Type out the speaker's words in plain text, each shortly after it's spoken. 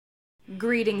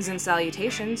Greetings and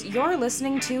salutations. You're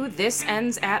listening to This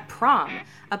Ends at Prom,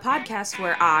 a podcast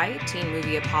where I, teen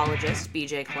movie apologist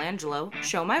BJ Colangelo,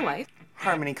 show my wife,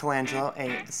 Harmony Colangelo,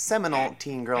 a seminal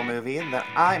teen girl movie that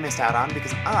I missed out on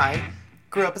because I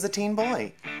grew up as a teen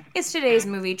boy. Is today's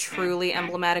movie truly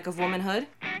emblematic of womanhood?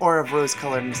 Or of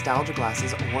rose-colored nostalgia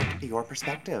glasses warp your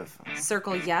perspective.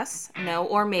 Circle yes, no,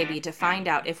 or maybe to find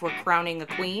out if we're crowning a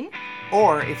queen.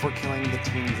 Or if we're killing the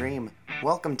teen dream.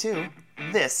 Welcome to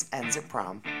This Ends at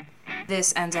Prom.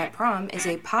 This Ends at Prom is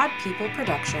a Pod People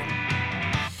production.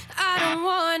 I don't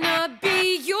wanna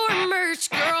be your merch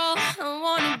girl. I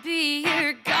wanna be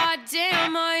your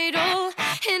goddamn idol.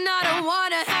 And I don't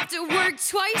wanna have to work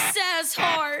twice as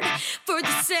hard for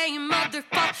the same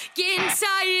motherfucking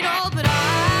title. But I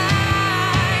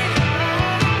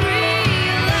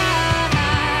realize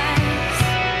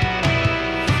that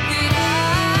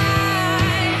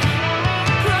I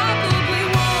probably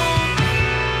won't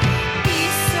be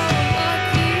so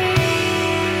lucky.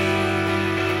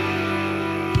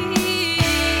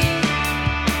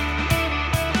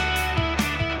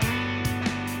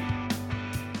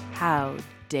 How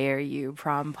dare you,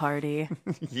 prom party?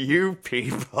 You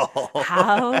people.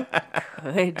 How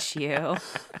could you?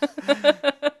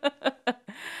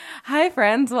 Hi,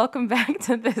 friends. Welcome back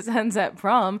to This Ends at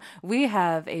Prom. We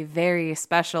have a very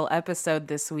special episode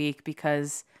this week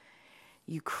because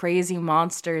you crazy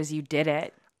monsters, you did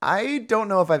it. I don't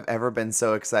know if I've ever been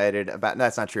so excited about... No,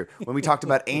 that's not true. When we talked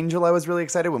about Angel, I was really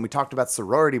excited. When we talked about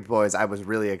Sorority Boys, I was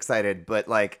really excited. But,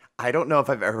 I don't know if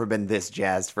I've ever been this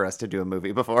jazzed for us to do a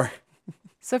movie before.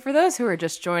 So for those who are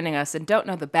just joining us and don't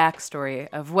know the backstory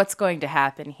of what's going to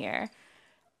happen here,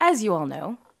 as you all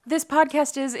know, this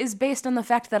podcast is based on the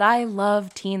fact that I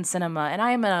love teen cinema, and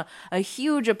I am a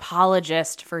huge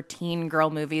apologist for teen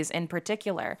girl movies in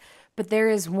particular. But there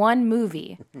is one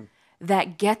movie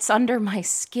that gets under my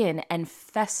skin and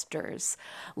festers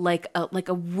like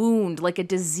a wound, like a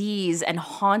disease, and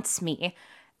haunts me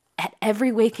at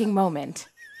every waking moment.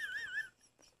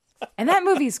 And that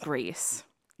movie's Grease.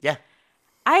 Yeah.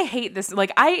 I hate this.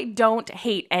 I don't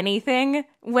hate anything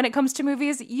when it comes to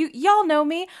movies. Y'all know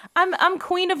me. I'm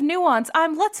queen of nuance.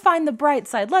 Let's find the bright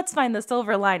side. Let's find the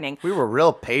silver lining. We were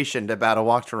real patient about A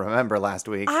Walk to Remember last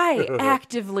week. I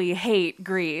actively hate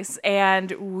Grease,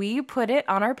 and we put it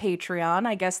on our Patreon.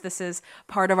 I guess this is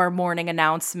part of our morning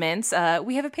announcements.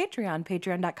 We have a Patreon,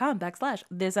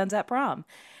 patreon.com/thisendsapprom.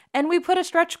 And we put a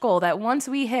stretch goal that once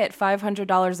we hit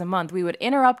 $500 a month, we would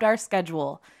interrupt our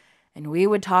schedule and we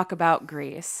would talk about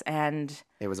Grease. And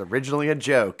it was originally a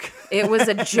joke. It was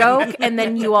a joke, and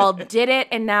then you all did it,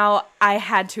 and now I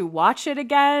had to watch it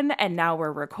again, and now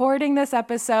we're recording this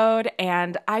episode,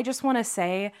 and I just want to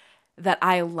say that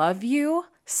I love you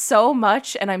so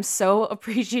much, and I'm so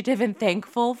appreciative and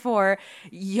thankful for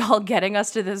y'all getting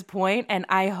us to this point, and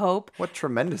I hope... What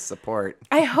tremendous support.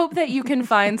 I hope that you can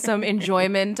find some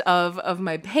enjoyment of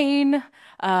my pain,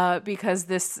 because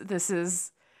this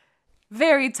is...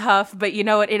 very tough, but you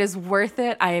know what? It is worth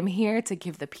it. I am here to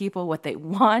give the people what they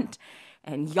want,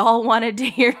 and y'all wanted to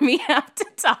hear me have to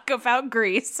talk about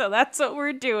Grease, so that's what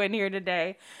we're doing here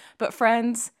today. But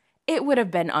friends, it would have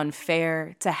been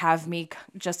unfair to have me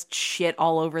just shit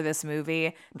all over this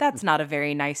movie. That's not a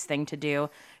very nice thing to do.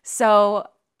 So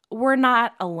we're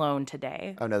not alone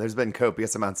today. Oh no, there's been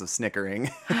copious amounts of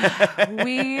snickering.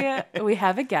 We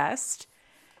have a guest.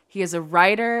 He is a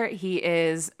writer. He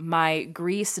is my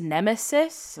Grease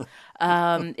nemesis.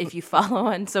 If you follow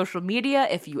on social media,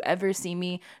 if you ever see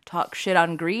me talk shit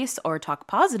on Grease or talk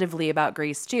positively about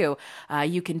Grease too,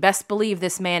 you can best believe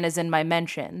this man is in my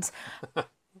mentions.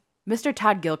 Mr.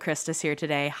 Todd Gilchrist is here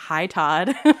today. Hi,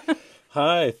 Todd.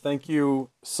 Hi, thank you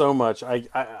so much.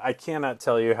 I cannot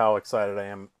tell you how excited I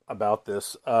am about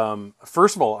this.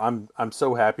 First of all, I'm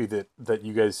so happy that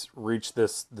you guys reached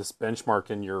this benchmark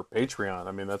in your Patreon.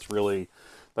 I mean, that's really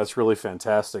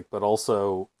fantastic. But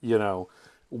also,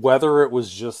 whether it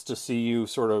was just to see you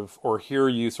sort of, or hear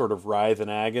you sort of writhe in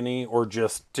agony, or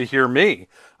just to hear me,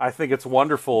 I think it's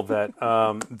wonderful that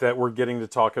that we're getting to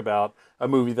talk about a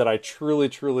movie that I truly,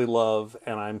 truly love,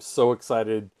 and I'm so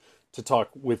excited to talk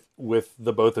with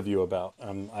the both of you about.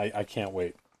 I can't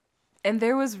wait. And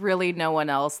there was really no one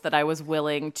else that I was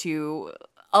willing to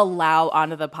allow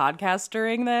onto the podcast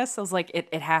during this. I was like,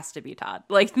 it has to be Todd.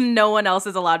 No one else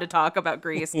is allowed to talk about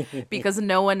Grease because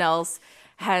no one else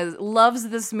loves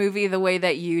this movie the way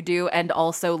that you do, and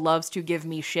also loves to give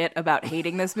me shit about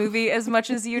hating this movie as much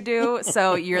as you do.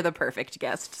 So you're the perfect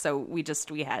guest. So we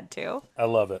had to. I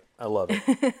love it. I love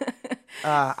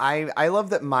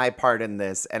that my part in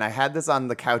this, and I had this on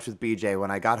the couch with BJ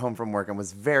when I got home from work and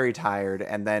was very tired,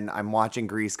 and then I'm watching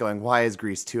Grease going, why is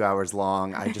Grease 2 hours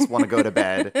long? I just want to go to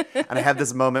bed. And I have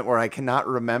this moment where I cannot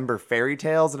remember fairy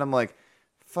tales, and I'm like,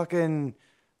 fucking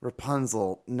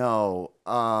Rapunzel, no.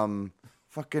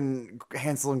 Fucking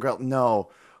Hansel and Gretel,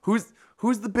 no. Who's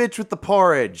the bitch with the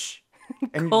porridge?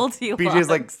 And Goldilocks. BJ's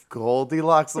like,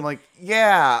 Goldilocks? I'm like,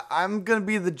 yeah, I'm going to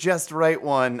be the just right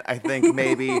one, I think,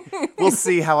 maybe. We'll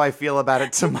see how I feel about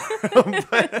it tomorrow.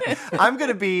 But I'm going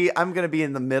to be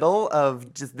in the middle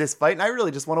of just this fight, and I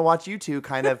really just want to watch you two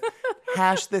kind of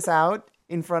hash this out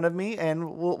in front of me, and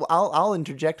I'll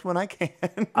interject when I can.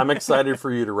 I'm excited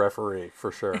for you to referee, for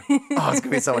sure. Oh, it's going to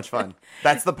be so much fun.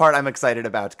 That's the part I'm excited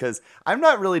about, because I'm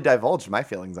not really divulged my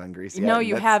feelings on Grease yet. No,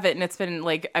 you haven't, and it's been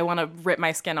like, I want to rip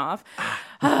my skin off.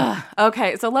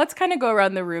 Okay, so let's kind of go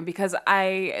around the room, because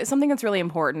something that's really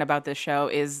important about this show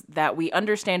is that we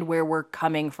understand where we're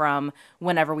coming from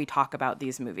whenever we talk about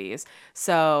these movies.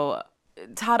 So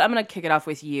Todd, I'm going to kick it off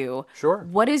with you. Sure.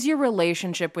 What is your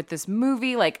relationship with this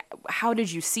movie? Like, how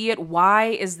did you see it? Why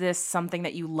is this something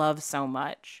that you love so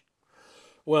much?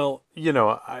 Well,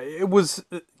 it was,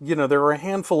 there were a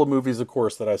handful of movies, of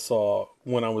course, that I saw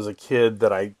when I was a kid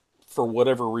that for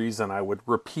whatever reason, I would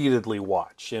repeatedly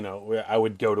watch. I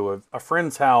would go to a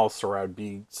friend's house, or I'd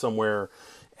be somewhere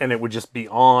and it would just be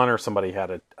on, or somebody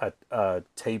had a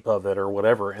tape of it or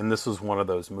whatever. And this was one of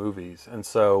those movies. And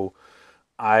so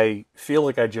I feel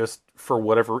like I just, for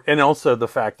whatever, and also the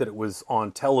fact that it was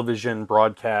on television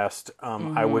broadcast,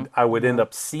 I would end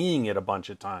up seeing it a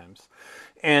bunch of times.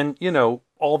 And,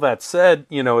 all that said,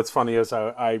 it's funny, as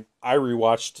I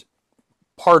rewatched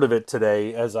part of it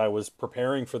today as I was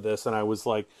preparing for this, and I was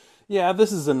like, yeah,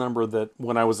 this is a number that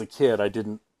when I was a kid I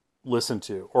didn't listen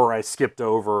to, or I skipped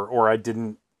over, or I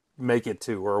didn't make it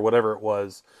to, or whatever it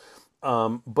was.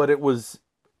 But it was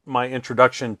my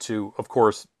introduction to, of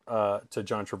course, to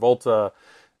John Travolta.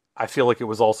 I feel like it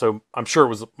was also, I'm sure it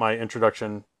was my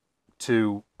introduction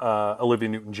to Olivia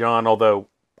Newton-John, although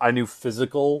I knew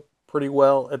Physical pretty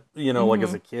well, like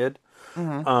as a kid.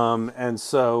 Mm-hmm. And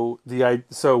so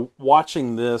so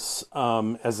watching this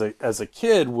as a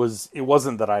kid it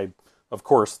wasn't that I, of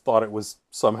course, thought it was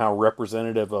somehow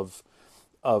representative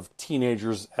of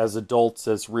teenagers as adults,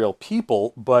 as real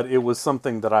people, but it was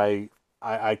something that I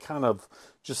kind of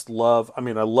just love. I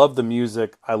mean, I love the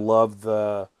music. I love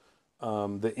the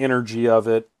energy of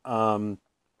it. And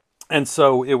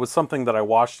so it was something that I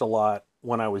watched a lot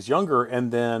when I was younger.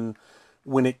 And then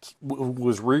when it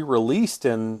was re-released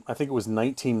in, I think it was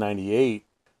 1998,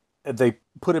 they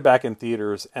put it back in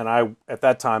theaters. And at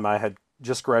that time, I had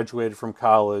just graduated from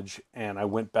college, and I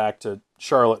went back to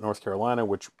Charlotte, North Carolina,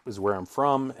 which is where I'm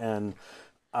from. And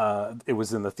it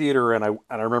was in the theater, and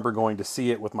I remember going to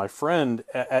see it with my friend,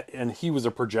 and he was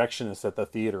a projectionist at the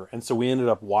theater, and so we ended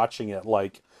up watching it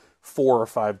like 4 or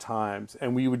 5 times,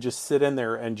 and we would just sit in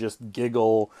there and just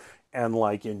giggle and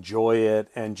like enjoy it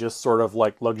and just sort of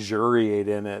like luxuriate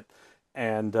in it,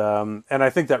 and I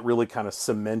think that really kind of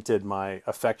cemented my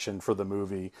affection for the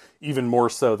movie even more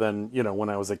so than when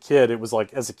I was a kid. It was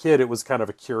like, as a kid, it was kind of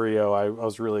a curio. I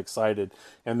was really excited,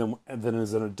 and then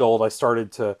as an adult, I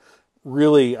started to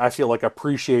really, I feel like,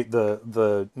 appreciate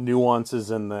the nuances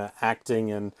and the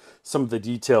acting and some of the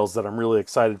details that I'm really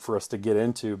excited for us to get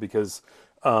into, because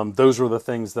those were the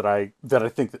things that I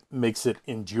think that makes it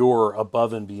endure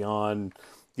above and beyond,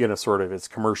 sort of its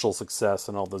commercial success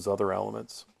and all those other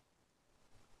elements.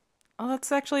 Oh,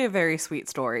 that's actually a very sweet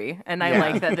story, and I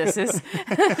like that this is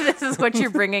this is what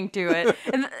you're bringing to it,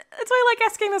 and that's why I like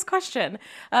asking this question.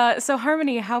 So,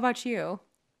 Harmony, how about you?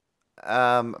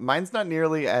 Mine's not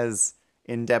nearly as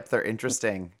in-depth or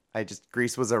interesting.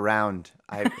 Grease was around.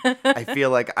 I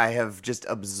feel like I have just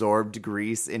absorbed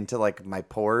Grease into like my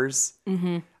pores.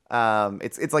 Mm-hmm.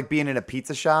 It's like being in a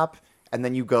pizza shop, and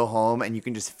then you go home and you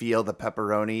can just feel the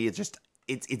pepperoni.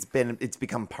 It's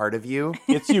become part of you.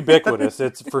 It's ubiquitous.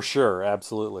 It's for sure.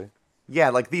 Absolutely. Yeah,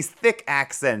 like these thick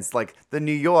accents, like the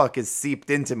New York is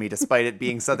seeped into me despite it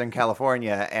being Southern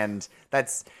California, and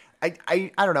that's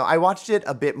I don't know. I watched it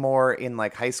a bit more in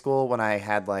like high school when I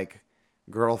had like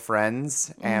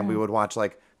girlfriends, and we would watch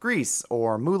like Grease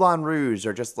or Moulin Rouge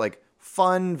or just like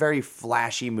fun, very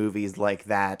flashy movies like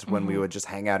that when we would just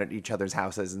hang out at each other's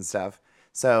houses and stuff.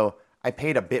 So I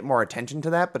paid a bit more attention to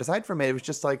that. But aside from it, it was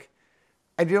just like,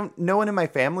 No one in my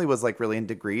family was like really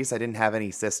into Grease. I didn't have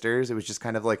any sisters. It was just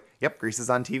kind of like, yep, Grease is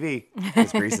on TV.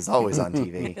 Because Grease is always on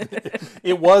TV.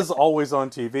 It was always on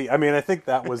TV. I mean, I think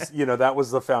that was, that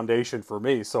was the foundation for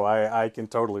me. So I can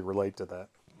totally relate to that.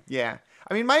 Yeah.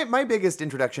 I mean, my biggest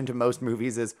introduction to most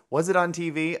movies is, was it on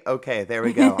TV? Okay, there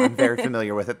we go. I'm very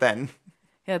familiar with it then.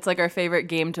 Yeah, it's like our favorite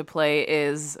game to play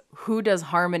is who does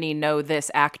Harmony know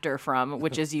this actor from,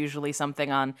 which is usually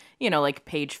something on, like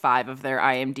page 5 of their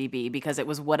IMDb because it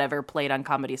was whatever played on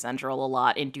Comedy Central a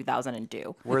lot in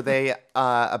 2002. Were they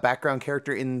a background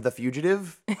character in The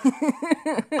Fugitive?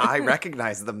 I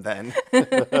recognize them then.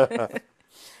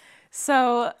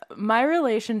 So my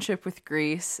relationship with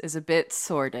Grease is a bit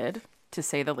sordid, to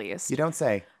say the least. You don't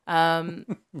say.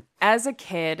 As a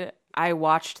kid, I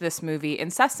watched this movie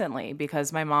incessantly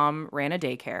because my mom ran a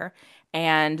daycare,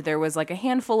 and there was like a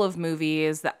handful of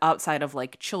movies that outside of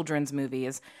like children's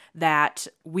movies that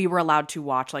we were allowed to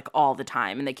watch like all the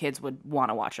time, and the kids would want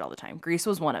to watch it all the time. Grease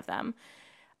was one of them.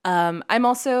 I'm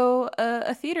also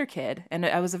a theater kid, and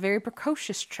I was a very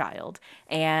precocious child,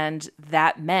 and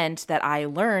that meant that I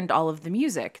learned all of the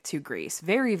music to Grease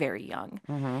very, very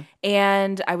young.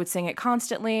 And I would sing it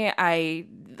constantly.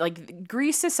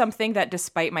 Grease is something that,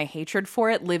 despite my hatred for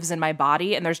it, lives in my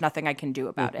body, and there's nothing I can do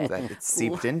about it. It's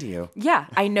seeped into you. Yeah,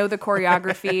 I know the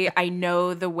choreography. I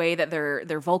know the way that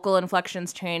their vocal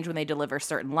inflections change when they deliver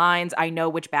certain lines. I know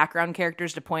which background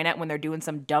characters to point at when they're doing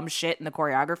some dumb shit in the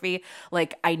choreography.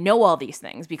 Like, I know all these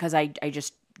things because I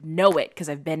just know it because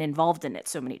I've been involved in it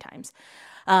so many times.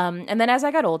 And then as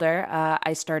I got older,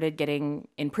 I started getting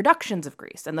in productions of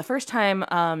Grease. And the first time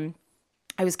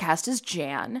I was cast as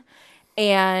Jan,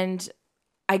 and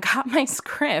I got my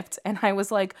script and I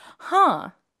was like,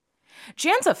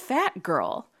 Jan's a fat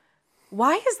girl.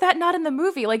 Why is that not in the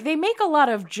movie? Like, they make a lot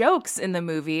of jokes in the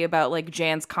movie about, like,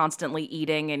 Jan's constantly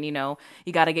eating and,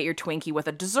 you got to get your Twinkie with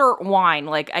a dessert wine.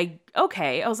 Like, I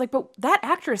was like, but that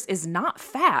actress is not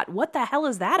fat. What the hell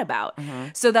is that about?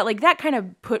 So that, like, that kind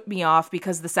of put me off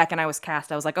because the second I was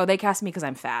cast, I was like, oh, they cast me because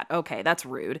I'm fat. Okay, that's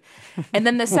rude. And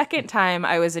then the second time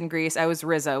I was in Grease, I was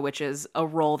Rizzo, which is a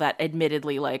role that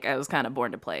admittedly, like, I was kind of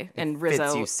born to play. And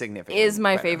Rizzo you significantly is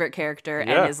my better. favorite character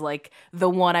Yeah. and is, like, the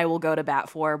one I will go to bat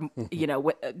for,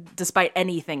 despite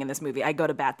anything in this movie. I go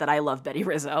to bat that I love Betty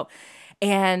Rizzo.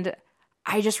 And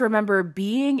I just remember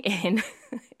being in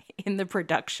the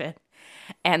production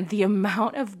and the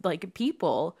amount of like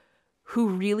people who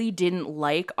really didn't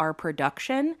like our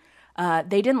production.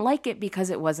 They didn't like it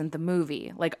because it wasn't the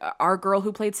movie. Like, our girl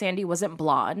who played Sandy wasn't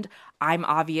blonde. I'm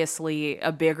obviously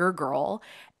a bigger girl,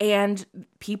 and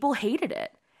people hated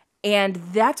it. And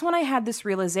that's when I had this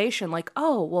realization, like,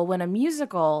 oh, well, when a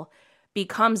musical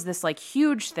becomes this like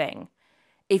huge thing,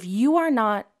 if you are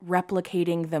not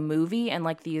replicating the movie and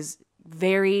like these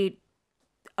very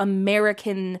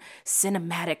American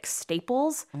cinematic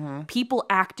staples, people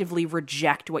actively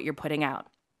reject what you're putting out.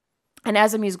 And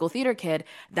as a musical theater kid,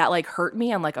 that like hurt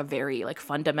me on like a very like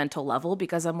fundamental level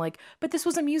because I'm like, but this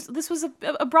was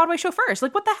a Broadway show first.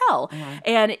 Like, what the hell?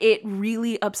 And it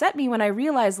really upset me when I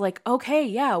realized like, okay,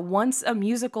 yeah, once a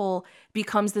musical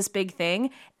becomes this big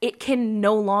thing, it can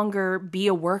no longer be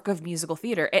a work of musical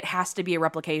theater. It has to be a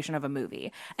replication of a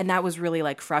movie. And that was really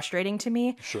like frustrating to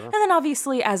me. Sure. And then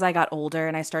obviously as I got older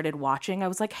and I started watching, I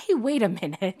was like, hey, wait a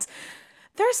minute.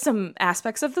 There's some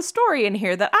aspects of the story in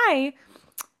here that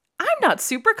I'm not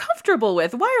super comfortable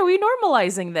with. Why are we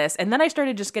normalizing this? And then I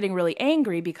started just getting really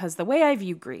angry because the way I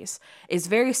view Grease is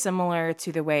very similar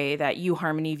to the way that you,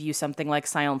 Harmony, view something like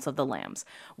Silence of the Lambs.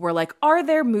 Where like, are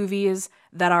there movies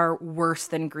that are worse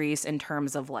than Grease in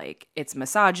terms of like its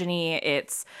misogyny,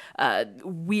 its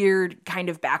weird kind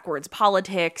of backwards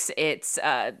politics, its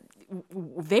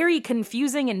very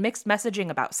confusing and mixed messaging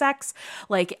about sex?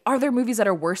 Like, are there movies that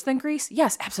are worse than Grease?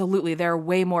 Yes, absolutely. There are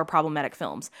way more problematic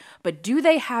films. But do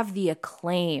they have the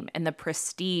acclaim and the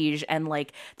prestige and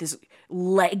like this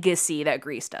legacy that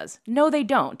Grease does? No, they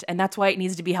don't. And that's why it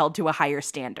needs to be held to a higher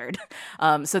standard.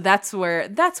 So that's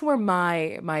where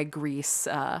my Grease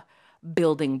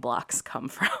building blocks come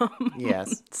from.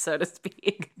 Yes. So to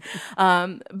speak.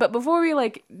 But before we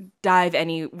like dive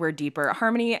anywhere deeper,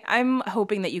 Harmony, I'm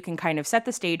hoping that you can kind of set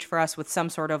the stage for us with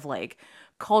some sort of like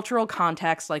cultural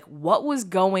context, like what was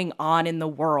going on in the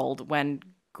world when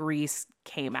Grease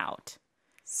came out.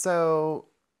 So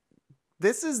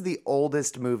this is the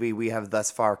oldest movie we have thus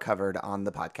far covered on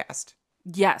the podcast.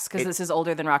 Yes, because this is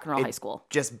older than Rock and Roll High School.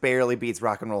 Just barely beats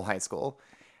Rock and Roll High School.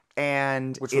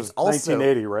 And Which it's was also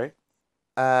 1980, right?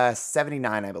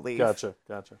 79, I believe. Gotcha.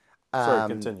 Sorry,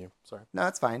 continue. Sorry. No,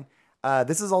 it's fine.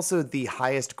 This is also the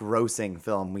highest grossing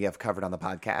film we have covered on the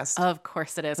podcast. Of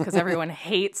course it is, because everyone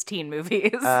hates teen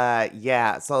movies.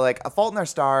 Yeah, so like A Fault in Our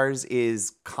Stars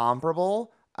is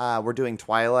comparable. We're doing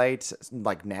Twilight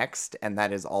like next, and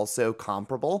that is also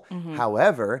comparable.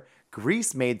 However,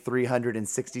 Grease made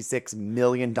 $366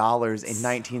 million in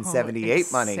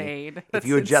 1978 money. Insane. If That's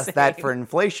you adjust that insane. for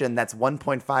inflation, that's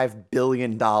 $1.5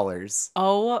 billion.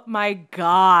 Oh my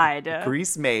God.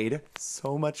 Grease made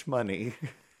so much money.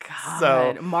 God.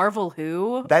 So Marvel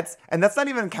who? that's not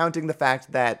even counting the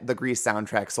fact that the Grease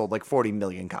soundtrack sold like 40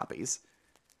 million copies.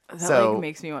 That So- like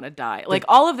makes me want to die. Like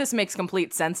all of this makes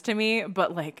complete sense to me,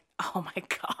 but like, oh my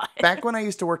God. Back when I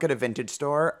used to work at a vintage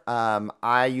store,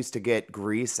 I used to get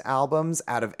Grease albums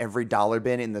out of every dollar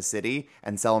bin in the city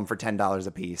and sell them for $10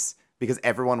 a piece because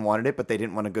everyone wanted it, but they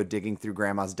didn't want to go digging through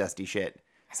grandma's dusty shit.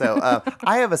 So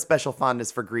I have a special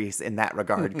fondness for Grease in that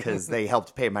regard because they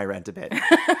helped pay my rent a bit.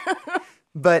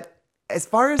 But as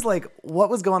far as like what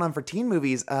was going on for teen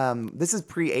movies, this is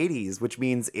pre-80s, which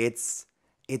means it's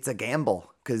a gamble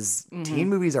because teen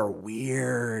movies are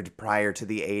weird prior to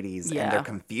the 80s and Yeah. they're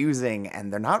confusing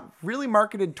and they're not really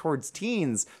marketed towards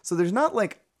teens. So there's not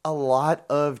like a lot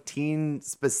of teen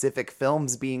specific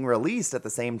films being released at the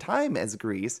same time as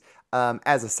Grease.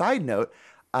 As a side note,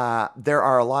 there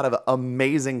are a lot of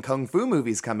amazing kung fu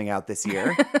movies coming out this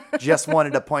year. Just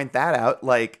wanted to point that out.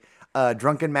 Like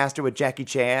Drunken Master with Jackie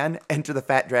Chan, Enter the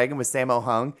Fat Dragon with Sammo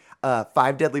Hung,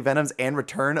 Five Deadly Venoms and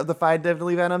Return of the Five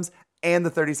Deadly Venoms, and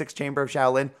the 36th Chamber of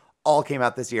Shaolin all came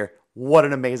out this year. What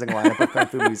an amazing lineup of kung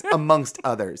fu movies, amongst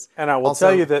others. And I will Also-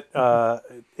 tell you that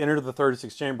Enter the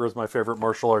 36th Chamber is my favorite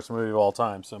martial arts movie of all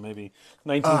time. So maybe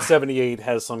 1978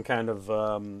 has some kind of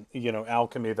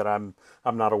alchemy that I'm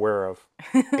not aware of.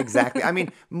 Exactly. I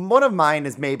mean, one of mine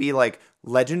is maybe like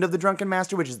Legend of the Drunken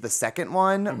Master, which is the second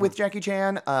one with Jackie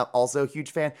Chan. Also a huge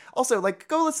fan. Also, like,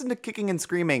 go listen to Kicking and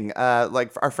Screaming.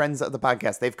 Like our friends of the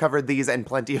podcast, they've covered these and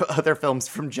plenty of other films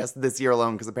from just this year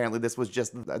alone, because apparently this was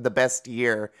just the best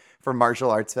year for martial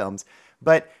arts films.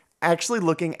 But actually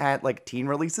looking at like teen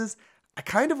releases, I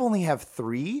kind of only have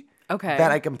 3 Okay. that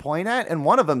I can point at, and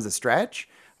one of them's a stretch.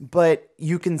 But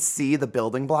you can see the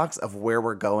building blocks of where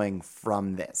we're going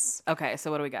from this. Okay,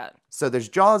 so what do we got? So there's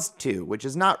Jaws 2, which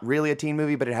is not really a teen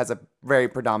movie, but it has a very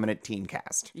predominant teen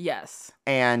cast. Yes.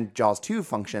 And Jaws 2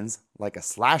 functions like a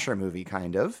slasher movie,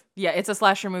 kind of. Yeah, it's a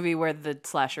slasher movie where the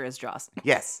slasher is Jaws.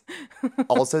 Yes.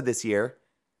 Also this year,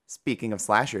 speaking of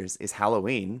slashers, is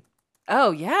Halloween. Oh,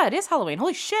 yeah, it is Halloween.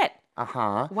 Holy shit.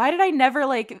 Uh-huh. Why did I never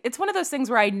it's one of those things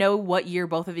where I know what year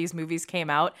both of these movies came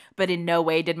out, but in no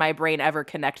way did my brain ever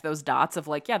connect those dots of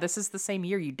like, yeah, this is the same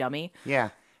year, you dummy. Yeah.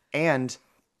 And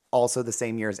also the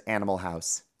same year as Animal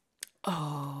House.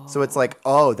 Oh. So it's like,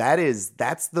 oh,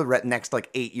 that's the next like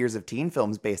 8 years of teen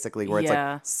films, basically, where it's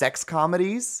Yeah. like sex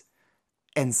comedies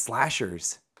and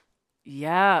slashers.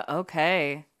 Yeah,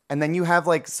 okay. And then you have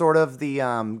like sort of the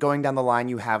going down the line,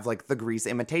 you have like the Grease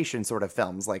imitation sort of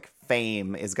films, like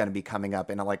Fame is going to be coming up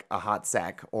in a hot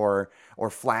sec, or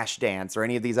Flashdance, or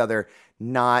any of these other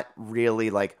not really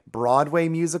like Broadway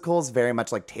musicals, very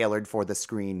much like tailored for the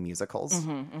screen musicals.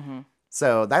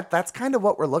 So that's kind of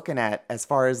what we're looking at as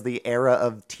far as the era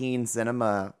of teen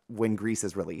cinema when Grease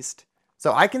is released.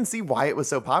 So I can see why it was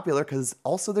so popular, because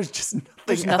also there's just nothing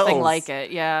There's nothing else. like it.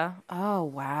 Yeah. Oh,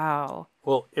 wow.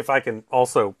 Well, if I can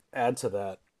also add to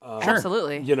that,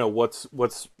 Absolutely. you know,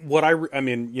 I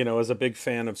mean, you know, as a big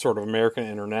fan of sort of American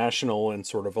International and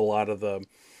sort of a lot of the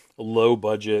low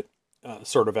budget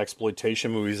sort of exploitation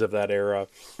movies of that era,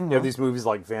 you have these movies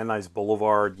like Van Nuys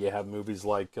Boulevard. You have movies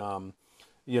like,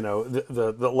 you know,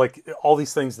 the like all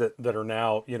these things that are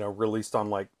now, you know, released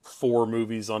on like 4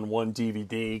 movies on one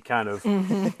DVD, kind of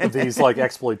these like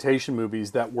exploitation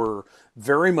movies that were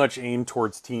very much aimed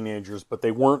towards teenagers, but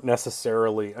they weren't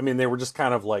necessarily, I mean, they were just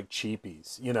kind of like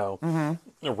cheapies, you know.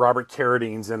 Robert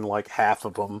Carradine's in like half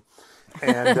of them.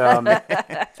 And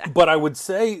but I would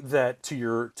say that to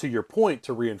your point,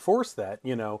 to reinforce that,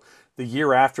 you know, the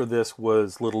year after this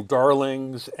was Little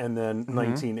Darlings, and then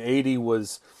 1980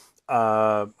 was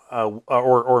or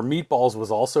Meatballs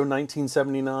was also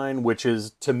 1979, which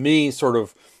is to me sort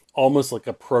of almost like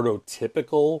a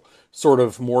prototypical sort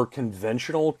of more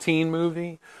conventional teen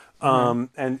movie.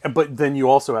 But then you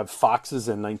also have Foxes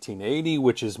in 1980,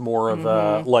 which is more of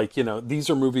a, like, you know, these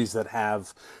are movies that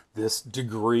have this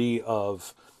degree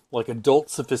of like adult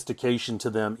sophistication to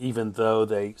them, even though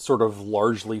they sort of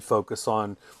largely focus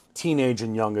on teenage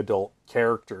and young adult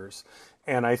characters.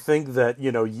 And I think that,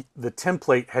 you know, the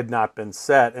template had not been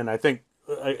set. And I think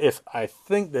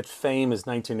that Fame is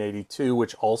 1982,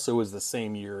 which also is the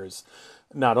same year as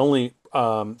not only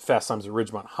Fast Times at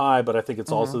Ridgemont High, but I think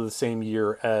it's also the same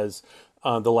year as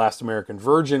The Last American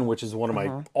Virgin, which is one of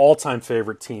my all-time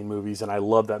favorite teen movies, and I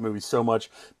love that movie so much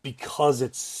because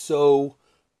it's so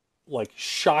like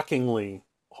shockingly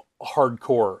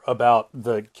hardcore about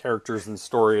the characters and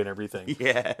story and everything.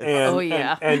 Yeah. And, Oh,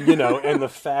 yeah. and you know, and the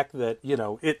fact that, you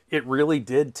know, it really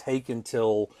did take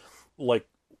until like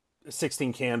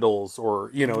 16 Candles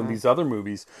or, you know, in these other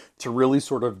movies to really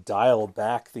sort of dial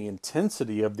back the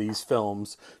intensity of these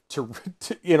films to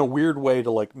in a weird way to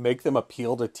like make them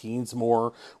appeal to teens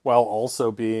more while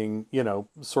also being, you know,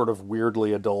 sort of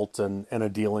weirdly adult and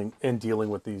dealing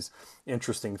with these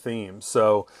interesting themes.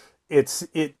 So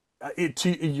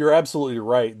you're absolutely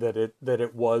right that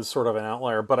it was sort of an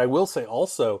outlier, but I will say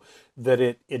also that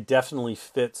it definitely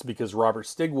fits because Robert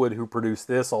Stigwood, who produced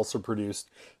this, also produced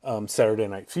Saturday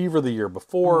Night Fever the year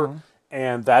before,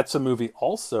 and that's a movie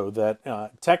also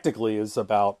that technically is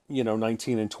about, you know,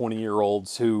 19 and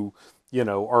 20-year-olds who, you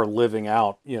know, are living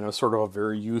out, you know, sort of a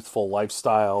very youthful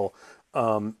lifestyle.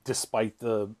 Despite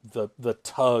the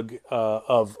tug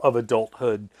of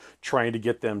adulthood trying to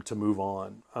get them to move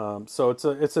on. So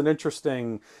it's an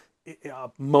interesting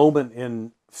moment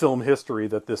in film history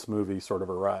that this movie sort of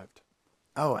arrived.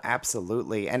 Oh,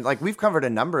 absolutely. And like we've covered a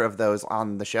number of those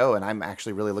on the show, and I'm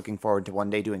actually really looking forward to one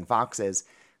day doing Foxes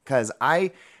because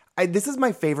I this is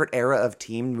my favorite era of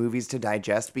teen movies to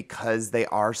digest because they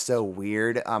are so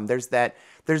weird. There's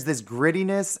this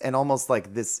grittiness and almost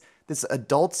like this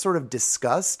adult sort of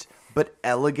disgust but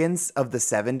elegance of the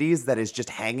 70s that is just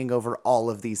hanging over all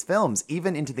of these films,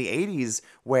 even into the 80s,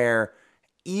 where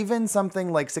even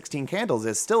something like 16 Candles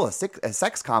is still a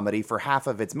sex comedy for half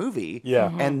of its movie.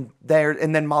 Yeah. And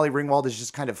then Molly Ringwald is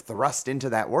just kind of thrust into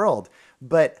that world.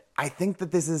 But I think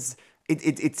that this is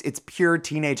it's pure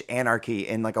teenage anarchy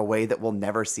in like a way that we'll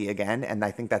never see again, and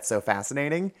I think that's so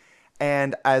fascinating.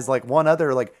 And as like one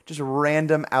other like just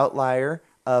random outlier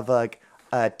of like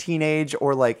teenage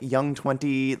or like young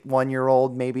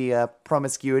 21-year-old maybe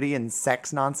promiscuity and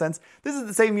sex nonsense, this is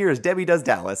the same year as Debbie Does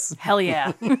Dallas. Hell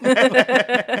yeah.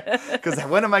 Because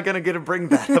when am I going to get to bring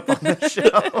that up on the show?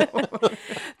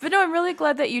 But no, I'm really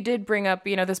glad that you did bring up,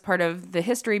 you know, this part of the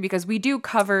history because we do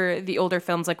cover the older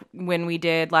films like when we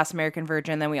did Last American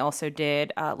Virgin, then we also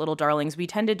did Little Darlings. We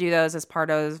tend to do those as part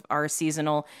of our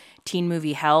seasonal Teen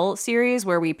Movie Hell series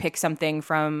where we pick something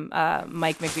from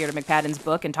Mike McPadden's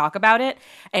book and talk about it.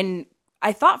 And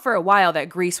I thought for a while that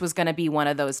Grease was going to be one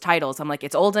of those titles. I'm like,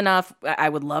 it's old enough. I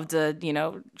would love to, you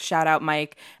know, shout out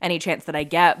Mike any chance that I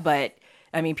get, but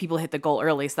I mean, people hit the goal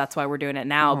early, so that's why we're doing it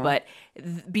now. But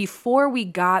before we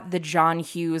got the John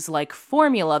Hughes like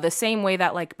formula, the same way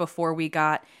that like before we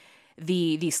got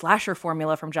the slasher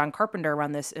formula from John Carpenter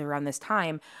around this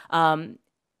time,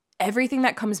 everything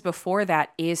that comes before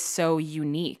that is so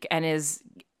unique and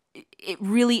it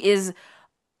really is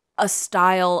a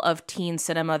style of teen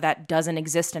cinema that doesn't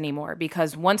exist anymore.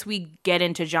 Because once we get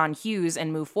into John Hughes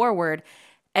and move forward,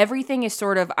 everything is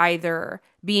sort of either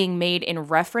being made in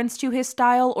reference to his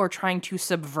style or trying to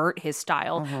subvert his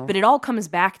style, but it all comes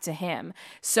back to him.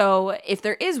 So if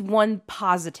there is one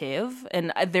positive,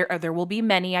 and there will be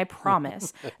many, I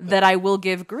promise, that I will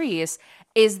give Grease,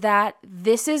 is that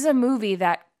this is a movie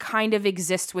that kind of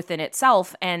exists within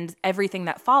itself, and everything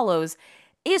that follows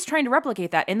is trying to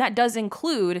replicate that. And that does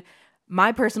include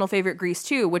my personal favorite, Grease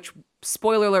 2, which,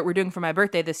 spoiler alert, we're doing for my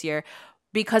birthday this year,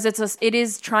 because it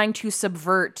is trying to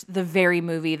subvert the very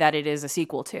movie that it is a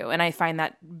sequel to. And I find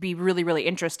that be really, really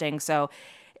interesting. So,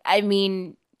 I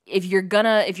mean, if you're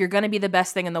gonna be the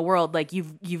best thing in the world, like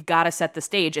you've got to set the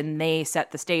stage, and they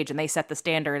set the stage and they set the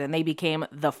standard and they became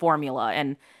the formula.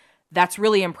 And that's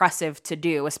really impressive to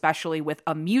do, especially with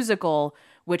a musical,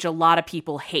 which a lot of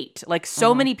people hate. Like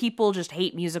so many people just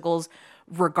hate musicals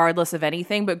regardless of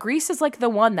anything, but Grease is like the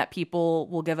one that people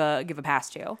will give a pass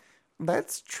to.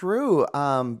 That's true.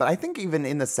 But I think even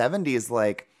in the 70s,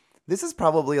 like, this is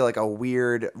probably like a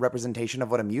weird representation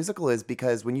of what a musical is,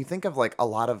 because when you think of like the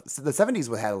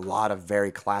 70s had a lot of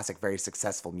very classic, very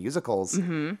successful musicals.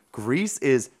 Grease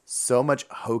is so much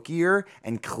hokier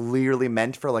and clearly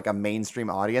meant for like a mainstream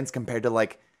audience compared to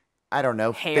like, I don't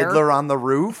know, Hair? Fiddler on the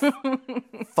Roof,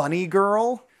 Funny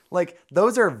Girl. Like,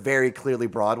 those are very clearly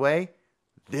Broadway.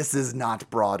 This is not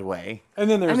Broadway. And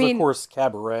then there's, of course,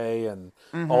 Cabaret and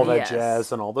all that Yes.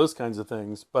 jazz and all those kinds of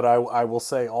things. But I will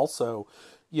say also,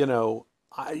 you know,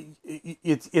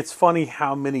 it's funny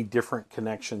how many different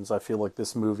connections I feel like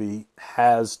this movie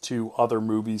has to other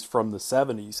movies from the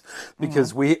 70s.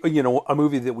 Because a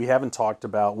movie that we haven't talked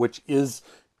about, which is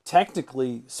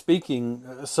technically speaking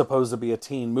supposed to be a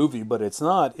teen movie, but it's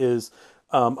not, is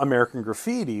American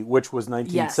Graffiti, which was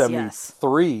Yes.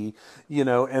 1973,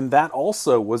 and that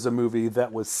also was a movie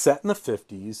that was set in the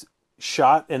 50s,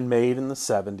 shot and made in the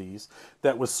 70s,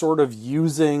 that was sort of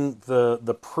using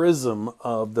the prism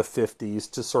of the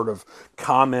 50s to sort of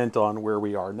comment on where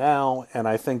we are now. And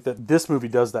I think that this movie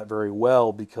does that very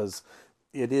well because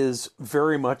it is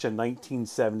very much a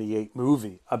 1978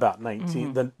 movie about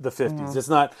the 50s. It's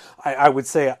not, I would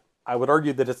say, I would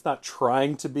argue that it's not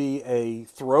trying to be a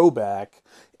throwback.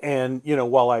 And,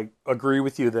 while I agree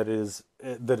with you that it's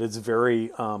very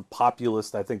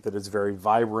populist, I think that it's very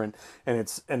vibrant, and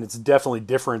it's definitely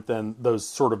different than those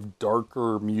sort of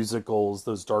darker musicals,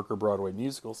 those darker Broadway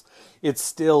musicals. It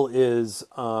still is,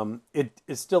 it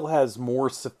still has more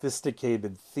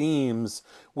sophisticated themes,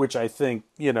 which I think,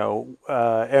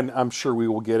 and I'm sure we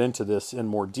will get into this in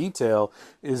more detail,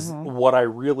 is what I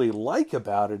really like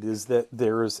about it is that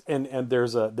there's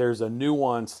a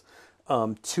nuance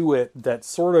to it that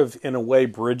sort of in a way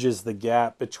bridges the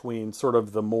gap between sort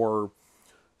of the more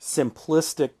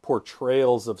simplistic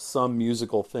portrayals of some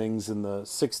musical things in the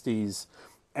 60s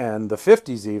and the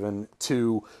 50s even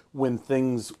to when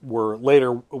things were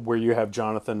later where you have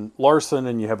Jonathan Larson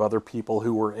and you have other people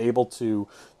who were able to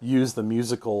use the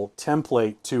musical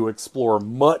template to explore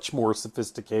much more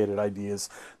sophisticated ideas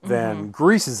than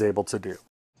Grease is able to do.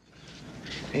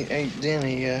 Hey,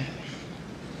 Danny,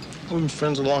 we've been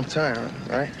friends a long time,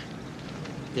 right?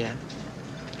 Yeah.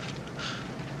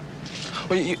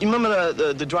 Well, you remember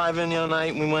the drive-in the other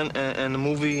night? We went and the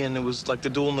movie, and it was like the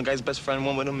duel, and the guy's best friend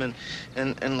went with him,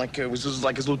 and like it was just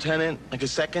like his lieutenant, like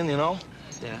his second, Yeah.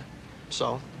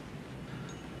 So?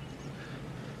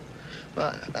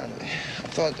 But I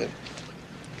thought that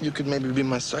you could maybe be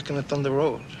my second at Thunder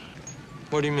Road.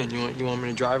 What do you mean? You want me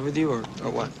to drive with you or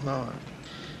what? No.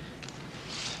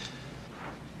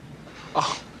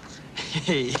 Oh.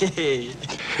 Hey.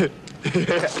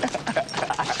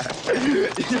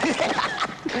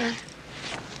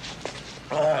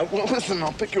 Well, listen,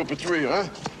 I'll pick you up at 3, huh?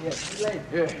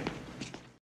 Yeah.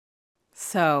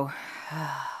 So,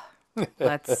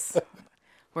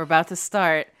 we're about to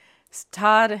start.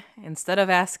 Todd, instead of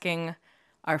asking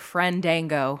our friend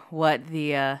Dango what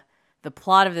the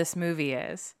plot of this movie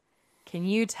is, can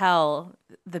you tell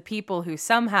the people who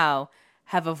somehow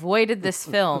have avoided this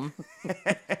film?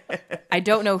 I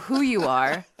don't know who you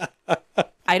are.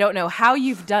 I don't know how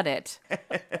you've done it,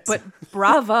 but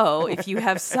bravo if you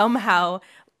have somehow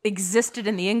existed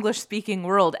in the English-speaking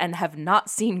world and have not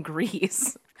seen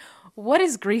Grease. What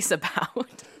is Grease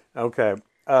about? Okay.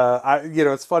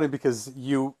 It's funny because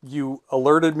you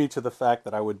alerted me to the fact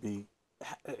that I would be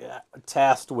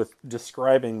tasked with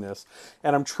describing this,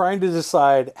 and I'm trying to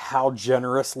decide how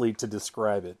generously to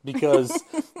describe it because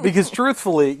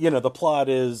truthfully, the plot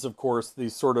is, of course,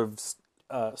 these sort of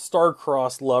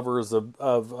star-crossed lovers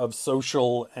of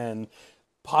social and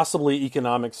possibly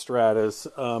economic stratus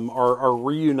are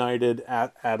reunited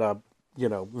at a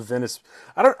Venice.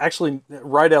 I don't actually,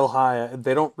 Rydell High,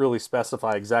 they don't really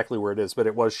specify exactly where it is, but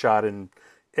it was shot at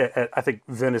I think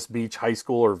Venice Beach High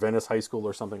School or Venice High School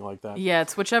or something like that. Yeah,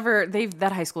 it's whichever.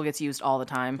 That high school gets used all the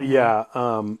time. Yeah,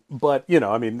 but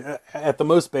at the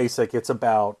most basic, it's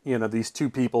about these two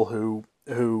people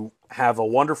who have a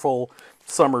wonderful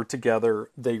summer together.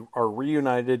 They are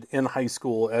reunited in high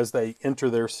school as they enter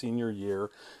their senior year,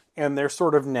 and they're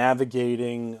sort of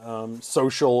navigating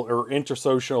social or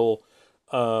intersocial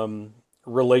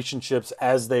relationships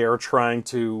as they are trying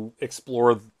to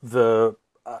explore the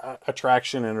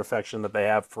attraction and affection that they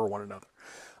have for one another.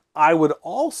 I would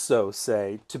also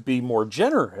say, to be more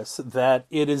generous, that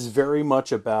it is very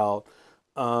much about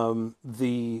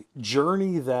the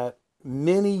journey that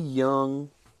many young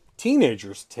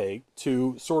teenagers take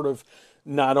to sort of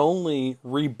not only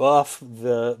rebuff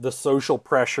the social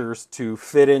pressures to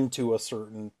fit into a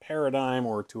certain paradigm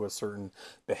or to a certain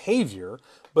behavior,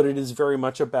 but it is very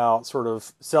much about sort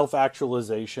of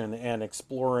self-actualization and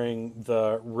exploring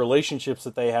the relationships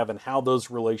that they have and how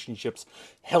those relationships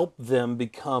help them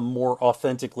become more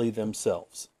authentically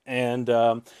themselves. And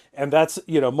that's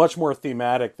much more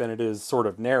thematic than it is sort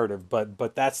of narrative,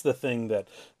 but that's the thing that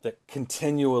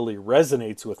continually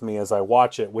resonates with me as I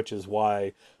watch it, which is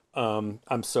why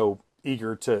I'm so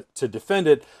eager to defend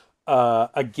it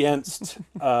against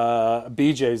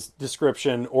BJ's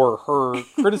description or her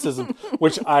criticism,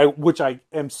 which I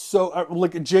am so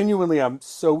genuinely I'm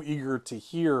so eager to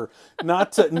hear,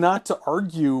 not to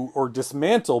argue or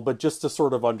dismantle, but just to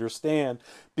sort of understand,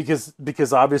 because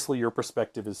obviously your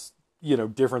perspective is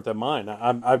different than mine.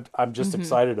 I'm just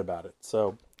excited about it.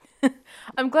 So.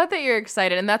 I'm glad that you're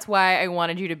excited, and that's why I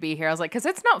wanted you to be here. I was like, because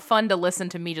it's not fun to listen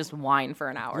to me just whine for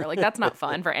an hour. Like, that's not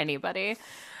fun for anybody.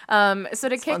 So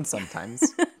to kick Fun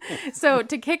sometimes. So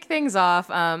to kick things off,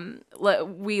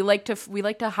 we like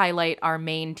to highlight our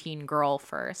main teen girl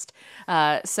first.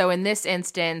 So in this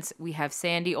instance, we have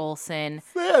Sandy Olsen,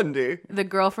 Sandy. the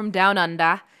girl from Down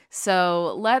Under.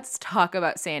 So let's talk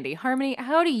about Sandy. Harmony,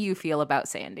 how do you feel about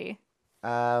Sandy?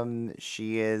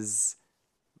 She is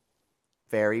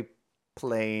very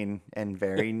plain and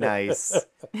very nice.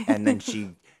 And then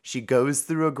she goes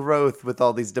through a growth with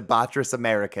all these debaucherous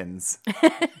Americans.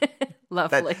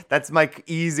 Lovely. That's my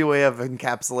easy way of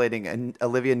encapsulating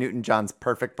Olivia Newton-John's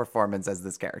perfect performance as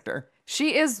this character.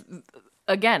 She is,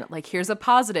 again, like, here's a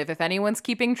positive. If anyone's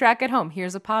keeping track at home,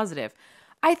 here's a positive.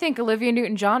 I think Olivia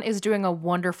Newton-John is doing a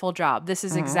wonderful job. This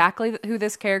is exactly who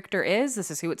this character is. This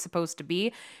is who it's supposed to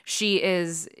be. She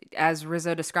is, as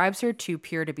Rizzo describes her, too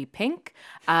pure to be pink.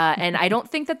 And I don't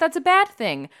think that that's a bad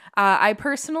thing. I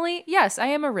personally, yes, I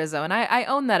am a Rizzo, and I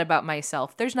own that about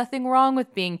myself. There's nothing wrong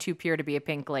with being too pure to be a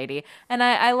pink lady. And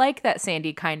I like that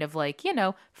Sandy kind of, like, you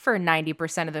know, for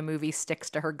 90% of the movie sticks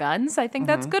to her guns. I think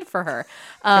that's good for her.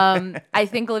 I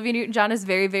think Olivia Newton-John is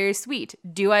very, very sweet.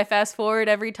 Do I fast forward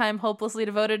every time Hopelessly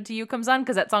Devoted to You comes on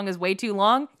because that song is way too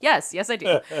long? Yes, I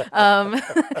do.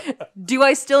 Do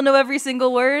I still know every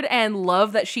single word and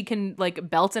love that she can, like,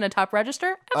 belt in a top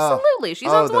register? Absolutely. She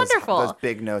sounds wonderful. Those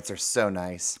big notes are so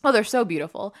nice. Oh, they're so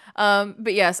beautiful.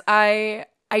 But yes, I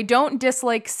don't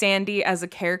dislike Sandy as a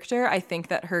character. I think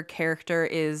that her character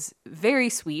is very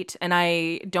sweet, and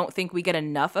I don't think we get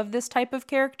enough of this type of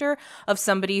character, of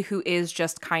somebody who is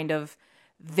just kind of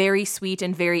very sweet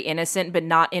and very innocent, but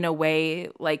not in a way,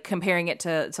 like, comparing it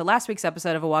to last week's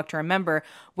episode of A Walk to Remember,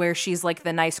 where she's like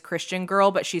the nice Christian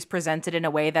girl, but she's presented in a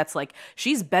way that's like,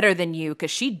 she's better than you because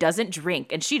she doesn't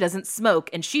drink and she doesn't smoke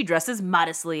and she dresses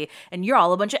modestly and you're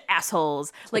all a bunch of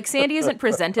assholes. Like, Sandy isn't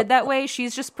presented that way.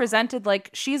 She's just presented like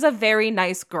she's a very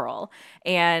nice girl,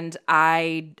 and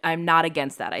I'm not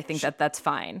against that. I think that's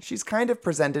fine. She's kind of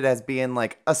presented as being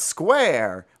like a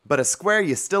square, but a square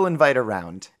you still invite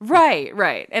around. Right.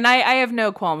 And I have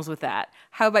no qualms with that.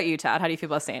 How about you, Todd? How do you feel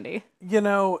about Sandy? You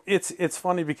know, it's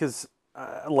funny because,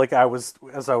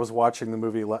 as I was watching the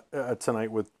movie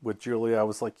tonight with Julia, I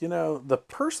was like, you know, the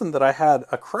person that I had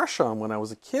a crush on when I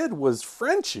was a kid was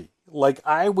Frenchie. Like,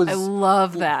 I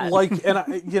love that. Like, and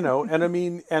I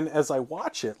mean, and as I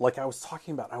watch it, like I was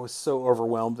talking about, I was so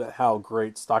overwhelmed at how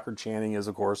great Stockard Channing is,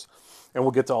 of course, and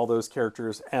we'll get to all those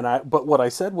characters. But what I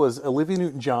said was Olivia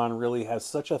Newton-John really has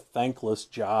such a thankless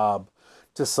job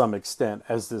to some extent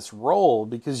as this role,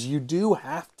 because you do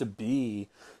have to be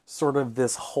sort of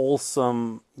this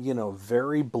wholesome, you know,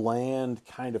 very bland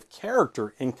kind of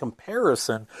character in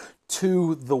comparison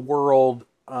to the world,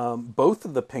 both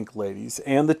of the Pink Ladies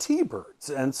and the T-Birds.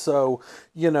 And so,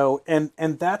 you know, and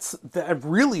that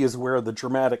really is where the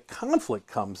dramatic conflict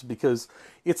comes, because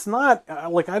it's not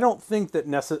like, I don't think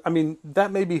that I mean,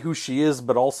 that may be who she is,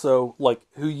 but also like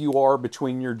who you are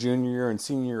between your junior year and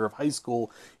senior year of high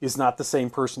school is not the same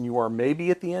person you are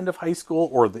maybe at the end of high school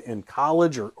or in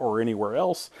college or anywhere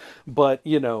else. But,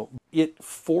 you know, it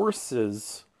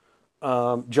forces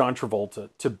John Travolta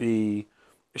to be,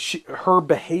 her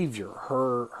behavior,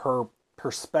 her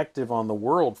perspective on the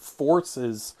world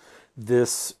forces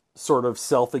this sort of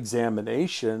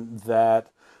self-examination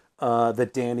that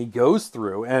Danny goes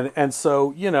through, and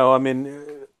so, you know, I mean,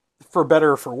 for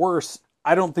better or for worse,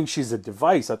 I don't think she's a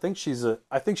device. I think she's a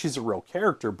real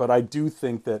character, but I do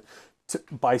think that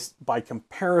by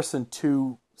comparison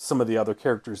to some of the other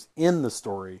characters in the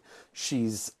story,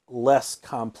 she's less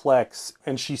complex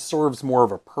and she serves more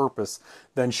of a purpose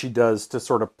than she does to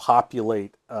sort of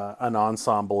populate an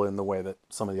ensemble in the way that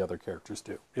some of the other characters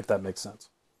do, if that makes sense.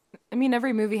 I mean,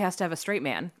 every movie has to have a straight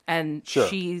man, and sure.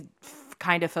 She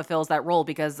kind of fulfills that role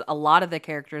because a lot of the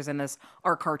characters in this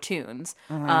are cartoons,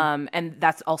 and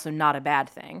that's also not a bad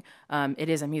thing. It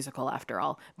is a musical after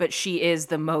all, but she is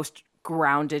the most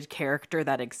grounded character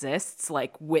that exists,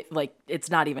 like it's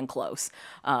not even close.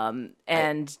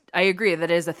 And I agree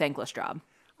that it is a thankless job.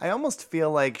 I almost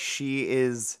feel like she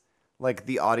is like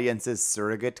the audience's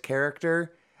surrogate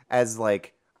character, as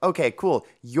like, okay, cool,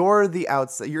 you're the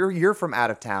outside, you're from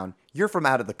out of town, you're from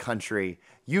out of the country,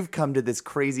 you've come to this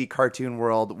crazy cartoon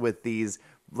world with these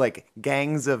like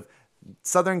gangs of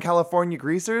Southern California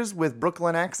greasers with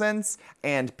Brooklyn accents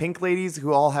and Pink Ladies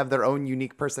who all have their own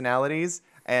unique personalities,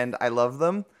 and I love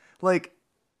them. Like,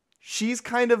 she's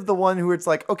kind of the one who it's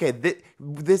like, okay,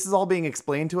 this is all being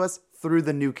explained to us through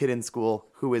the new kid in school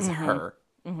who is her.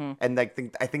 Mm-hmm. And I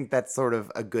think that's sort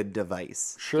of a good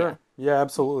device. Sure. Yeah,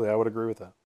 absolutely. I would agree with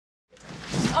that.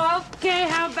 Okay,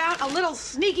 how about a little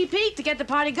sneaky peek to get the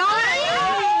party going?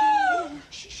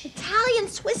 Italian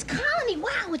Swiss colony.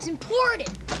 Wow, it's important.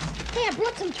 Hey, I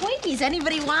brought some Twinkies.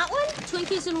 Anybody want one?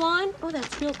 Twinkies and wine? Oh,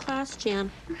 that's real class,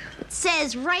 Jan. It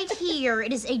says right here,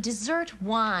 it is a dessert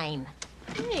wine.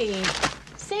 Hey,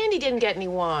 Sandy didn't get any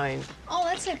wine. Oh,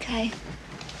 that's okay.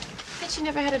 Bet she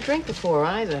never had a drink before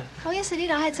either. Oh, yes, I did.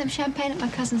 I had some champagne at my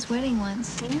cousin's wedding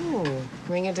once. Ooh,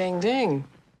 ring-a-ding-ding.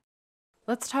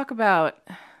 Let's talk about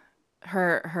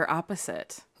her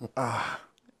opposite.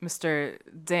 Mr.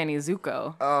 Danny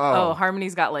Zuko. Oh,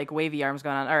 Harmony's got like wavy arms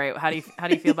going on. All right, how do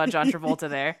you feel about John Travolta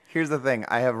there? Here's the thing.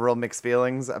 I have real mixed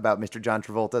feelings about Mr. John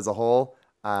Travolta as a whole.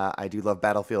 I do love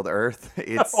Battlefield Earth.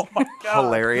 It's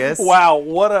hilarious. Wow,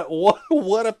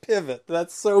 what a pivot.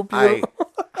 That's so beautiful.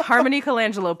 Harmony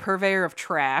Colangelo, purveyor of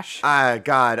trash.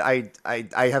 God, I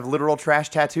have literal trash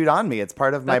tattooed on me. It's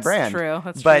part of my brand.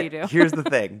 That's but true, you do. Here's the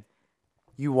thing.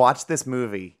 You watch this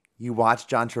movie, you watch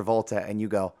John Travolta, and you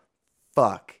go,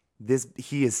 fuck,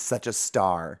 he is such a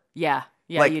star. Yeah,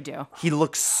 Like, you do. He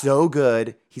looks so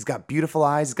good. He's got beautiful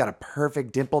eyes. He's got a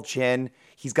perfect dimple chin.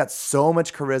 He's got so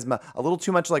much charisma. A little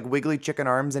too much like wiggly chicken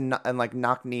arms and like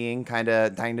knock-kneeing, kind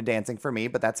of dancing for me,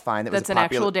 but that's fine. That's an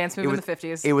actual dance move in the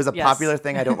 50s. It was a popular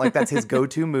thing. I don't like that's his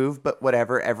go-to move, but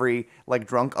whatever. Every like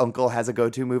drunk uncle has a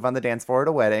go-to move on the dance floor at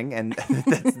a wedding, and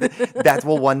that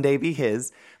will one day be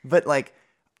his. But like,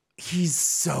 he's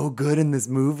so good in this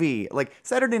movie. Like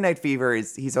Saturday Night Fever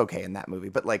he's okay in that movie,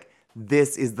 but like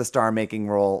this is the star-making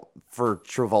role for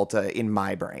Travolta in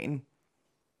my brain.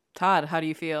 Todd, how do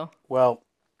you feel? Well,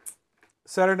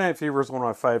 Saturday Night Fever is one of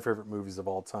my 5 favorite movies of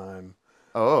all time.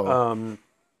 Oh.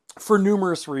 For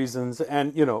numerous reasons.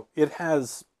 And, it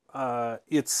has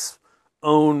its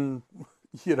own,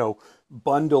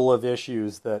 bundle of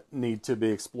issues that need to be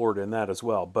explored in that as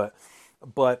well. But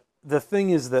the thing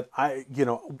is that I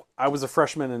was a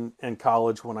freshman in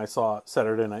college when I saw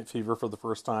Saturday Night Fever for the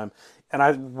first time, and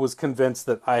I was convinced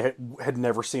that I had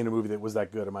never seen a movie that was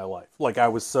that good in my life. Like, I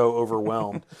was so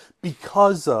overwhelmed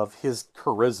because of his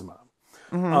charisma.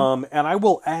 Mm-hmm. And I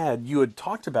will add, you had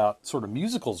talked about sort of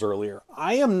musicals earlier.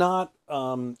 I am not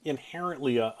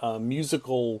inherently a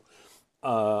musical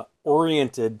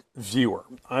oriented viewer.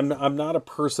 I'm not a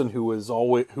person who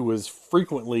is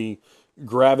frequently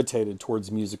gravitated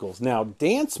towards musicals. Now,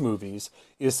 dance movies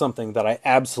is something that I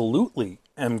absolutely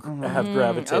have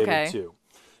gravitated to.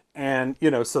 And,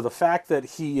 so the fact that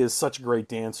he is such a great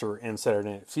dancer in Saturday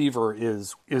Night Fever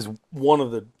is one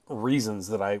of the reasons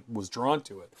that I was drawn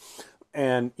to it.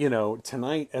 And,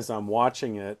 tonight as I'm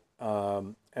watching it,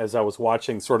 as I was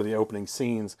watching sort of the opening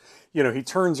scenes, he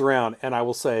turns around, and I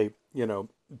will say,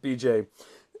 BJ,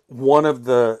 one of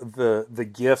the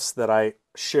gifts that I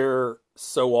share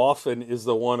so often is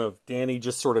the one of Danny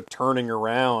just sort of turning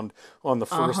around on the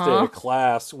first day of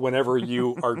class whenever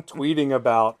you are tweeting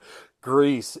about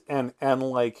Grease, and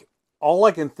like all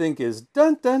I can think is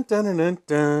dun dun dun dun dun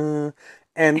dun.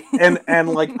 And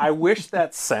like I wish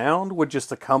that sound would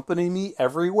just accompany me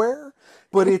everywhere.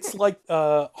 But it's like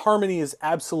Harmony is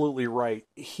absolutely right.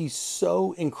 He's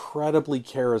so incredibly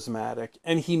charismatic,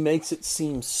 and he makes it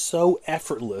seem so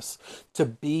effortless to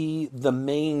be the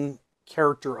main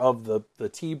character of the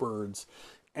T-Birds,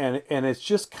 and it's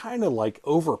just kind of like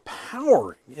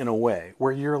overpowering in a way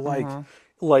where you're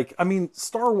like I mean,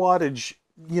 star wattage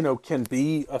can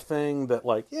be a thing that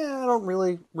like, I don't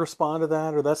really respond to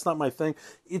that, or that's not my thing.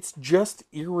 It's just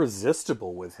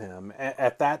irresistible with him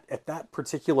at that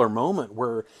particular moment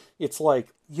where it's like,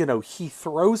 he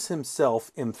throws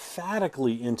himself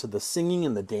emphatically into the singing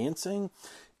and the dancing,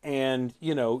 and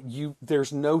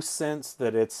there's no sense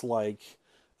that it's like,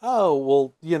 oh,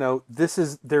 well, this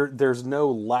is there's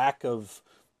no lack of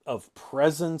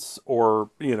presence or,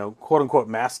 quote unquote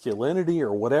masculinity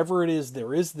or whatever it is.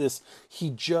 There is this, he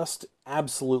just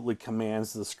absolutely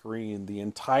commands the screen the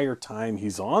entire time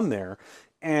he's on there.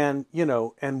 And,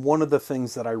 and one of the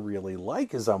things that I really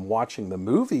like as I'm watching the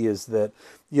movie is that,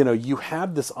 you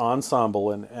have this ensemble,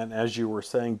 and as you were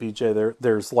saying, BJ,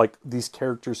 there's like these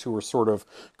characters who are sort of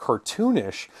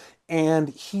cartoonish, and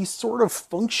he's sort of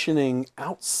functioning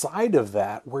outside of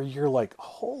that where you're like,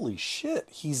 holy shit,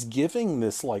 he's giving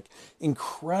this like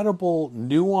incredible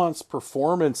nuanced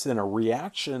performance and a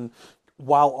reaction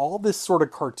while all this sort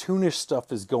of cartoonish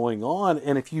stuff is going on.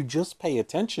 And if you just pay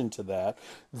attention to that,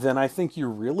 then I think you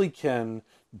really can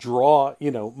draw,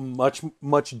 much,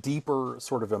 much deeper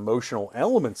sort of emotional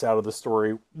elements out of the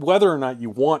story, whether or not you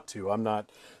want to. I'm not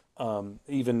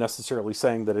even necessarily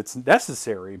saying that it's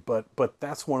necessary, but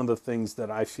that's one of the things that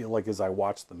I feel like as I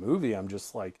watch the movie, I'm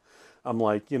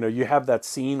like, you have that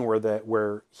scene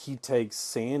where he takes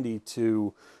Sandy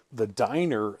to the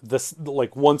diner,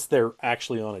 like once they're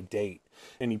actually on a date.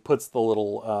 and he puts the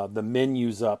little the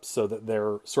menus up so that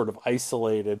they're sort of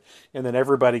isolated, and then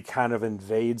everybody kind of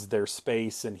invades their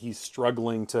space, and he's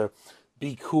struggling to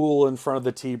be cool in front of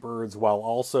the T-Birds while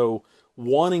also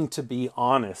wanting to be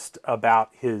honest about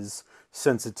his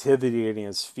sensitivity and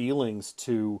his feelings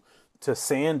to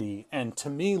Sandy. And to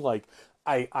me, like,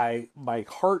 I my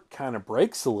heart kind of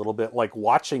breaks a little bit, like,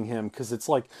 watching him, because it's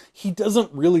like he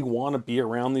doesn't really want to be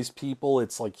around these people.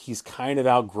 It's like he's kind of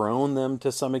outgrown them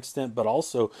to some extent, but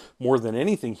also more than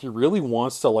anything, he really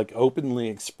wants to, like, openly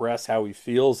express how he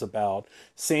feels about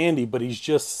Sandy, but he's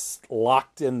just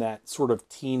locked in that sort of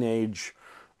teenage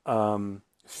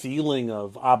feeling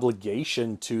of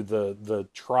obligation to the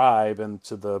tribe and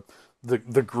to the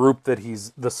group that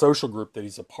the social group that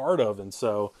he's a part of. And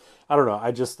so I don't know,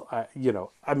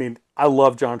 I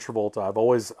love John Travolta.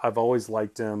 I've always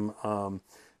liked him.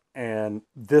 And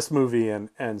this movie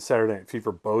and Saturday Night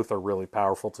Fever both are really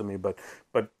powerful to me, but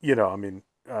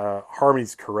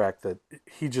Harmy's correct that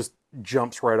he just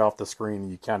jumps right off the screen,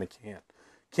 and you kind of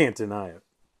can't deny it.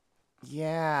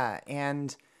 Yeah.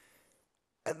 And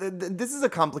this is a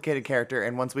complicated character,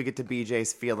 and once we get to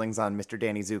BJ's feelings on Mr.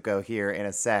 Danny Zuko here in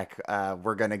a sec,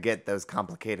 we're going to get those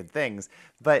complicated things.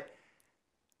 But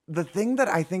the thing that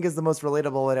I think is the most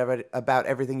relatable about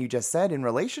everything you just said in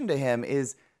relation to him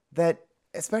is that,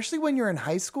 especially when you're in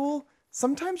high school,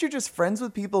 sometimes you're just friends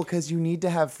with people because you need to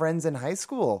have friends in high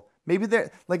school. Maybe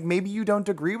maybe you don't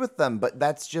agree with them, but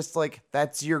that's just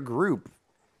that's your group.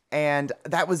 And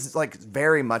that was, like,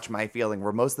 very much my feeling,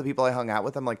 where most of the people I hung out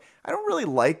with, I'm like, I don't really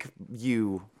like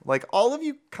you. Like, all of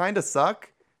you kind of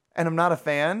suck, and I'm not a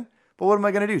fan. But what am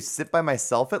I going to do? Sit by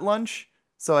myself at lunch?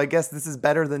 So I guess this is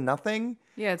better than nothing?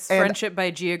 Yeah, it's friendship by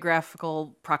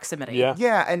geographical proximity.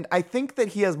 Yeah, and I think that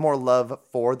he has more love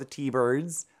for the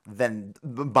T-Birds than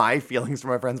my feelings for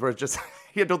my friends, where it's just,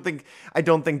 I don't think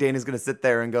Dana's going to sit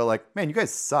there and go like, man, you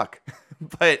guys suck.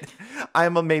 But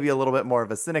I'm maybe a little bit more of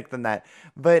a cynic than that.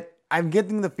 But I'm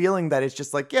getting the feeling that it's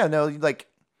just like, yeah, no, like,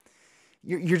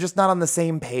 you're just not on the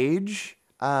same page.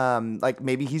 Like,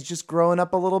 maybe he's just growing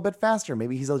up a little bit faster.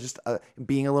 Maybe he's just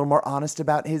being a little more honest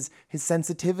about his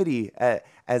sensitivity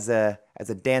as a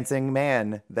dancing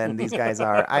man than these guys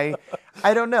are. I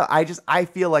don't know. I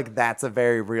feel like that's a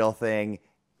very real thing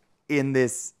in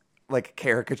this, like,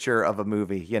 caricature of a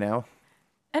movie, you know?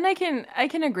 And I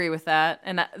can agree with that.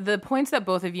 And the points that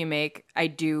both of you make, I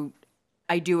do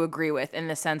agree with, in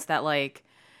the sense that, like,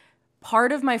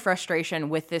 part of my frustration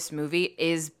with this movie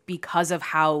is because of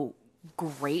how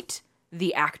great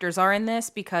the actors are in this,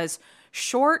 because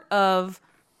short of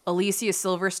Alicia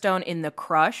Silverstone in The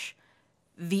Crush,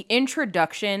 the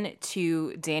introduction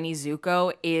to Danny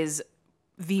Zuko is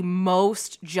the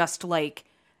most just like,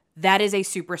 that is a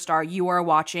superstar. You are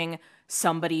watching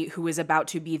somebody who is about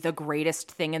to be the greatest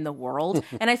thing in the world.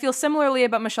 And I feel similarly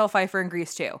about Michelle Pfeiffer in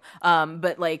Grease too.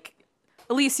 But like,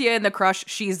 Alicia in The Crush,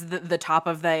 she's the top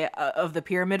of the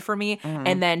pyramid for me. Mm-hmm.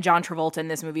 And then John Travolta in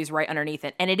this movie is right underneath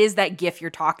it. And it is that gif you're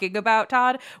talking about,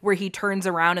 Todd, where he turns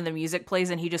around and the music plays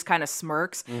and he just kind of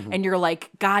smirks. Mm-hmm. And you're like,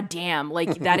 God damn,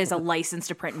 like, that is a license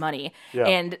to print money. Yeah.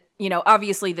 And, you know,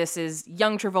 obviously this is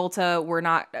young Travolta. We're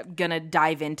not going to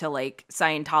dive into, like,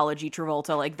 Scientology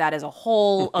Travolta. Like, that is a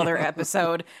whole other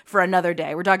episode for another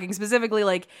day. We're talking specifically,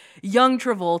 like, young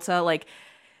Travolta, like,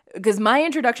 because my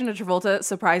introduction to Travolta,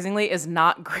 surprisingly, is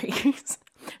not Grease.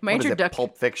 What is it,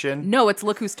 Pulp Fiction? No, it's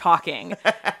Look Who's Talking.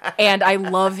 And I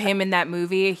love him in that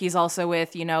movie. He's also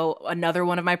with, you know, another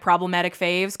one of my problematic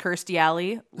faves, Kirstie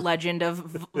Alley, legend of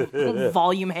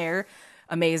volume hair.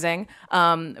 Amazing.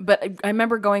 But I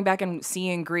remember going back and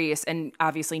seeing Grease and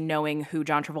obviously knowing who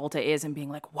John Travolta is and being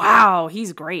like, wow,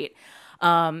 he's great.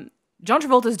 John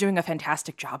Travolta is doing a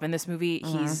fantastic job in this movie.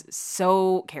 Mm-hmm. He's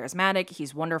so charismatic.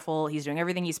 He's wonderful. He's doing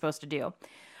everything he's supposed to do.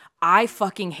 I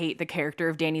fucking hate the character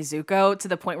of Danny Zuko to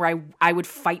the point where I would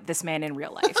fight this man in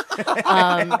real life.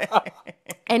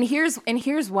 And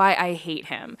here's why I hate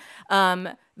him.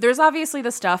 There's obviously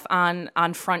the stuff on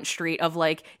Front Street of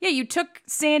like, yeah, you took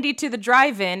Sandy to the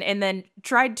drive-in and then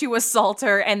tried to assault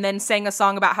her and then sang a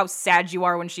song about how sad you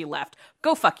are when she left.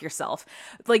 Go fuck yourself.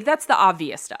 Like, that's the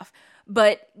obvious stuff.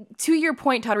 But to your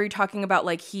point, Todd, where you're talking about,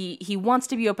 like, he wants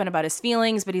to be open about his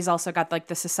feelings, but he's also got, like,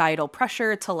 the societal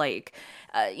pressure to, like,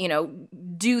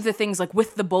 do the things, like,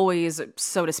 with the boys,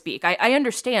 so to speak. I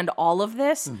understand all of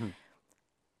this. Mm-hmm.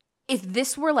 If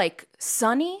this were, like,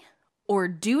 Sunny or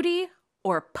Duty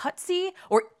or Putsy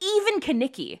or even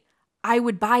Kaneki, I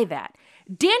would buy that.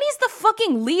 Danny's the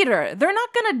fucking leader. They're not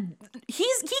gonna... He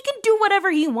can do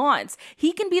whatever he wants.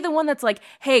 He can be the one that's like,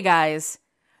 hey, guys,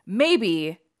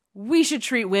 maybe... we should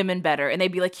treat women better. And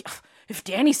they'd be like, if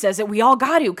Danny says it, we all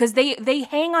got to, because they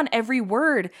hang on every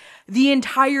word the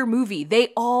entire movie. They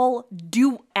all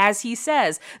do as he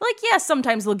says. Like, yes,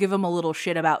 sometimes they'll give him a little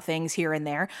shit about things here and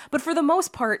there, but for the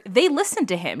most part, they listen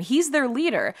to him. He's their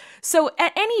leader. So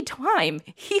at any time,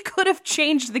 he could have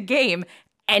changed the game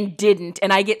and didn't.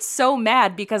 And I get so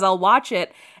mad because I'll watch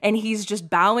it and he's just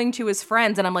bowing to his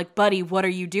friends and I'm like, buddy, what are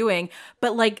you doing?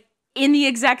 But like, in the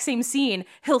exact same scene,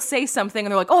 he'll say something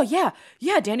and they're like, oh yeah,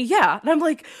 Danny, yeah. And I'm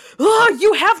like, oh,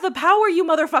 you have the power, you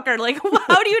motherfucker. Like,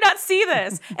 how do you not see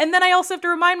this? And then I also have to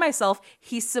remind myself,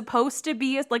 he's supposed to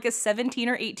be like a 17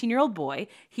 or 18-year-old boy.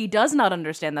 He does not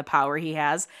understand the power he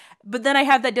has. But then I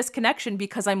have that disconnection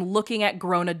because I'm looking at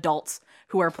grown adults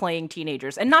who are playing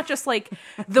teenagers. And not just like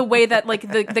the way that like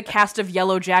the cast of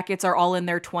Yellow Jackets are all in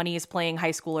their 20s playing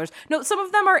high schoolers. No, some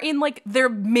of them are in like their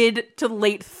mid to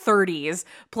late 30s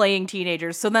playing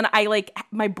teenagers. So then I like,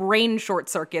 my brain short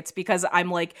circuits because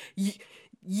I'm like,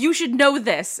 you should know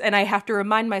this. And I have to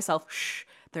remind myself, shh,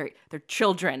 they're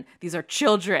children. These are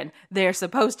children. They're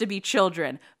supposed to be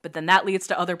children. But then that leads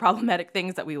to other problematic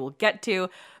things that we will get to.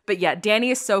 But yeah,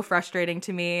 Danny is so frustrating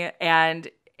to me, and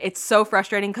it's so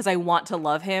frustrating because I want to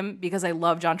love him because I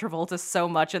love John Travolta so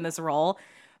much in this role,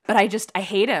 but I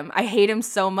hate him. I hate him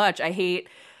so much. I hate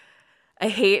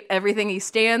everything he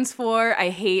stands for. I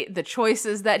hate the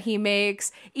choices that he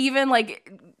makes. Even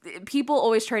like people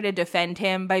always try to defend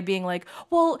him by being like,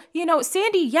 well, you know,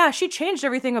 Sandy, yeah, she changed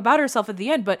everything about herself at the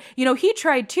end, but you know, he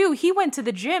tried too. He went to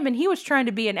the gym and he was trying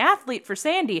to be an athlete for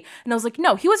Sandy. And I was like,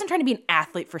 no, he wasn't trying to be an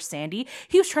athlete for Sandy.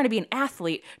 He was trying to be an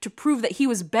athlete to prove that he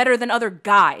was better than other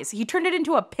guys. He turned it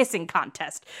into a pissing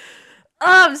contest.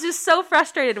 Oh, I was just so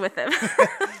frustrated with him.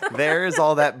 There's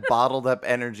all that bottled up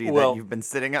energy that you've been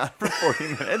sitting on for 40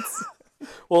 minutes.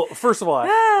 Well, first of all,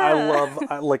 I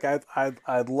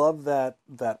love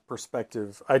that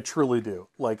perspective. I truly do.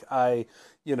 Like I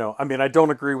don't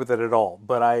agree with it at all,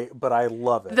 but I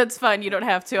love it. That's fine. You don't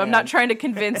have to. I'm not trying to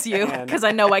convince you because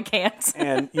I know I can't.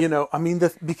 And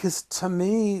because to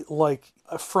me, like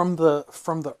from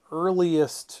the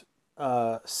earliest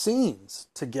scenes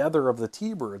together of the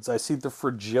T-Birds, I see the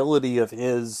fragility of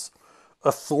his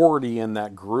authority in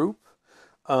that group.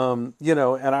 And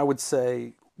I would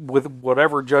say, with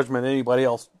whatever judgment anybody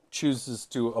else chooses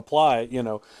to apply,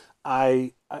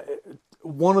 I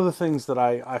one of the things that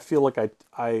I feel like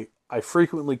I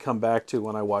frequently come back to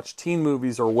when I watch teen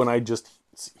movies or when I just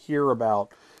hear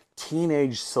about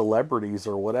teenage celebrities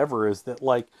or whatever is that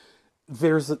like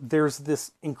there's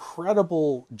this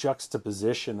incredible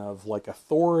juxtaposition of like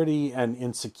authority and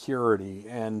insecurity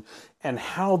and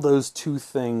how those two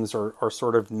things are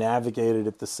sort of navigated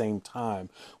at the same time,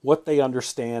 what they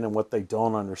understand and what they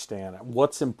don't understand,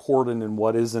 what's important and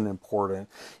what isn't important.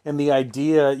 And the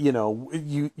idea,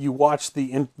 you watch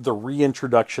the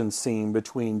reintroduction scene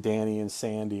between Danny and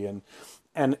Sandy and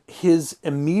his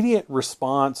immediate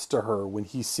response to her when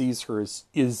he sees her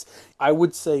is I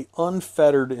would say,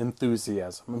 unfettered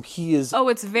enthusiasm. He is... Oh,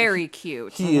 it's very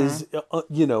cute. He is,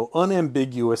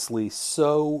 unambiguously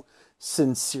so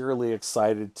sincerely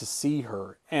excited to see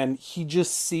her. And he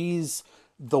just sees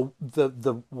the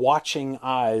watching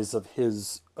eyes of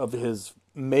his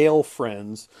male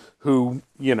friends who,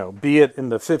 be it in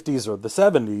the 50s or the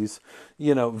 70s,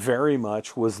 very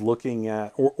much was looking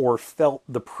at or felt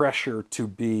the pressure to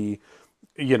be,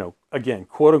 again,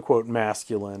 quote unquote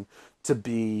masculine, to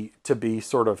be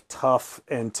sort of tough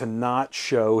and to not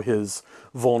show his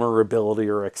vulnerability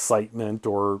or excitement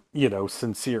or,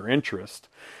 sincere interest.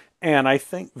 And I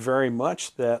think very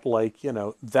much that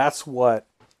that's what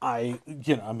I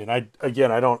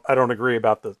don't agree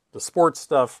about the sports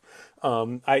stuff. I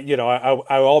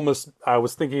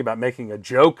was thinking about making a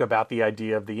joke about the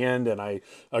idea of the end, and I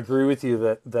agree with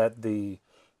you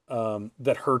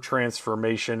that her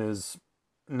transformation is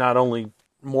not only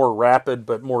more rapid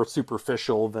but more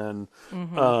superficial than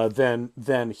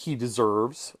he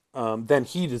deserves.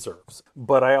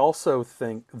 But I also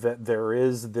think that there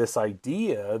is this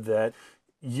idea that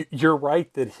you're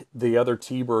right that the other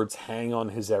T-Birds hang on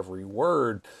his every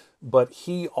word, but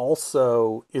he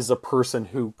also is a person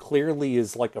who clearly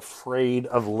is like afraid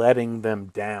of letting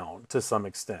them down to some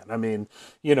extent. I mean,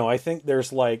 I think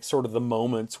there's like sort of the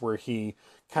moments where he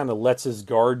kind of lets his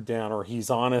guard down, or he's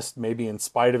honest maybe in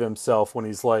spite of himself when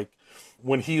he's like,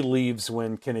 when he leaves,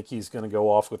 when Kenicki's going to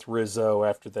go off with Rizzo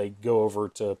after they go over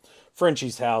to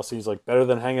Frenchie's house, he's like, better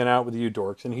than hanging out with you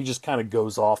dorks. And he just kind of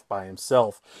goes off by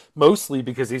himself, mostly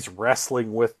because he's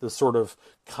wrestling with the sort of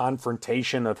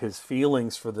confrontation of his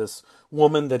feelings for this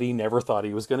woman that he never thought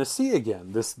he was going to see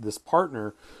again, this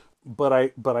partner. But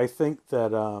I think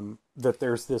that that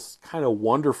there's this kind of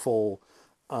wonderful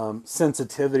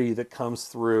sensitivity that comes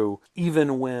through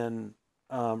even when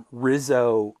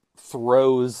Rizzo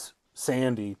throws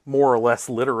Sandy more or less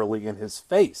literally in his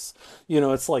face.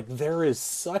 It's like there is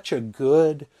such a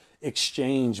good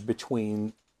exchange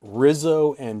between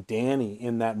Rizzo and Danny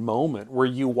in that moment where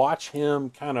you watch him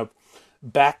kind of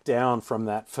back down from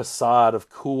that facade of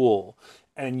cool,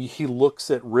 and he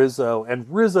looks at Rizzo, and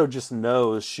Rizzo just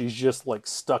knows she's just like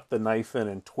stuck the knife in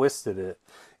and twisted it,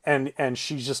 and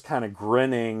she's just kind of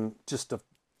grinning just to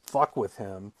fuck with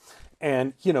him.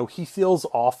 And, he feels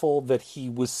awful that he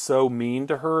was so mean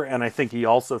to her. And I think he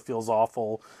also feels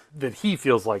awful that he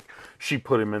feels like she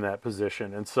put him in that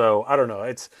position. And so, I don't know.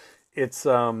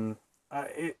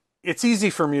 It's easy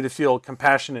for me to feel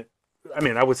compassionate. I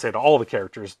mean, I would say to all the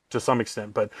characters to some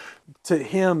extent, but to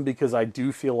him, because I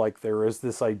do feel like there is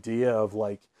this idea of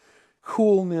like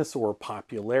coolness or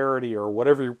popularity or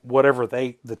whatever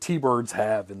the T-Birds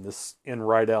have in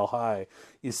Rydell High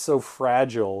is so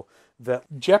fragile that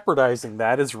jeopardizing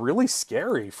that is really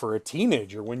scary for a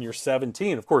teenager when you're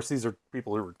 17. Of course, these are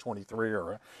people who are 23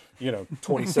 or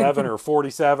 27 or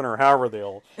 47 or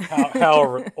however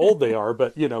old they are.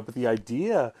 But but the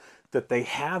idea that they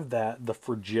have the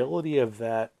fragility of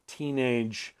that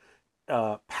teenage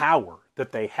power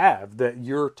that they have that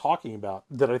you're talking about,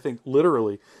 that I think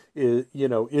literally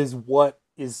is what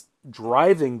is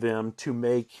driving them to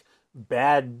make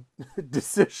bad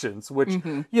decisions, which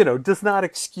does not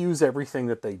excuse everything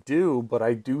that they do, but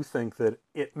I do think that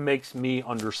it makes me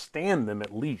understand them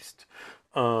at least,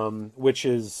 which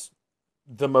is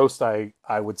the most I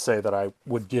would say that I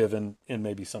would give in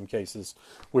maybe some cases,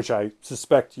 which I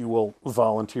suspect you will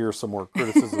volunteer some more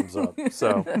criticisms of.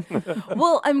 So,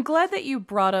 well, I'm glad that you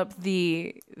brought up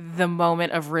the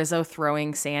moment of Rizzo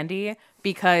throwing Sandy,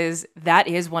 because that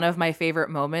is one of my favorite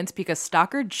moments, because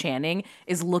Stockard Channing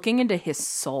is looking into his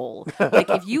soul. Like,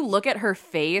 if you look at her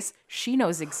face, she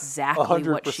knows exactly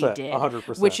what she did,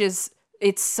 100%. which is,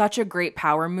 it's such a great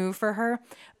power move for her.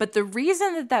 But the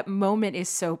reason that moment is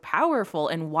so powerful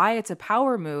and why it's a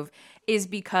power move is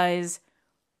because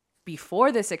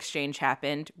before this exchange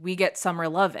happened, we get Summer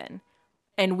Lovin'.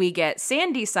 And we get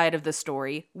Sandy's side of the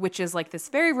story, which is like this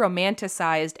very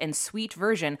romanticized and sweet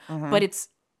version, but it's,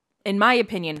 in my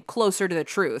opinion, closer to the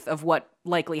truth of what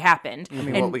likely happened. I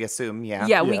mean, what we assume, yeah.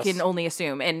 Yeah, we can only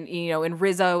assume. And, and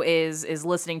Rizzo is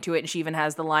listening to it, and she even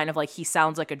has the line of, like, he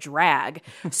sounds like a drag.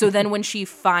 So then when she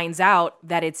finds out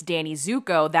that it's Danny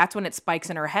Zuko, that's when it spikes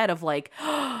in her head of, like,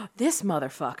 oh, this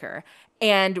motherfucker.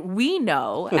 And we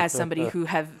know, as somebody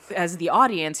as the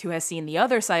audience who has seen the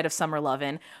other side of Summer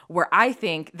Lovin', where I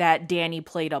think that Danny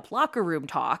played up locker room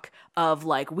talk of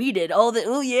like, we did all the,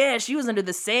 oh yeah, she was under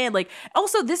the sand. Like,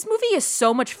 also, this movie is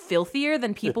so much filthier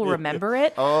than people remember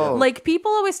it. Like, people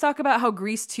always talk about how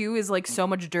Grease 2 is like so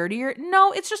much dirtier.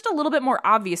 No, it's just a little bit more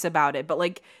obvious about it. But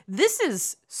like, this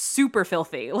is super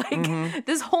filthy. Like,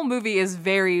 this whole movie is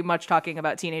very much talking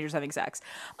about teenagers having sex.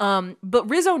 But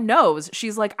Rizzo knows.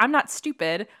 She's like, I'm not stupid.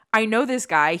 I know this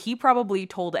guy. He probably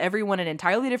told everyone an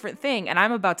entirely different thing, and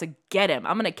I'm about to get him.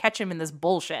 I'm going to catch him in this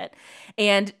bullshit.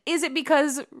 And is it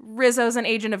because Rizzo's an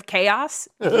agent of chaos?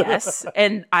 Yes.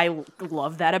 And I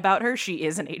love that about her. She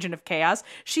is an agent of chaos.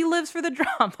 She lives for the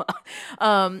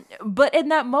drama. But in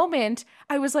that moment,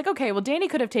 I was like, okay, well, Danny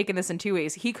could have taken this in two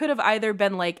ways. He could have either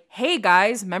been like, hey,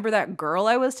 guys, remember that girl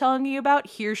I was telling you about?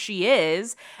 Here she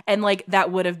is. And like,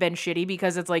 that would have been shitty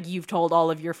because it's like, you've told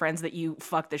all of your friends that you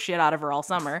fucked the shit out of her all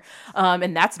summer.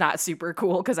 And that's not super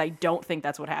cool because I don't think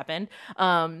that's what happened.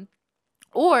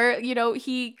 Or,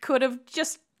 he could have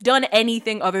just done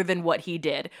anything other than what he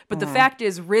did. But the fact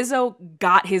is, Rizzo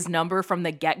got his number from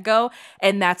the get-go,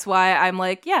 and that's why I'm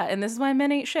like, yeah, and this is why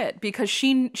men ain't shit, because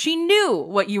she knew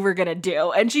what you were gonna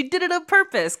do, and she did it on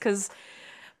purpose, because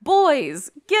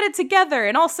boys, get it together.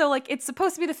 And also, like, it's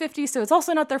supposed to be the 50s, so it's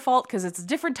also not their fault, because it's a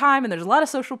different time, and there's a lot of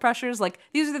social pressures. Like,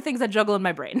 these are the things that juggle in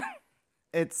my brain.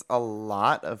 It's a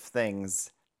lot of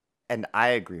things, and I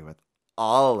agree with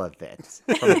all of it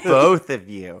from both of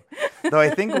you. Though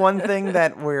I think one thing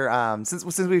that we're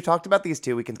since we've talked about these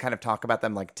two, we can kind of talk about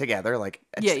them like together, like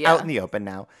just out in the open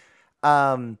now.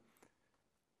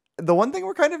 The one thing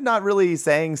we're kind of not really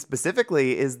saying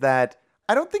specifically is that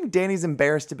I don't think Danny's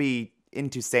embarrassed to be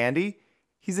into Sandy.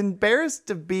 He's embarrassed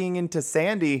of being into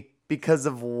Sandy because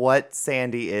of what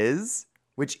Sandy is,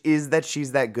 which is that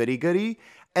she's that goody-goody.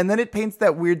 And then it paints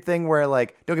that weird thing where,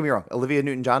 like, don't get me wrong, Olivia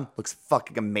Newton-John looks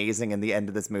fucking amazing in the end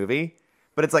of this movie.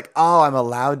 But it's like, oh, I'm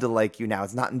allowed to like you now.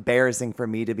 It's not embarrassing for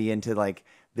me to be into, like,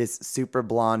 this super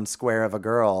blonde square of a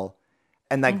girl.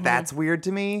 And, like, that's weird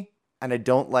to me. And I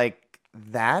don't like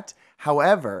that.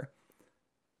 However,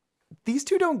 these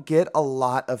two don't get a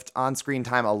lot of on-screen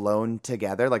time alone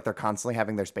together. Like, they're constantly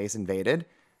having their space invaded.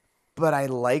 But I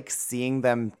like seeing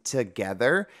them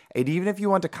together. And even if you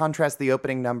want to contrast the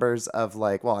opening numbers of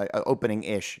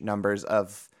opening-ish numbers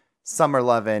of Summer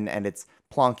Lovin' and its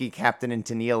plonky Captain and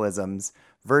Tennilleisms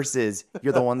versus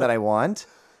You're the One That I Want,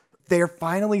 they're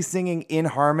finally singing in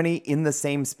harmony in the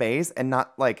same space and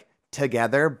not like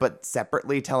together, but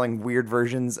separately telling weird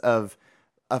versions of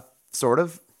a sort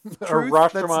of truth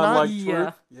that's not.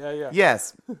 Truth. Yeah.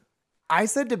 Yes. I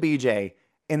said to BJ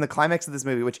in the climax of this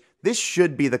movie, which this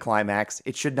should be the climax.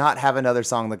 It should not have another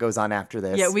song that goes on after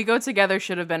this. Yeah, We Go Together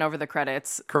should have been over the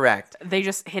credits. Correct. They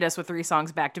just hit us with 3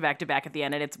 songs back to back to back at the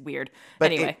end, and it's weird.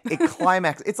 But anyway. it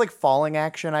climax. It's like falling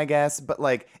action, I guess, but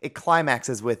like it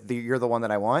climaxes with the You're the One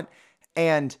That I Want.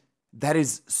 And that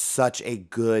is such a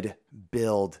good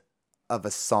build of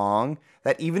a song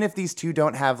that even if these two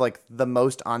don't have like the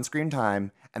most on-screen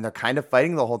time and they're kind of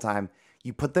fighting the whole time,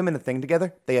 you put them in a thing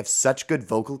together, they have such good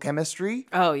vocal chemistry.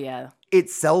 Oh, yeah. It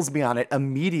sells me on it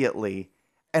immediately.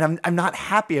 And I'm not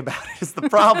happy about it is the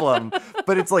problem.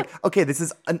 But it's like, okay, this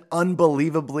is an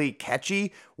unbelievably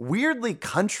catchy, weirdly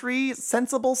country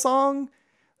sensible song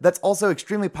that's also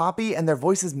extremely poppy, and their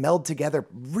voices meld together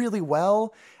really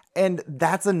well. And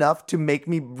that's enough to make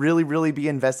me really, really be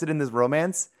invested in this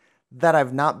romance that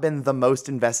I've not been the most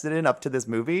invested in up to this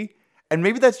movie. And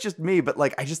maybe that's just me, but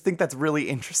like, I just think that's really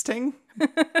interesting.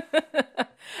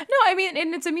 No, I mean,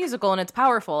 and it's a musical and it's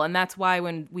powerful. And that's why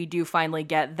when we do finally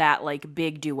get that like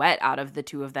big duet out of the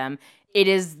two of them, it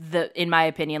is in my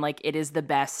opinion, like it is the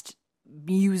best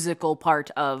musical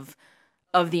part of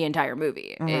the entire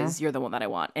movie is You're the One That I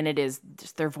Want. And it is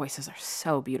just, their voices are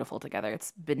so beautiful together.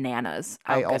 It's bananas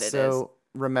how I good it is. also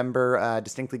remember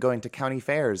distinctly going to county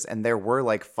fairs, and there were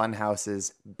like fun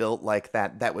houses built like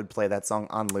that would play that song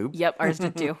on loop. Yep, ours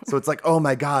did too. So it's like, oh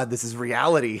my God, this is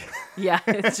reality. Yeah,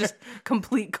 it's just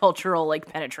complete cultural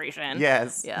like penetration.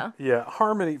 Yes. Yeah. Yeah,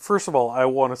 harmony. First of all, I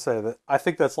want to say that I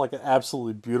think that's like an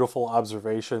absolutely beautiful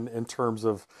observation in terms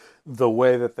of the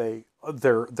way that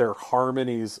their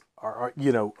harmonies are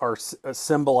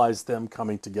symbolize them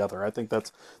coming together. I think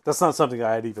that's not something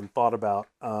I had even thought about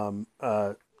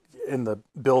in the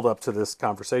build up to this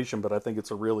conversation, but I think it's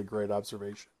a really great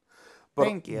observation. But,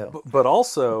 Thank you. But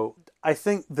also, I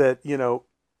think that,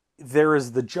 there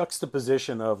is the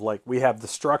juxtaposition of like, we have the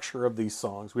structure of these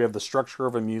songs, we have the structure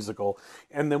of a musical,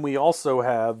 and then we also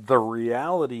have the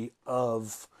reality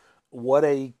of what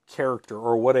a character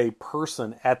or what a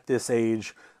person at this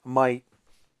age might,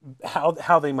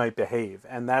 how they might behave.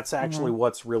 And that's actually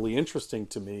what's really interesting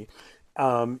to me,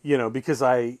 because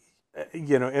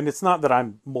and it's not that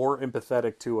I'm more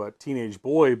empathetic to a teenage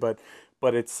boy, but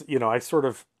it's, I sort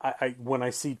of, I when I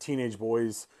see teenage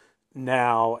boys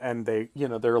now and they,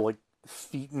 they're like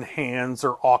feet and hands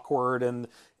are awkward and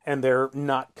they're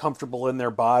not comfortable in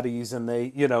their bodies, and they,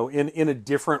 in a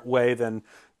different way than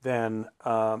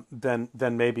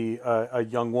maybe a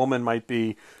young woman might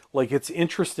be. Like, it's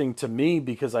interesting to me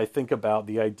because I think about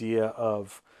the idea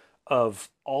of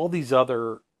all these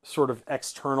other sort of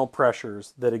external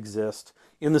pressures that exist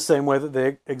in the same way that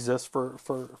they exist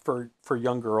for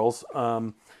young girls,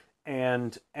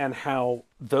 and how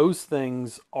those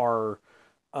things are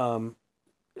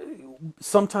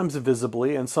sometimes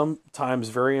visibly and sometimes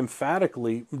very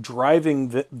emphatically driving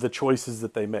the choices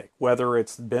that they make, whether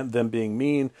it's them being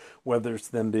mean, whether it's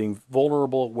them being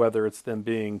vulnerable, whether it's them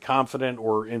being confident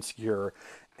or insecure.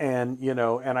 And,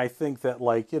 and I think that,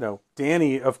 like,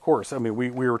 Danny, of course, I mean, we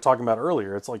were talking about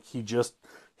earlier, it's like he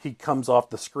comes off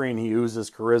the screen, he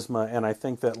oozes charisma. And I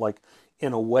think that, like,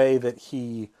 in a way that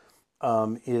he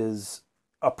is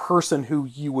a person who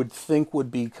you would think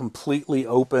would be completely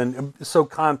open, so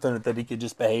confident that he could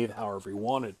just behave however he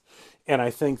wanted. And I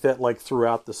think that, like,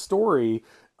 throughout the story,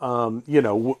 BJ,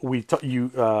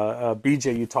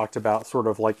 you talked about sort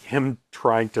of like him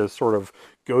trying to sort of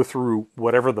go through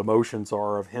whatever the motions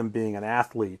are of him being an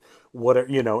athlete,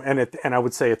 and I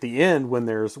would say at the end when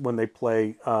they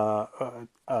play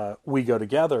We Go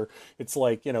Together, it's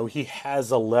like, he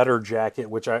has a letter jacket,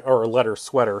 or a letter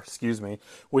sweater, excuse me,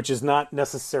 which is not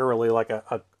necessarily like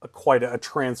a quite a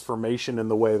transformation in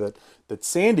the way that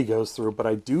Sandy goes through, but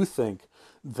I do think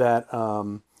that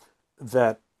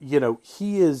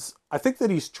I think that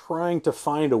he's trying to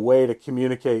find a way to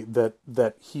communicate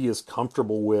that he is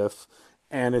comfortable with,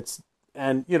 and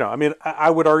I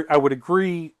would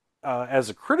agree as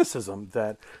a criticism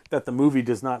that the movie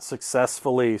does not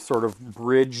successfully sort of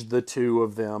bridge the two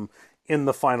of them in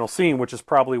the final scene, which is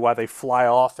probably why they fly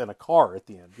off in a car at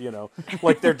the end,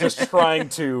 like they're just trying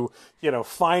to,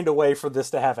 find a way for this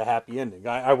to have a happy ending.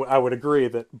 I would agree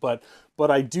that, but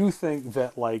I do think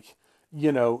that, like,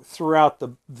 you know, throughout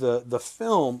the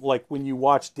film, like when you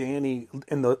watch Danny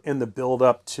in the build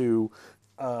up to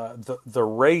the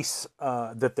race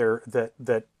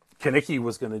that Kaneki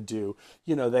was going to do,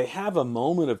 you know, they have a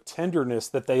moment of tenderness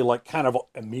that they like kind of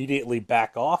immediately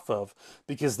back off of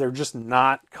because they're just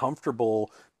not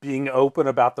comfortable being open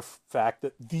about the fact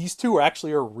that these two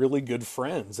actually are really good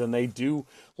friends and they do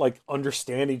like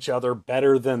understand each other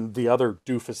better than the other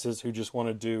doofuses who just want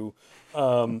to do,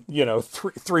 you know,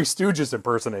 Three Stooges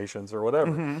impersonations or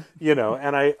whatever, you know,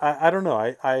 and I don't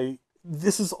know.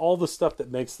 This is all the stuff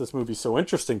that makes this movie so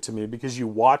interesting to me because you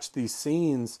watch these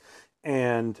scenes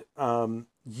and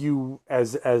you,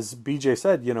 as BJ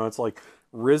said, you know, it's like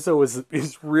Rizzo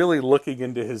is really looking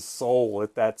into his soul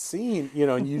at that scene, you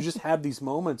know, and you just have these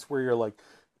moments where you're like,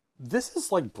 this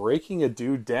is like breaking a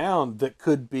dude down that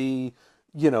could be,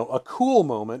 you know, a cool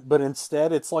moment, but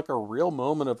instead it's like a real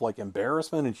moment of like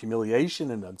embarrassment and humiliation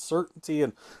and uncertainty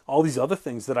and all these other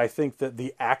things that I think that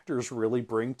the actors really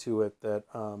bring to it that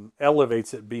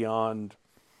elevates it beyond,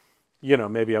 you know,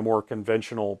 maybe a more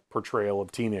conventional portrayal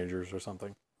of teenagers or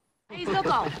something. Hey,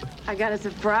 Zuko, I got a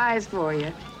surprise for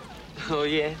you. Oh,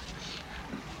 yeah?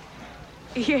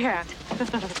 Yeah.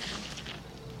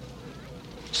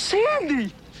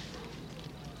 Sandy!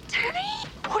 Danny?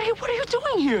 What are you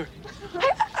doing here?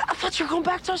 I thought you were going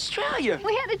back to Australia.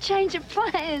 We had to change of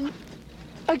plans.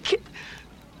 I can't...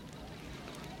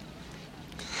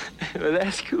 Well,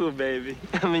 that's cool, baby.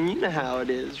 I mean, you know how it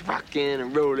is. Rockin'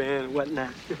 and rollin' and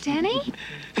whatnot. Danny?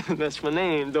 That's my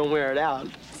name. Don't wear it out.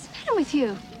 What's the matter with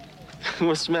you?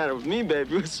 What's the matter with me,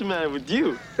 baby? What's the matter with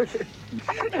you? What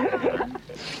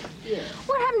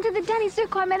happened to the Danny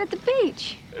Zuko I met at the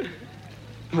beach?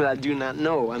 Well, I do not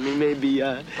know. I mean, maybe,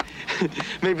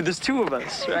 maybe there's two of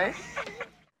us, right?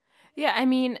 Yeah, I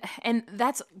mean, and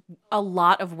that's a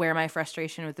lot of where my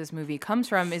frustration with this movie comes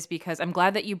from is because I'm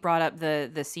glad that you brought up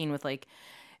the scene with like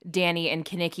Danny and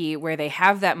Kaneki where they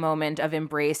have that moment of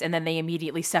embrace and then they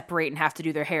immediately separate and have to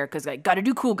do their hair because like gotta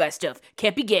do cool guy stuff,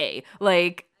 can't be gay.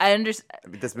 Like I understand. I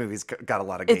mean, this movie's got a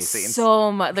lot of gay It's scenes.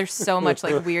 so much. There's so much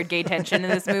like weird gay tension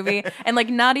in this movie, and like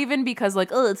not even because like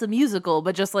oh it's a musical,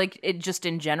 but just like it just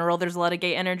in general there's a lot of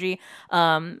gay energy.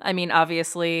 I mean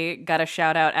obviously gotta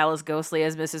shout out Alice Ghostley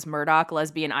as Mrs. Murdoch,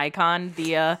 lesbian icon,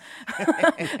 the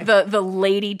the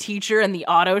lady teacher in the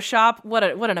auto shop. What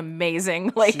an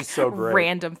amazing like She's so great.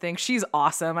 random thing. She's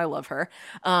awesome. I love her.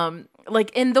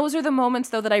 Like, and those are the moments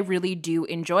though that I really do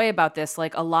enjoy about this.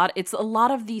 Like it's a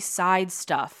lot of the side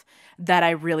stuff that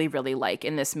I really, really like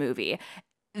in this movie.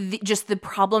 Just the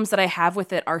problems that I have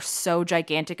with it are so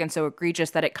gigantic and so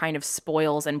egregious that it kind of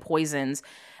spoils and poisons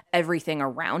everything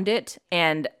around it.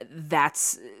 And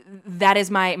that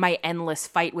is my endless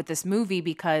fight with this movie,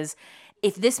 because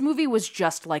if this movie was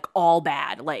just like all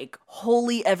bad, like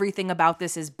wholly everything about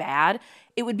this is bad,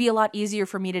 it would be a lot easier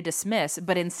for me to dismiss.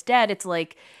 But instead it's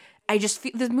like, I just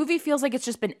feel this movie feels like it's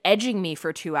just been edging me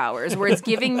for 2 hours, where it's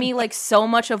giving me like so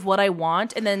much of what I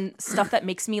want and then stuff that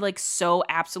makes me like so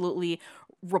absolutely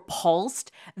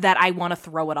repulsed that I want to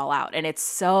throw it all out. And it's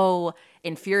so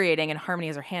infuriating. And Harmony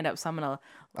has her hand up, so I'm going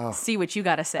to see what you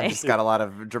got to say. I've just got a lot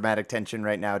of dramatic tension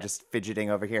right now, just fidgeting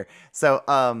over here. So,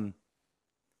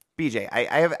 BJ,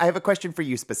 I have a question for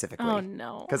you specifically. Oh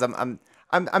no. Because I'm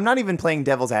not even playing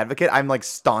devil's advocate. I'm like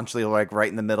staunchly like right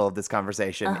in the middle of this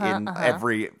conversation in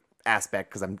every aspect,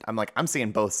 because I'm like I'm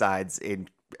seeing both sides in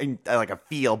like I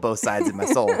feel both sides in my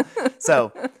soul.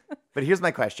 So, but here's my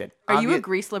question: Are you a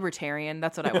Grease libertarian?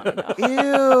 That's what I want to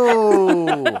know.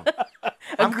 Ew.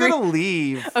 I'm gonna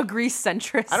leave. A Grease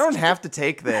centrist. I don't have to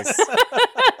take this.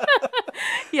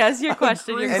 Yes, your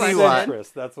question. Your question. Anyway.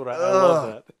 That's what I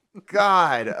love that.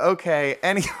 God. Okay.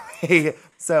 Anyway,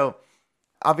 so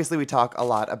obviously we talk a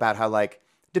lot about how like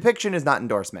depiction is not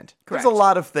endorsement. Correct. There's a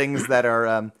lot of things that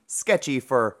are sketchy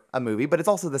for a movie, but it's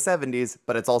also the 70s,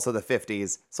 but it's also the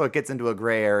 50s. So it gets into a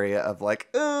gray area of like,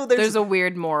 oh, there's a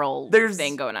weird moral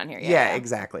thing going on here. Yeah,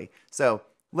 exactly. So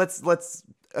let's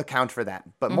account for that.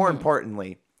 But more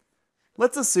importantly,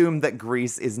 let's assume that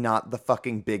Grease is not the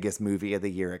fucking biggest movie of the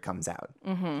year it comes out.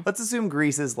 Let's assume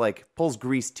Grease is like pulls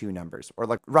Grease 2 numbers, or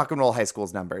like Rock and Roll High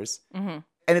School's numbers. And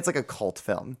it's like a cult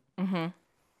film.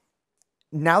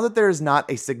 Now that there is not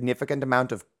a significant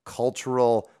amount of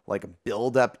cultural like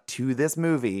build up to this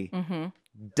movie,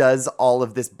 does all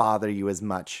of this bother you as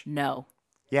much? No.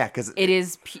 Yeah, because it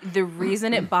is the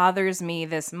reason it bothers me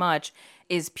this much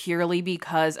is purely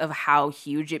because of how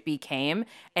huge it became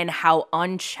and how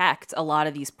unchecked a lot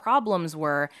of these problems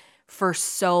were for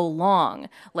so long.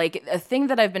 Like a thing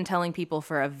that I've been telling people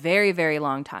for a very, very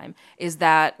long time is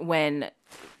that when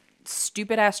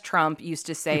stupid ass Trump used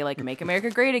to say like "Make America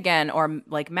Great Again" or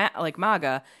like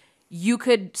MAGA, you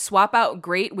could swap out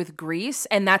great with Grease,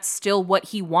 and that's still what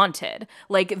he wanted.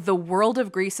 Like, the world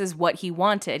of Grease is what he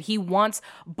wanted. He wants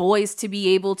boys to be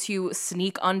able to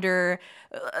sneak under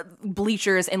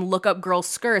bleachers and look up girls'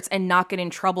 skirts and not get in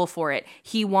trouble for it.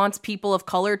 He wants people of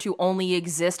color to only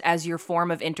exist as your form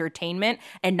of entertainment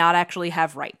and not actually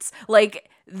have rights. Like,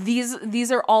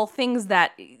 these are all things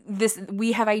that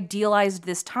we have idealized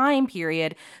this time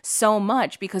period so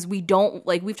much because we don't,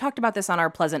 like, we've talked about this on our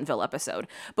Pleasantville episode,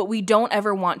 but we don't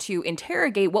ever want to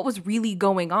interrogate what was really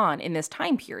going on in this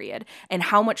time period and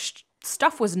how much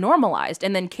stuff was normalized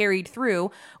and then carried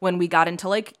through when we got into,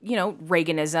 like, you know,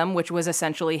 Reaganism, which was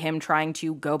essentially him trying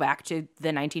to go back to the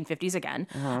 1950s again,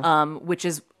 which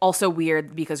is also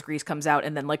weird because Grease comes out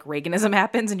and then, like, Reaganism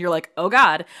happens and you're like, oh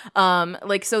God.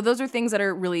 Like, so those are things that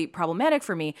are really problematic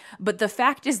for me. But the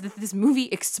fact is that this movie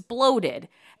exploded.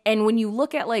 And when you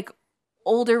look at, like,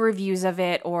 older reviews of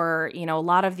it or, you know, a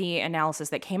lot of the analysis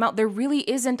that came out, there really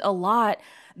isn't a lot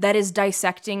that is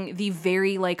dissecting the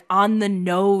very, like, on the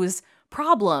nose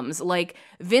problems. Like,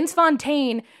 Vince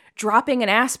Fontaine dropping an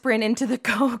aspirin into the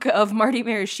Coke of Marty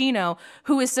Maraschino,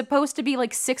 who is supposed to be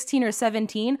like 16 or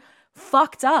 17,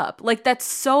 fucked up. Like, that's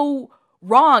so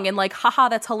wrong and like, haha,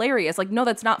 that's hilarious. Like, no,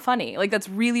 that's not funny. Like, that's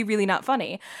really, really not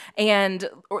funny. And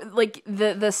like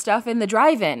the stuff in the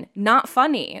drive-in, not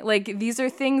funny. Like, these are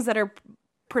things that are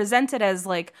presented as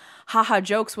like, haha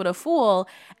jokes with a fool.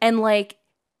 And like,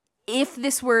 if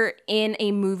this were in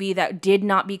a movie that did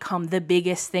not become the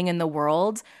biggest thing in the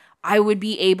world, I would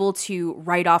be able to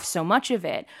write off so much of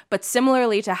it. But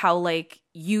similarly to how, like,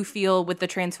 you feel with the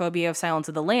transphobia of Silence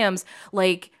of the Lambs,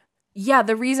 like, yeah,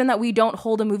 the reason that we don't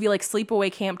hold a movie like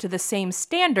Sleepaway Camp to the same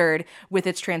standard with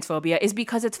its transphobia is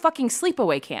because it's fucking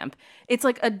Sleepaway Camp. It's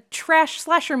like a trash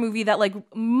slasher movie that, like,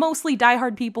 mostly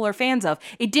diehard people are fans of.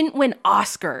 It didn't win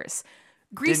Oscars.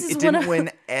 It didn't win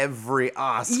every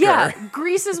Oscar. Yeah,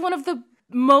 Grease is one of the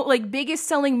biggest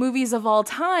selling movies of all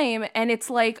time, and it's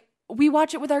like, we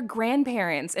watch it with our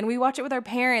grandparents and we watch it with our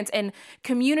parents, and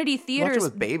community theaters. You watch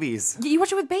it with babies. You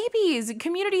watch it with babies.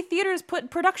 Community theaters put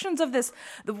productions of this.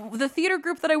 The theater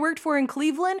group that I worked for in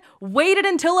Cleveland waited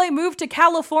until I moved to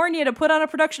California to put on a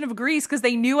production of Grease because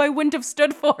they knew I wouldn't have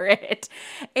stood for it.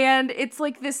 And it's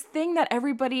like this thing that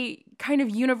everybody kind of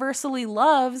universally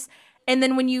loves. And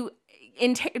then when you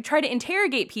try to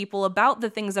interrogate people about the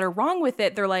things that are wrong with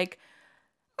it, they're like,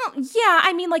 oh, yeah,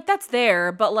 I mean, like, that's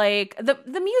there, but like the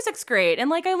music's great, and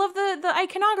like I love the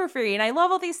iconography, and I love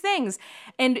all these things.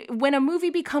 And when a movie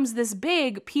becomes this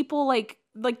big, people like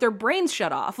their brains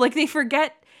shut off, like they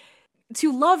forget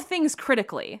to love things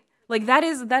critically. Like, that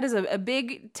is a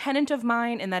big tenet of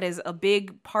mine, and that is a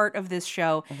big part of this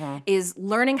show, is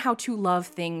learning how to love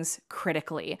things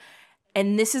critically.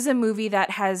 And this is a movie that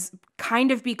has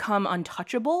kind of become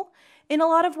untouchable in a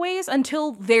lot of ways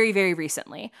until very, very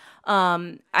recently.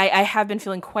 I have been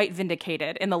feeling quite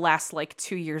vindicated in the last, like,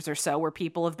 2 years or so, where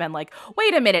people have been like,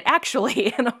 wait a minute,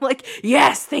 actually. And I'm like,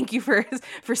 yes, thank you for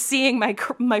seeing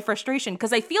my frustration.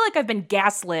 Because I feel like I've been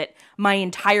gaslit my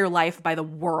entire life by the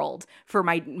world for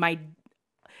my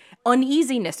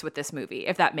uneasiness with this movie,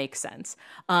 if that makes sense.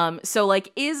 So,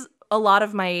 like, is a lot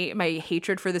of my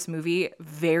hatred for this movie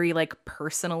very, like,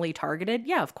 personally targeted?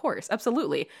 Yeah, of course.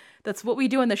 Absolutely. That's what we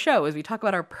do in the show, is we talk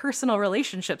about our personal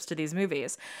relationships to these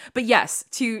movies. But yes,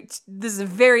 this is a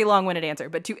very long-winded answer,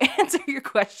 but to answer your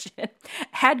question,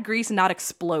 had Grease not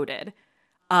exploded,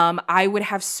 I would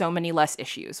have so many less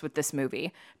issues with this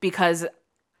movie, because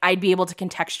I'd be able to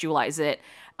contextualize it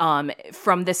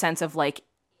from the sense of, like,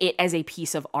 it as a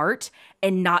piece of art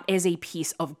and not as a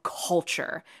piece of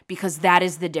culture, because that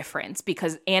is the difference.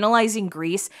 Because analyzing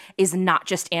Grease is not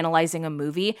just analyzing a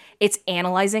movie, it's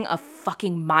analyzing a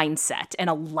fucking mindset and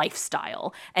a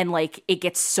lifestyle. And, like, it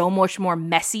gets so much more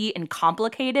messy and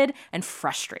complicated and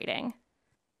frustrating.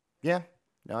 Yeah.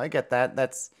 No, I get that.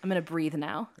 I'm going to breathe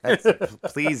now.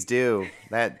 Please do.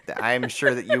 I'm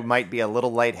sure that you might be a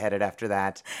little lightheaded after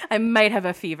that. I might have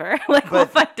a fever. We'll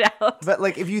find out. But,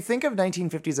 like, if you think of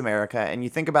 1950s America and you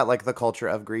think about, like, the culture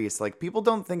of Grease, like, people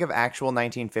don't think of actual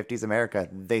 1950s America.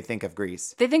 They think of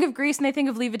Grease. They think of Grease and they think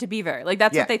of Leave It to Beaver. Like,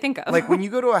 that's what they think of. Like, when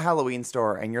you go to a Halloween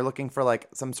store and you're looking for, like,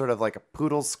 some sort of, like, a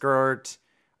poodle skirt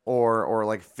or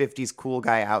like, 50s cool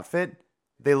guy outfit,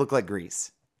 they look like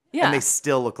Grease. Yeah. And they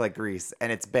still look like Grease,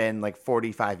 and it's been like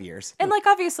 45 years. And, like,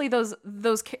 obviously those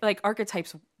like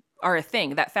archetypes are a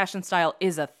thing. That fashion style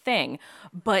is a thing,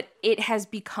 but it has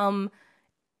become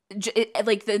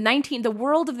like the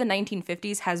world of the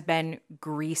 1950s has been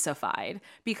Greasified,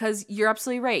 because you're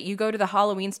absolutely right. You go to the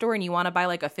Halloween store and you want to buy,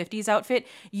 like, a 50s outfit,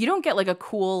 you don't get, like, a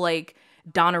cool, like,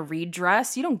 Donna Reed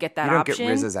dress. You don't get that You don't option.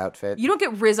 get Rizzo's outfit. You don't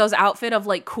get Rizzo's outfit of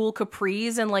like cool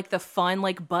capris and like the fun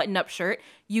like button up shirt.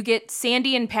 You get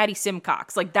Sandy and Patty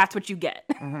Simcox. Like that's what you get.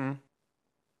 Mm-hmm.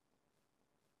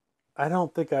 I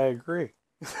don't think I agree.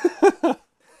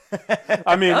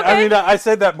 I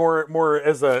said that more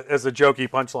as a jokey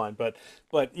punchline,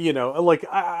 but you know, like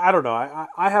I don't know.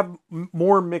 I have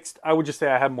more mixed. I would just say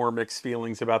I have more mixed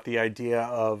feelings about the idea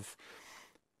of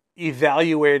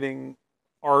evaluating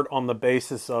art on the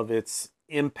basis of its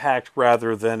impact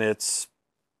rather than its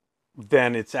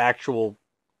actual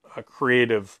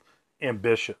creative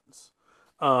ambitions.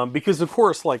 Because of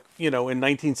course, like, you know, in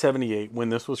 1978, when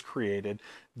this was created,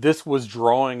 this was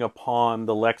drawing upon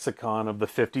the lexicon of the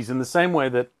 50s in the same way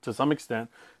that, to some extent,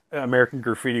 American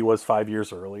Graffiti was 5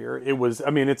 years earlier. It was,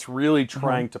 I mean, it's really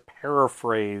trying to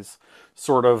paraphrase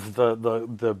sort of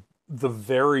the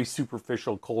very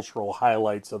superficial cultural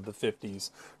highlights of the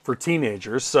 50s for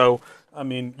teenagers. So, I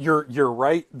mean, you're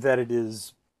right that it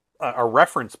is a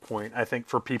reference point, I think,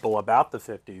 for people about the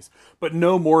 50s, but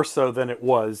no more so than it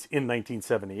was in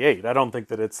 1978. I don't think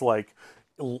that it's like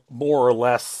more or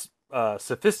less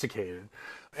sophisticated.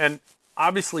 And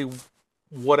obviously,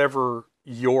 whatever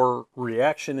your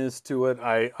reaction is to it,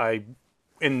 I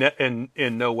in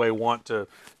no way want to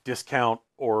discount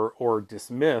or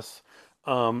dismiss.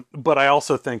 But I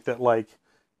also think that like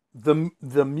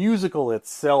the musical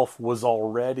itself was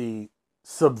already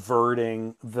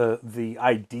subverting the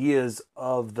ideas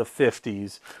of the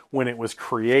 50s when it was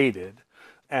created.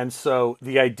 And so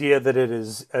the idea that it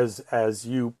is, as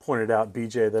you pointed out,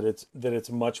 BJ, that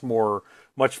it's much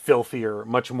filthier,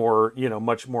 much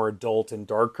more adult and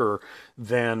darker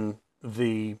than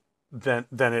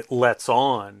it lets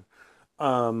on,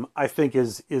 I think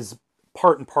is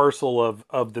part and parcel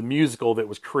of the musical that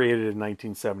was created in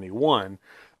 1971.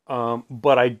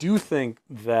 But I do think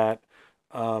that,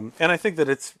 and I think that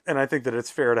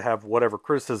it's fair to have whatever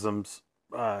criticisms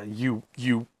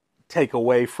you take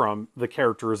away from the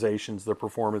characterizations, the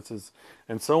performances,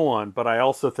 and so on. But I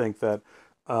also think that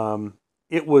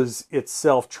it was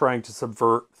itself trying to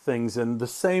subvert things in the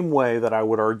same way that I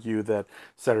would argue that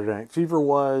Saturday Night Fever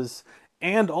was,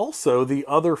 and also the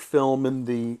other film in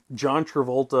the John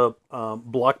Travolta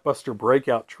blockbuster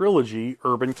breakout trilogy,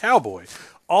 Urban Cowboy,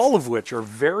 all of which are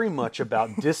very much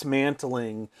about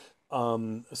dismantling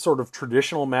sort of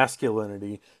traditional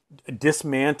masculinity,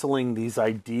 dismantling these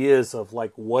ideas of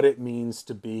like what it means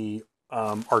to be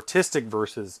artistic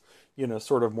versus, you know,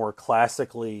 sort of more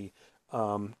classically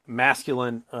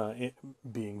masculine,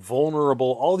 being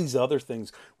vulnerable, all these other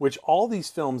things, which all these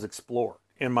films explore,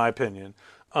 in my opinion,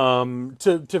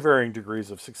 to varying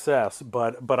degrees of success.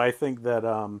 But I think that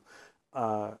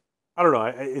I don't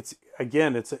know.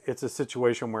 It's a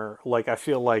situation where like I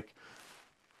feel like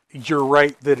you're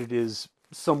right that it is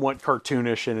somewhat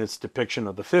cartoonish in its depiction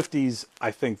of the 50s. I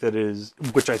think that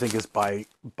which I think is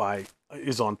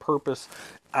is on purpose.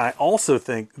 I also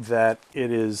think that it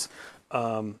is,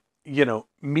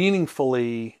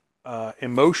 meaningfully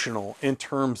emotional in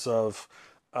terms of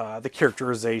the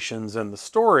characterizations and the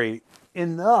story,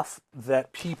 enough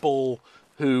that people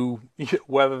who,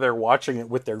 whether they're watching it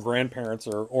with their grandparents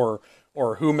or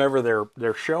whomever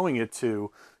they're showing it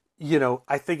to, you know,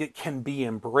 I think it can be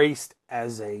embraced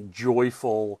as a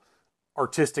joyful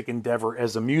artistic endeavor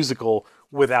as a musical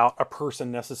without a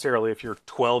person necessarily, if you're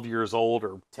 12 years old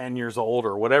or 10 years old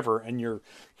or whatever, and you're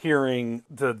hearing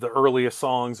the earliest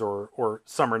songs or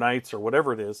Summer Nights or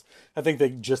whatever it is, I think they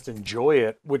just enjoy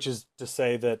it, which is to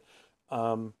say that,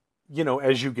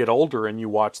 as you get older and you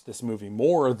watch this movie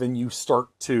more, then you start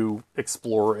to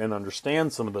explore and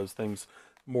understand some of those things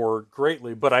more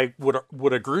greatly. But I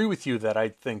would agree with you that I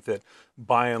think that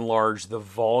by and large the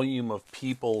volume of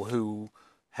people who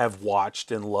have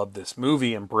watched and loved this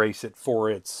movie embrace it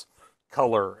for its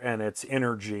color and its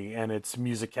energy and its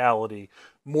musicality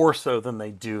more so than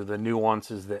they do the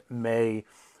nuances that may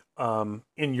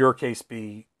in your case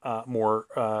be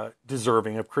more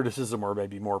deserving of criticism or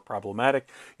maybe more problematic,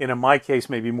 and in my case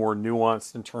maybe more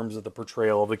nuanced in terms of the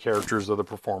portrayal of the characters or the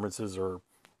performances or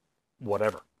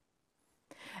whatever.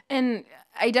 And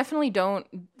I definitely don't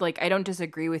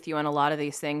disagree with you on a lot of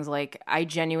these things. Like, I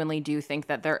genuinely do think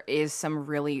that there is some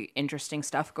really interesting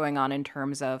stuff going on in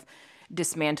terms of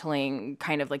dismantling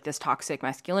kind of like this toxic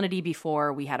masculinity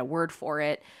before we had a word for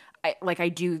it. I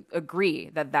do agree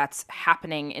that that's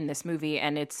happening in this movie,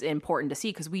 and it's important to see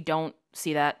because we don't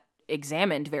see that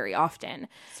examined very often.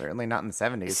 Certainly not in the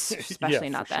 70s. Especially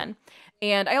not then.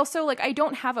 And I also like, I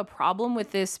don't have a problem with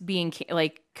this being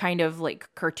like kind of like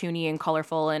cartoony and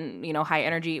colorful and, you know, high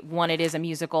energy. One, it is a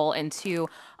musical, and two,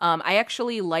 I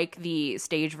actually like the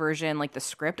stage version, like the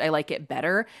script. I like it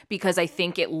better because I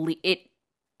think it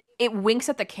winks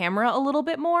at the camera a little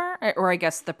bit more, or I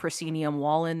guess the proscenium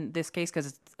wall in this case because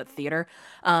it's a theater.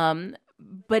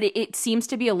 But it seems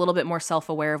to be a little bit more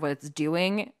self-aware of what it's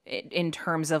doing in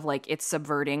terms of like its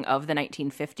subverting of the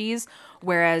 1950s,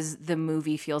 whereas the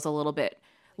movie feels a little bit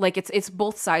like it's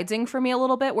both sidesing for me a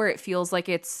little bit, where it feels like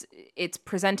it's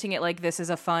presenting it like this is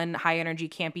a fun, high energy,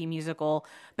 campy musical,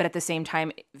 but at the same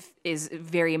time is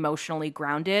very emotionally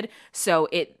grounded. So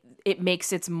it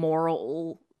makes its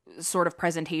moral sort of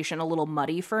presentation a little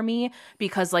muddy for me,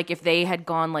 because like if they had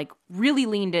gone like really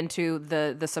leaned into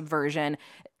the subversion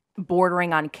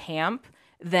bordering on camp,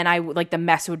 then I like the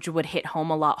message would hit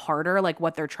home a lot harder, like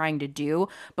what they're trying to do.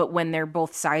 But when they're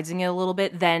both sidesing it a little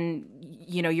bit, then,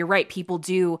 you know, you're right, people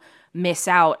do miss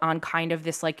out on kind of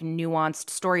this like nuanced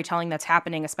storytelling that's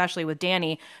happening, especially with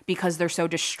Danny, because they're so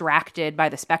distracted by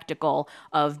the spectacle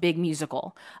of big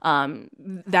musical.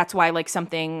 That's why like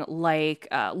something like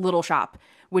Little Shop,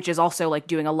 which is also like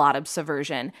doing a lot of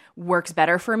subversion, works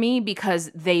better for me because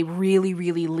they really,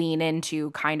 really lean into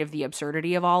kind of the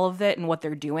absurdity of all of it and what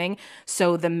they're doing.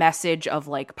 So the message of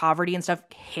like poverty and stuff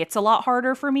hits a lot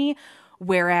harder for me.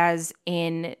 Whereas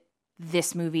in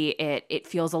this movie, it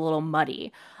feels a little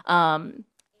muddy.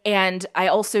 And I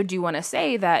also do want to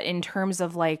say that in terms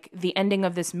of like the ending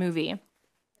of this movie,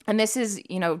 and this is,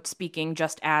 you know, speaking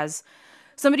just as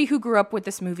somebody who grew up with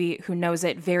this movie, who knows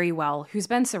it very well, who's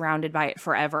been surrounded by it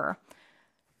forever.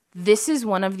 This is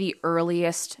one of the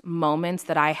earliest moments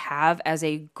that I have as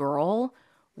a girl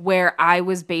where I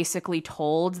was basically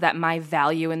told that my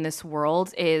value in this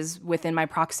world is within my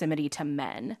proximity to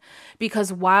men.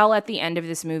 Because while at the end of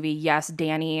this movie, yes,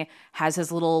 Danny has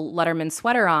his little Letterman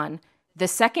sweater on, the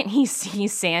second he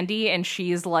sees Sandy and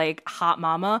she's like hot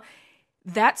mama,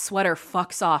 that sweater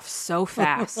fucks off so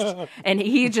fast. And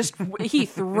he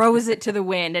throws it to the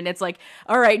wind, and it's like,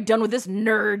 all right, done with this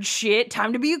nerd shit.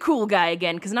 Time to be a cool guy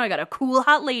again, because now I got a cool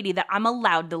hot lady that I'm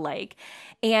allowed to like.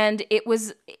 And it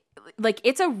was like,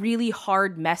 it's a really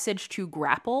hard message to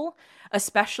grapple,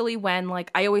 especially when like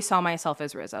I always saw myself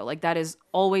as Rizzo. Like that is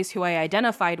always who I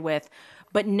identified with.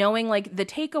 But knowing like the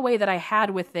takeaway that I had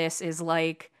with this is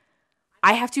like,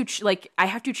 I have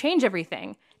to change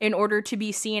everything in order to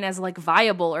be seen as like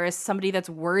viable or as somebody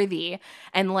that's worthy.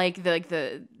 And like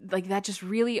that just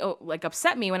really like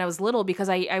upset me when I was little, because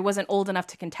I wasn't old enough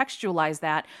to contextualize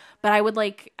that. But I would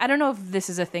like, I don't know if this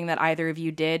is a thing that either of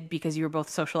you did because you were both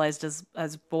socialized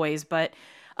as boys, but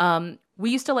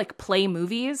we used to like play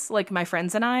movies, like my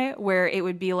friends and I, where it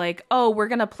would be like, oh, we're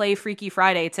going to play Freaky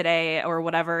Friday today or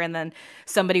whatever. And then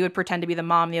somebody would pretend to be the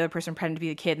mom, the other person pretend to be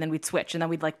the kid, and then we'd switch, and then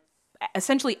we'd like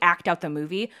essentially act out the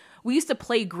movie. We used to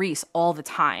play Grease all the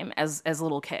time as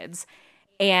little kids,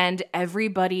 and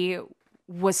everybody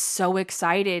was so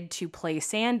excited to play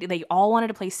Sandy. They all wanted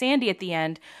to play Sandy at the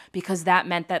end because that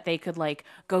meant that they could like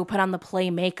go put on the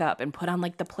play makeup and put on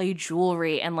like the play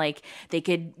jewelry, and like they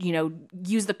could, you know,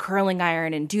 use the curling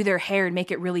iron and do their hair and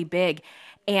make it really big.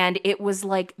 And it was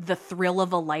like the thrill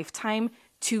of a lifetime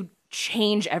to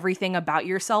change everything about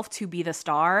yourself to be the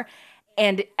star.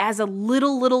 And as a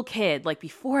little kid, like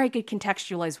before I could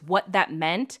contextualize what that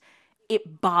meant,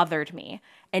 it bothered me.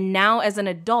 And now as an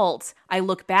adult, I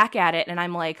look back at it and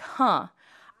I'm like,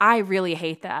 I really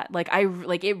hate that. Like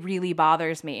it really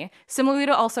bothers me. Similarly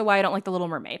to also why I don't like The Little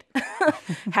Mermaid.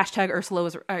 Hashtag Ursula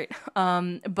was right.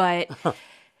 But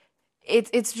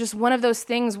it's just one of those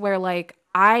things where like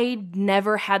I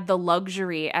never had the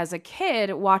luxury as a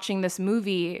kid watching this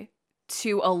movie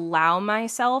to allow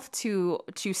myself to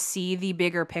see the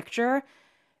bigger picture,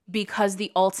 because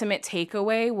the ultimate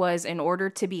takeaway was, in order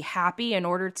to be happy, in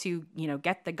order to, you know,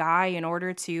 get the guy, in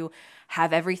order to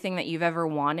have everything that you've ever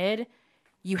wanted,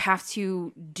 you have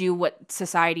to do what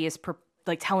society is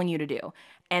like telling you to do.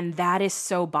 And that is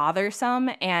so bothersome.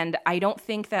 And I don't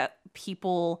think that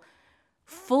people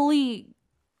fully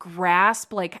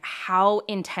grasp like how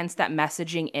intense that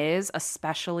messaging is,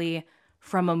 especially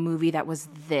from a movie that was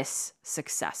this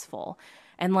successful.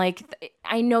 And like,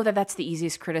 I know that that's the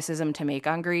easiest criticism to make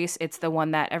on Grease. It's the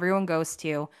one that everyone goes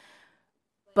to,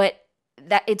 but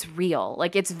that it's real.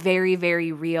 Like it's very,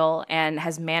 very real, and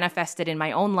has manifested in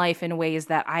my own life in ways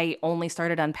that I only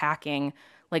started unpacking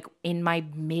like in my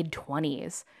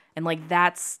mid-20s. And like,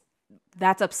 that's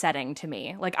upsetting to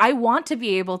me. Like I want to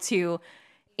be able to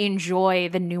enjoy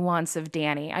the nuance of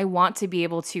Danny. I want to be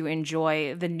able to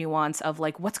enjoy the nuance of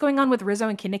like what's going on with Rizzo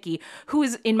and Kaneki, who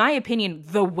is, in my opinion,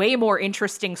 the way more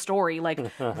interesting story. Like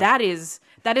that is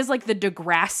like the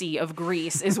Degrassi of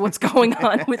Greece is what's going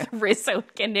on with Rizzo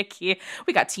and Kaneki.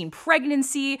 We got teen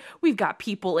pregnancy. We've got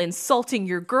people insulting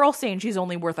your girl, saying she's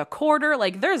only worth a quarter.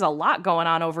 Like there's a lot going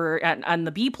on over on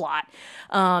the B plot.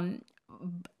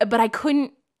 But I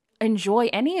couldn't enjoy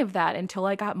any of that until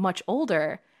I got much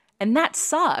older. And that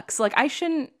sucks. Like I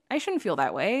shouldn't feel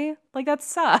that way. Like that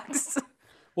sucks.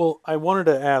 Well, I wanted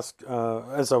to ask,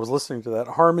 as I was listening to that,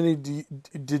 Harmony,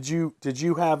 did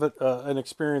you have an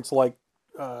experience like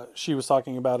she was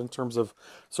talking about in terms of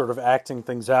sort of acting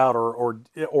things out, or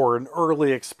an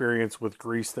early experience with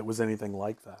Grease that was anything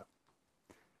like that?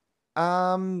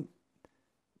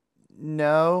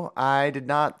 No, I did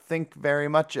not think very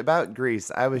much about Grease.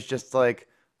 I was just like,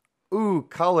 ooh,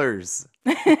 colors.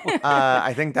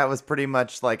 I think that was pretty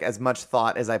much like as much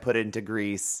thought as I put into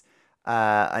Grease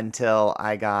until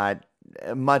I got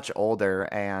much older,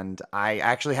 and I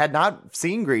actually had not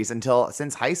seen Grease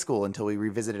since high school until we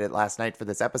revisited it last night for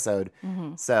this episode.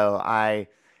 So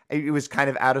it was kind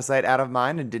of out of sight, out of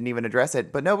mind, and didn't even address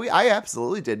it. But no, I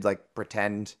absolutely did like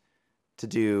pretend to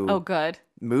do good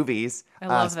movies. I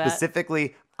love that.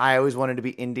 Specifically, I always wanted to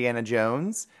be Indiana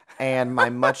Jones, and my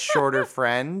much shorter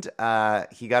friend,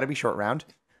 he got to be Short Round.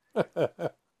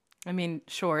 I mean,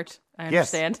 short. I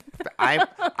understand. Yes.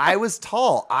 I was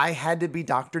tall. I had to be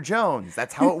Dr. Jones.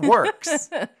 That's how it works.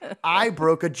 I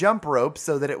broke a jump rope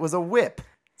so that it was a whip,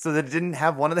 so that it didn't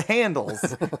have one of the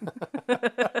handles.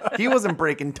 He wasn't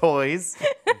breaking toys.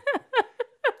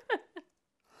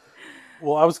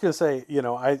 Well, I was going to say,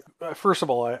 first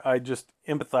of all, I just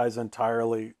empathize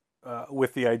entirely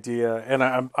with the idea, and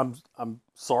I'm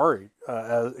sorry,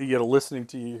 listening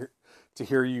to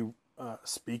hear you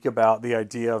speak about the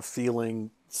idea of feeling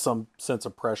some sense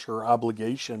of pressure or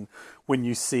obligation when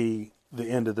you see the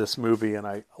end of this movie, and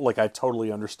I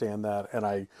totally understand that, and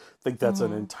I think that's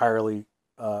an entirely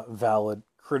valid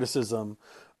criticism,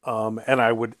 and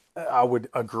I would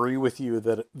agree with you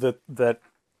that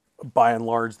by and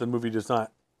large the movie does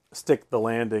not stick the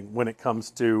landing when it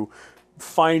comes to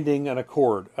finding an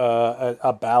accord,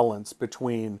 a balance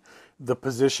between the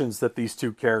positions that these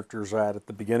two characters are at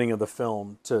the beginning of the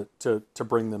film to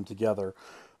bring them together.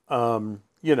 And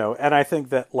I think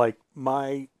that like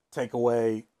my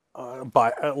takeaway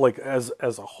as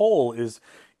a whole is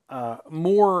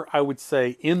more, I would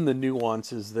say, in the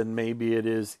nuances than maybe it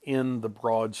is in the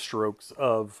broad strokes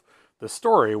of the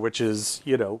story, which is,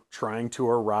 trying to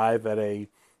arrive at a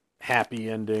happy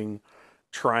ending,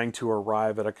 trying to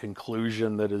arrive at a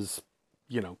conclusion that is,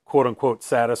 quote unquote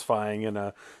satisfying in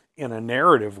a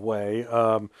narrative way.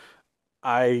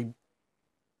 I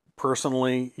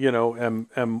personally,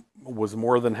 was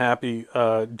more than happy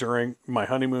during my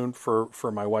honeymoon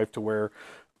for my wife to wear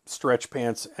stretch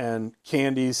pants and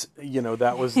candies.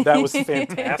 That was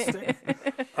fantastic.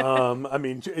 I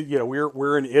mean,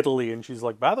 we're in Italy, and she's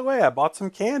like, by the way, I bought some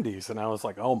candies, and I was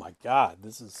like, oh my God,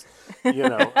 this is,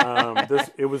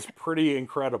 it was pretty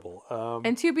incredible.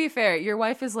 And to be fair, your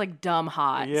wife is like dumb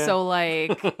hot, so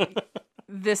like.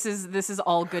 This is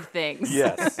all good things.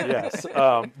 Yes.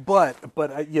 But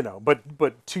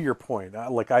to your point,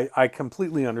 I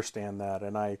completely understand that,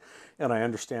 and I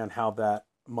understand how that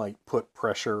might put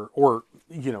pressure or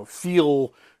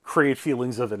create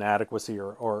feelings of inadequacy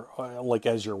or like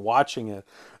as you're watching it.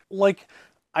 Like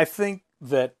I think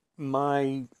that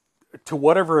to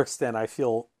whatever extent I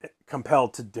feel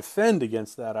compelled to defend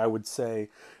against that, I would say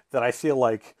that I feel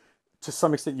like to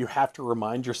some extent you have to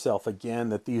remind yourself again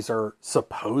that these are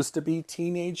supposed to be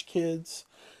teenage kids.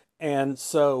 And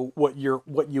so what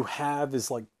you have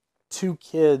is like two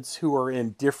kids who are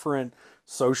in different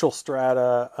social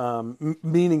strata,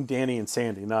 meaning Danny and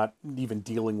Sandy, not even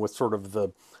dealing with sort of the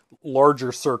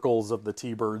larger circles of the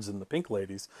T-Birds and the Pink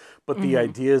Ladies, but the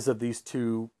ideas of these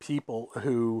two people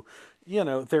who,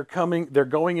 they're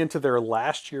going into their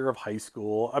last year of high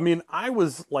school. I mean, I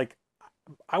was like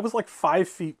 5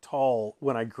 feet tall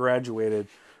when I graduated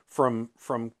from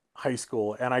high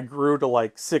school, and I grew to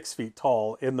like 6 feet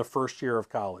tall in the first year of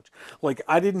college. Like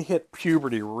I didn't hit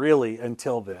puberty really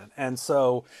until then. And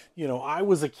so, I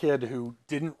was a kid who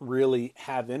didn't really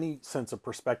have any sense of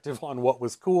perspective on what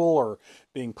was cool or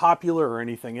being popular or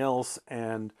anything else.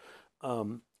 And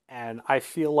I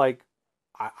feel like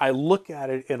I look at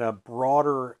it in a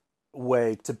broader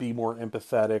way to be more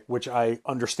empathetic, which I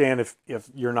understand if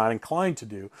you're not inclined to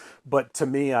do. But to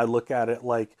me, I look at it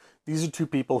like these are two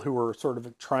people who are sort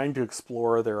of trying to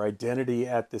explore their identity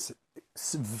at this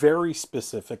very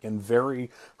specific and very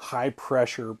high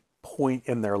pressure point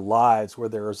in their lives where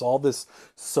there is all this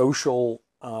social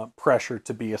pressure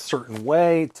to be a certain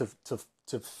way,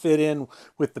 to fit in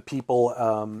with the people,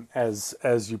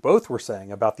 as you both were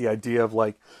saying about the idea of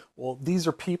like, well, these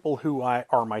are people who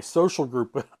are my social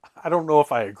group, but I don't know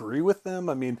if I agree with them.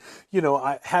 I mean,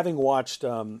 having watched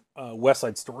West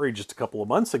Side Story just a couple of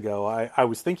months ago, I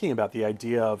was thinking about the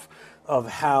idea of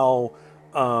how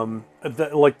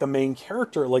the main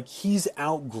character, like, he's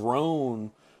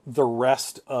outgrown the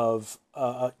rest of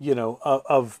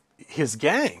of his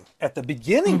gang at the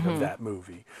beginning of that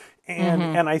movie.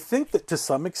 And I think that to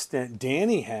some extent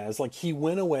Danny has, like, he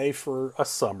went away for a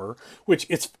summer, which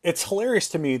it's hilarious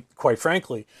to me, quite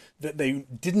frankly, that they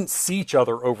didn't see each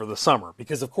other over the summer.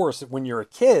 Because of course, when you're a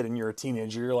kid and you're a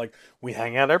teenager, you're like, we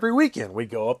hang out every weekend. We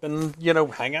go up and,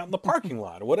 hang out in the parking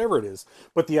lot or whatever it is.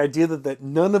 But the idea that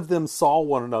none of them saw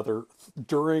one another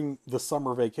during the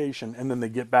summer vacation and then they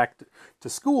get back to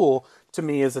school, to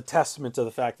me is a testament to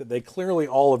the fact that they clearly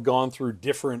all have gone through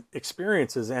different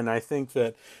experiences. And I think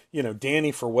that,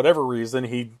 Danny, for whatever reason,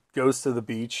 he goes to the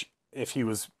beach if he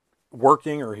was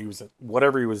working or he was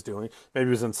whatever he was doing. Maybe he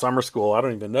was in summer school. I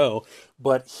don't even know.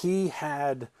 But he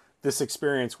had this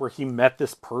experience where he met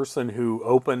this person who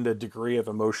opened a degree of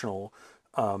emotional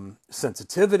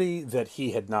sensitivity that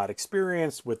he had not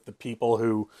experienced with the people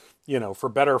who, for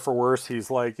better or for worse,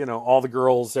 he's like, all the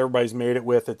girls everybody's made it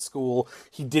with at school.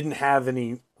 He didn't have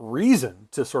any reason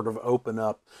to sort of open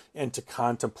up and to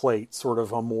contemplate sort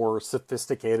of a more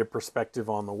sophisticated perspective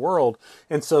on the world.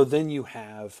 And so then you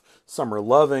have Summer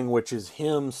Loving, which is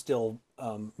him still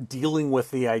dealing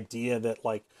with the idea that,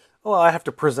 like, well, I have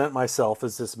to present myself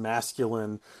as this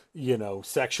masculine,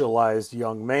 sexualized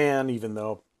young man, even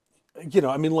though,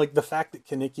 like the fact that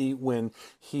Kenickie, when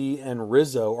he and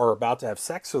Rizzo are about to have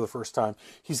sex for the first time,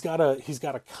 he's got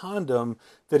a condom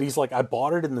that he's like, I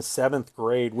bought it in the 7th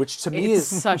grade, which to me is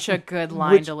such a good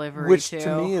line delivery, which too.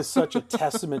 To me is such a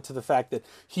testament to the fact that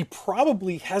he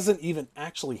probably hasn't even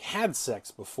actually had sex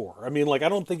before. I mean, like, I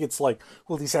don't think it's like,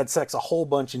 well, he's had sex a whole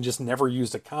bunch and just never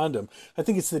used a condom. I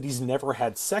think it's that he's never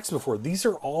had sex before. These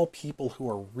are all people who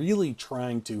are really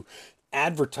trying to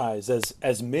advertise,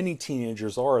 as many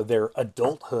teenagers are, their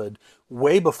adulthood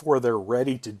way before they're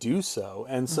ready to do so.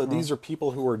 And so these are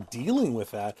people who are dealing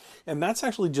with that. And that's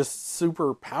actually just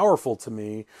super powerful to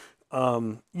me,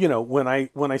 when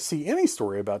I see any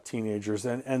story about teenagers.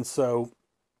 And so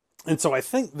I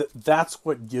think that's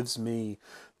what gives me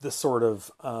the sort of,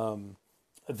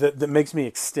 that makes me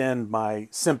extend my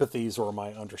sympathies or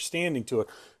my understanding to it.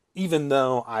 Even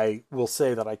though I will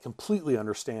say that I completely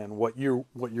understand what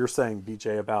you're saying,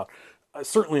 BJ, about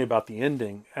certainly about the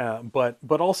ending,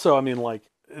 but also, I mean, like,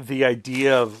 the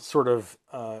idea of sort of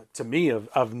to me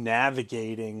of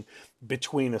navigating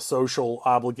between a social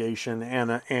obligation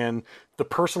and the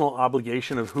personal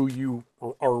obligation of who you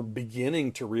are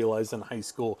beginning to realize in high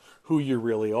school who you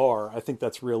really are. I think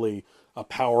that's really a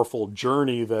powerful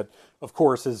journey that, of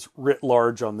course, is writ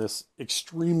large on this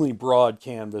extremely broad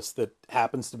canvas that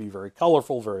happens to be very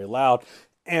colorful, very loud,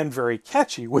 and very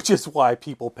catchy, which is why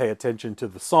people pay attention to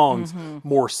the songs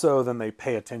more so than they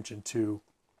pay attention to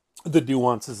the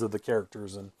nuances of the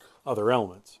characters and other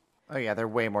elements. Oh yeah, they're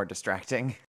way more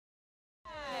distracting.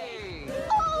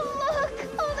 Oh,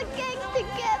 look! All the gang's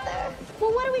together.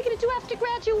 Well, what are we going to do after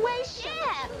graduation?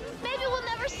 Yeah, maybe we'll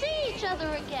never see each other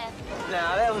again.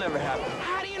 Nah, that'll never happen.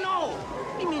 How do you know?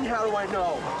 What do you mean, how do I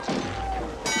know?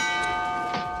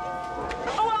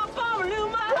 Oh, I'll follow you,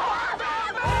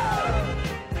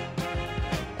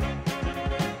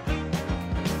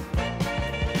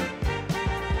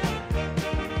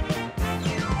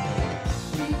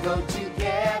 We go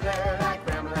together like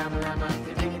rama,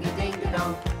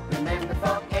 ding-a-ding-a-dong. Remember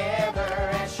forever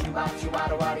as shoo-bop,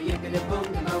 shoo-wada, wada,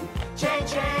 yippity-boom-de-boom. Chang,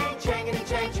 chang, changity,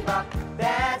 changity, bop.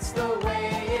 That's the way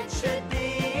it should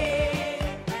be.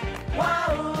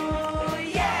 Wow,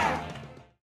 yeah.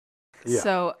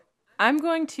 So I'm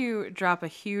going to drop a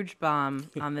huge bomb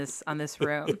on this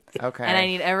room. Okay. And I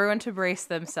need everyone to brace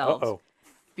themselves. Uh-oh.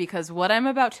 Because what I'm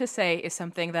about to say is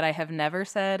something that I have never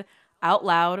said out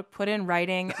loud, put in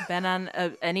writing, been on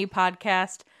any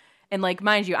podcast. And, like,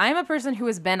 mind you, I am a person who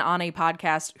has been on a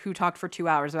podcast who talked for 2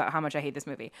 hours about how much I hate this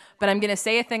movie. But I'm going to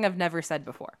say a thing I've never said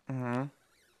before. I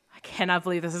cannot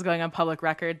believe this is going on public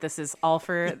record. This is all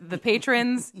for the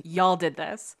patrons. Y'all did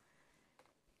this.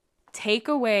 Take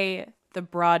away the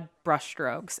broad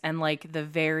brushstrokes and, like, the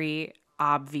very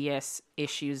obvious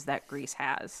issues that Grease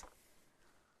has.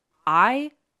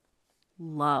 I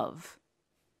love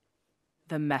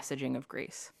the messaging of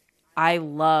Grease. I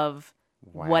love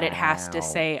what it has to Wow.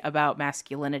 say about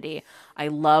masculinity. I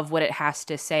love what it has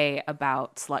to say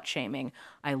about slut shaming.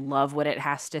 I love what it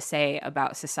has to say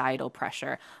about societal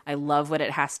pressure. I love what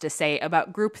it has to say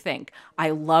about groupthink. I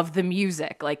love the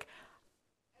music. Like,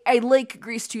 I like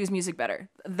Grease 2's music better.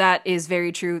 That is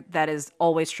very true. That is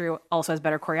always true. Also has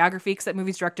better choreography because that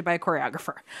movie's directed by a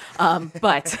choreographer.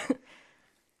 But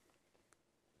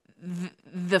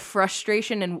the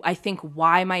frustration and I think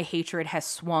why my hatred has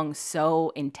swung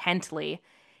so intently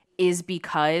is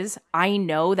because I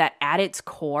know that at its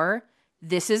core,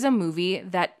 this is a movie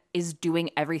that is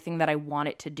doing everything that I want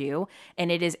it to do.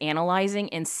 And it is analyzing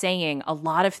and saying a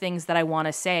lot of things that I want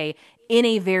to say in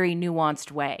a very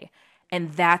nuanced way.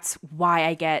 And that's why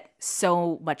I get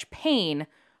so much pain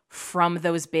from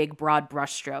those big, broad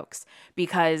brushstrokes,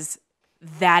 because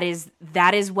that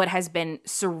is what has been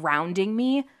surrounding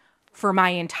me for my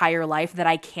entire life that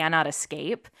I cannot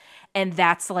escape. And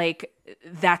that's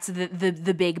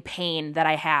the big pain that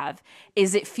I have,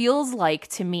 is it feels like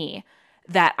to me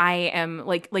that I am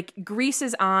like Grease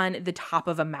is on the top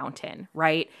of a mountain,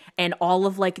 right? And all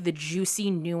of like the juicy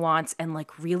nuance and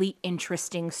like really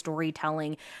interesting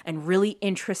storytelling and really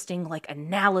interesting like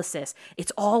analysis,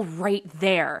 it's all right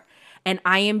there. And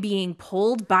I am being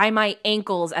pulled by my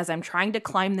ankles as I'm trying to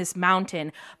climb this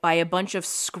mountain by a bunch of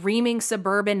screaming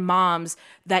suburban moms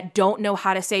that don't know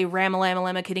how to say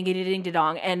ramalama ding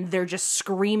dong, and they're just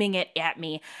screaming it at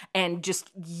me and just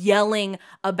yelling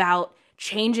about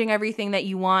changing everything that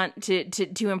you want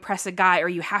to impress a guy, or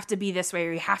you have to be this way,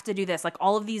 or you have to do this. Like,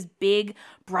 all of these big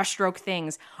brushstroke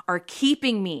things are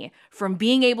keeping me from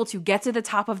being able to get to the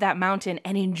top of that mountain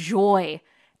and enjoy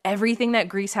everything that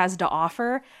Grease has to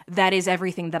offer. That is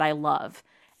everything that I love.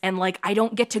 And like, I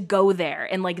don't get to go there.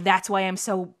 And like, that's why I'm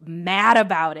so mad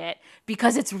about it,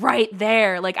 because it's right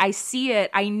there. Like, I see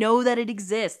it. I know that it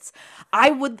exists.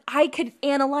 I could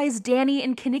analyze Danny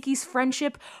and Kanicki's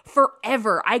friendship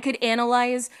forever. I could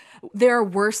analyze their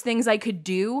worst things I could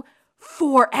do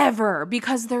forever,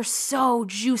 because they're so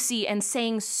juicy and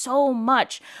saying so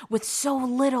much with so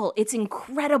little. It's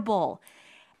incredible.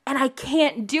 And I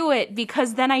can't do it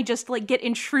because then I just like get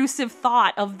intrusive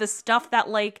thought of the stuff that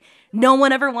like no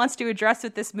one ever wants to address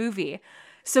with this movie.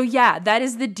 So yeah, that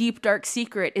is the deep dark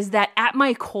secret, is that at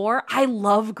my core, I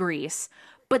love Grease,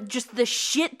 but just the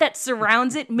shit that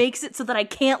surrounds it makes it so that I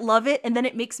can't love it, and then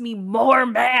it makes me more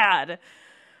mad.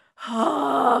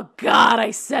 Oh God,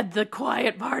 I said the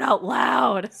quiet part out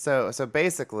loud. So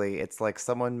basically, it's like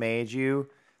someone made you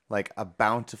like a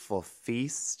bountiful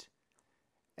feast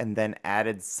and then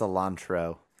added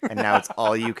cilantro, and now it's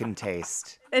all you can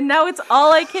taste. And now it's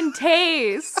all I can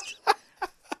taste.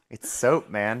 It's soap,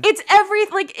 man. It's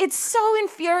it's so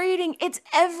infuriating. It's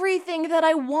everything that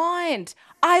I want.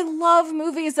 I love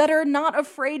movies that are not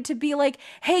afraid to be like,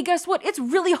 hey, guess what? It's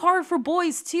really hard for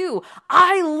boys too.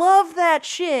 I love that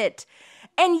shit.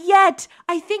 And yet,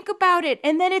 I think about it,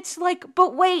 and then it's like,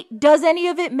 but wait, does any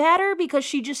of it matter? Because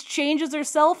she just changes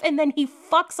herself, and then he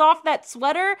fucks off that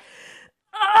sweater?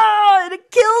 Oh, it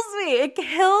kills me. It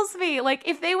kills me. Like,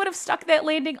 if they would have stuck that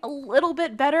landing a little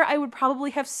bit better, I would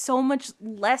probably have so much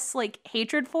less, like,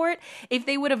 hatred for it. If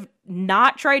they would have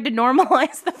not tried to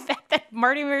normalize the fact that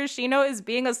Marty Maraschino is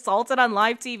being assaulted on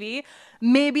live TV,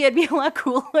 maybe I'd be a lot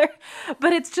cooler.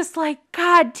 But it's just like,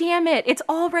 God damn it. It's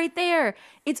all right there.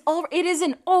 It is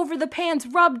an over the pants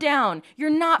rub down. You're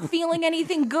not feeling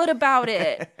anything good about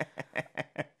it.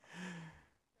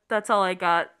 That's all I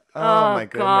got. Oh my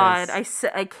goodness.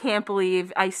 God, I can't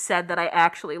believe I said that I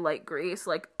actually like Grease,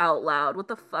 like, out loud. What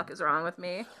the fuck is wrong with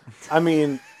me? I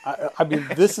mean,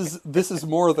 this is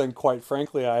more than, quite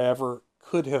frankly, I ever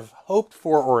could have hoped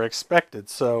for or expected.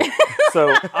 So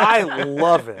I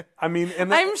love it. I mean,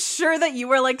 and I'm sure that you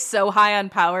were like so high on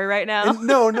power right now.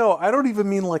 No, I don't even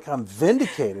mean like I'm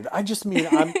vindicated. I just mean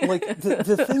I'm like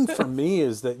the thing for me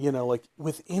is that, you know, like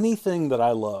with anything that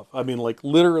I love, I mean, like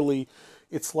literally.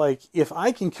 It's like, if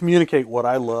I can communicate what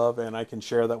I love and I can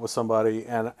share that with somebody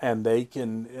and they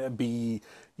can be,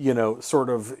 you know, sort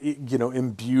of, you know,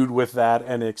 imbued with that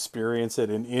and experience it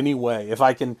in any way. If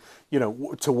I can, you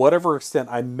know, to whatever extent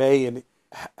I may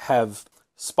have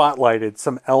spotlighted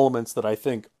some elements that I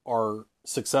think are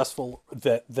successful,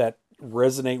 that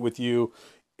resonate with you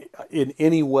in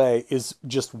any way, is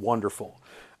just wonderful.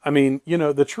 I mean, you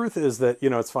know, the truth is that, you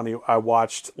know, it's funny. I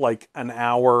watched like an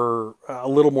hour, a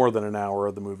little more than an hour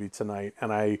of the movie tonight,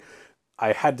 and I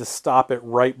had to stop it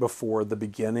right before the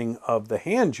beginning of the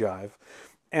hand jive.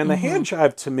 And the hand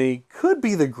jive to me could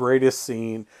be the greatest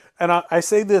scene. And I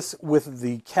say this with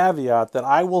the caveat that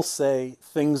I will say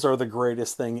things are the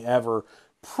greatest thing ever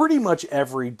pretty much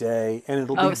every day, and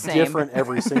it'll be different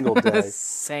every single day.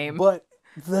 Same. But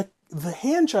the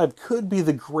hand jive could be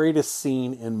the greatest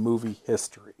scene in movie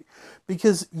history,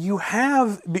 because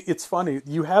it's funny,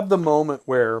 you have the moment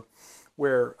where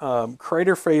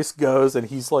Craterface goes and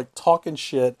he's like talking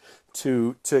shit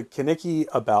to Kenickie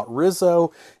about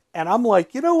Rizzo. And I'm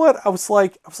like, you know what? I was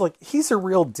like, he's a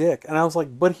real dick. And I was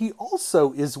like, but he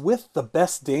also is with the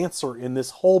best dancer in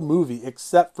this whole movie,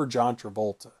 except for John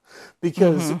Travolta.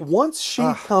 Because once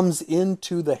she comes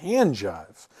into the hand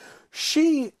jive,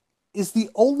 she is the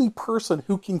only person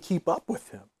who can keep up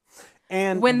with him.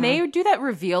 And when they do that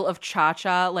reveal of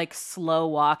Cha-Cha, like slow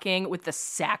walking with the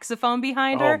saxophone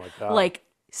behind her, my God. like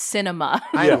cinema.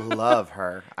 I love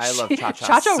her. I love Cha-Cha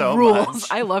Cha-Cha so rules. much.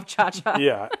 I love Cha-Cha.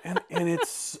 Yeah,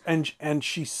 and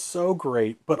she's so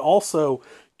great, but also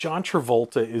John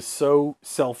Travolta is so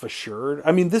self-assured.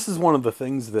 I mean, this is one of the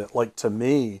things that, like, to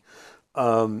me,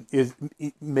 it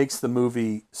makes the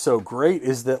movie so great,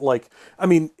 is that, like, I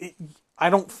mean, I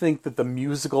don't think that the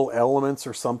musical elements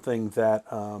are something that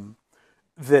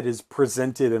that is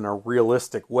presented in a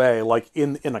realistic way, like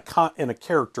in a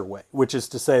character way, which is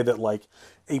to say that, like,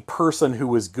 a person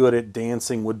who is good at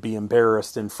dancing would be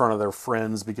embarrassed in front of their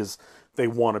friends because they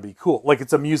want to be cool. Like,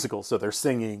 it's a musical, so they're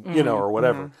singing, or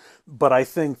whatever. But I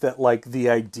think that, like,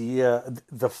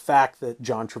 the fact that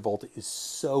John Travolta is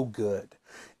so good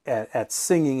at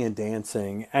singing and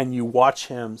dancing, and you watch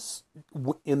him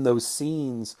in those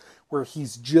scenes where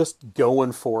he's just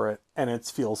going for it, and it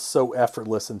feels so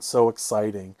effortless and so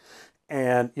exciting.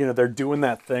 And, they're doing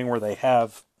that thing where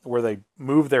they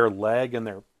move their leg and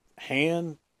their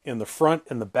hand in the front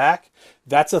and the back.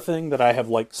 That's a thing that I have,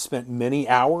 like, spent many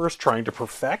hours trying to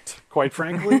perfect, quite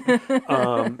frankly,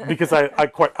 because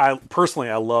I personally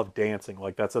love dancing.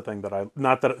 Like, that's a thing that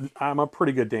not that I'm a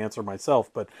pretty good dancer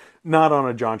myself, but not on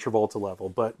a John Travolta level,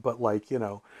 but like,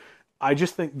 I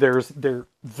just think those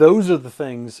are the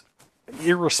things,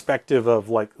 irrespective of,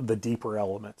 like, the deeper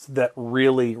elements, that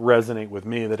really resonate with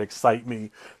me, that excite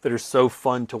me, that are so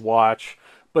fun to watch.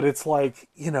 But it's like,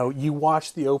 you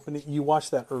watch the opening, you watch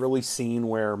that early scene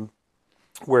where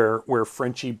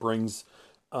Frenchie brings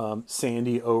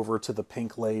Sandy over to the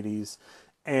Pink Ladies,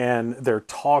 and they're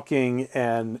talking,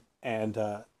 and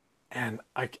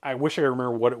I wish I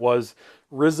remember what it was.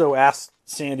 Rizzo asked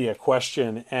Sandy a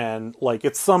question, and, like,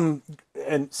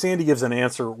 and Sandy gives an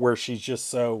answer where she's just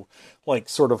so, like,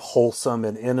 sort of wholesome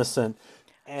and innocent.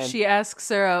 And she asks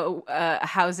her,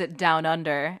 how's it down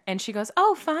under? And she goes,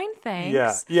 oh, fine,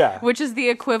 thanks. Yeah. Which is the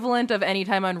equivalent of any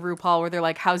time on RuPaul where they're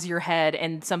like, how's your head?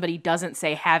 And somebody doesn't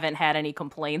say, haven't had any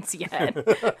complaints yet.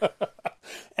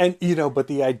 And, but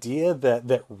the idea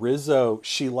that Rizzo,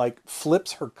 she, like,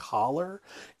 flips her collar,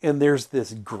 and there's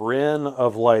this grin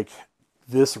of, like,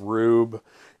 this rube,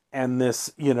 and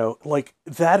this, like,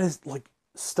 that is, like,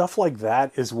 stuff like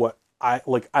that is what I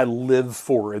live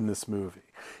for in this movie.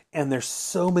 And there's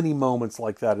so many moments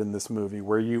like that in this movie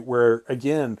where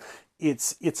again,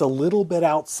 it's a little bit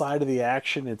outside of the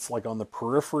action. It's, like, on the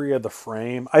periphery of the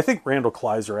frame. I think Randall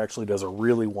Kleiser actually does a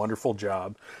really wonderful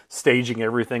job staging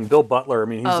everything. Bill Butler, I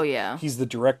mean, he's the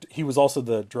director. He was also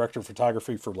the director of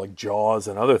photography for, like, Jaws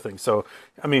and other things. So,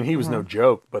 I mean, he was no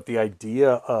joke. But the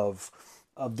idea of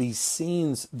these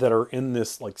scenes that are in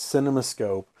this, like,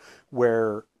 CinemaScope,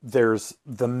 where there's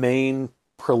the main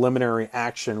preliminary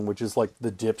action, which is, like,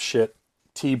 the dipshit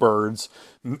T-Birds,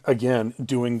 again,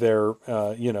 doing their,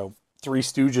 Three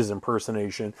Stooges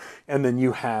impersonation. And then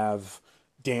you have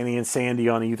Danny and Sandy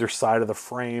on either side of the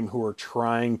frame who are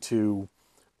trying to,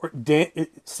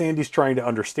 Sandy's trying to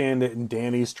understand it, and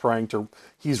Danny's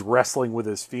he's wrestling with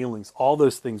his feelings. All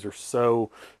those things are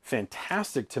so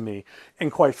fantastic to me.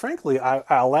 And quite frankly,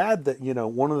 I'll add that,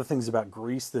 one of the things about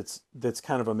Grease that's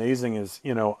kind of amazing is,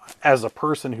 as a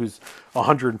person who's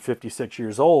 156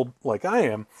 years old, like I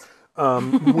am,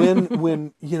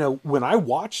 when I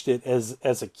watched it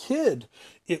as a kid,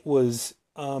 it was,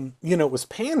 it was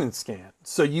pan and scan.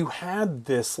 So you had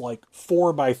this, like,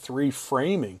 4:3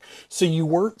 framing. So you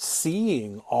weren't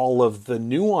seeing all of the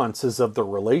nuances of the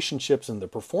relationships and the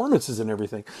performances and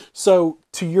everything. So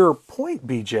to your point,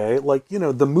 BJ, like,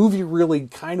 the movie really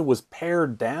kind of was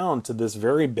pared down to this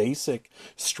very basic,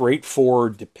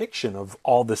 straightforward depiction of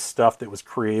all this stuff that was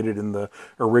created in the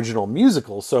original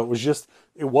musical. So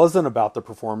it wasn't about the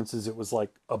performances. It was, like,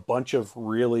 a bunch of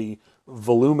really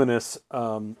voluminous,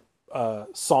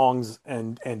 songs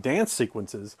and dance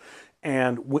sequences.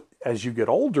 And as you get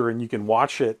older and you can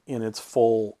watch it in its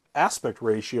full aspect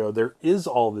ratio, there is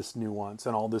all this nuance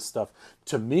and all this stuff,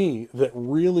 to me, that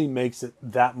really makes it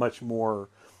that much more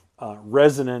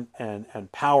resonant and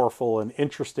powerful and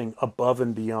interesting, above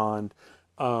and beyond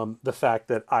the fact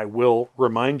that I will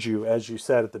remind you, as you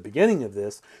said at the beginning of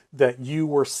this, that you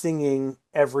were singing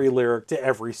every lyric to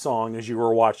every song as you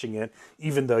were watching it,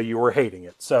 even though you were hating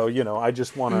it. So, I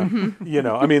just want to,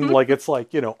 I mean, like, it's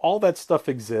like, all that stuff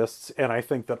exists. And I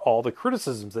think that all the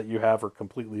criticisms that you have are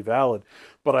completely valid.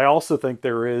 But I also think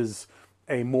there is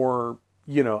a more,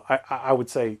 I would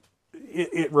say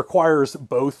it requires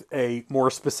both a more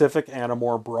specific and a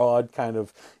more broad kind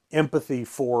of empathy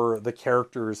for the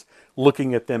characters,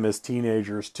 looking at them as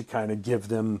teenagers, to kind of give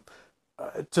them,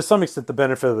 to some extent, the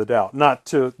benefit of the doubt, not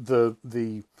to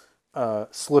the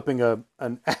slipping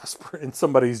an aspirin in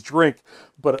somebody's drink,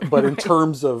 but in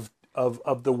terms of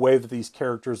the way that these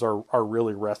characters are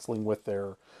really wrestling with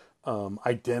their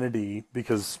identity,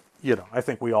 because I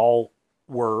think we all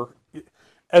were,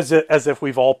 as if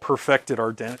we've all perfected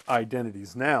our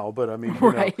identities now, but I mean,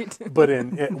 right. But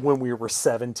when we were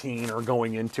 17 or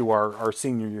going into our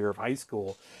senior year of high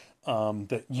school,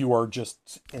 that you are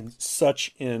just in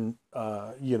such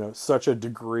a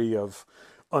degree of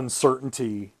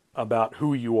uncertainty about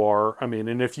who you are. I mean,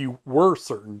 and if you were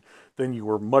certain, then you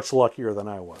were much luckier than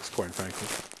I was, quite frankly.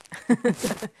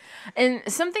 And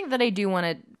something that I do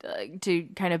want to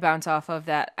kind of bounce off of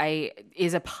that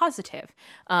is a positive.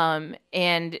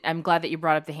 And I'm glad that you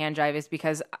brought up the hand jive, is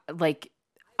because like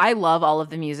I love all of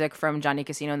the music from Johnny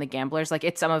Casino and the Gamblers. Like,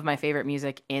 it's some of my favorite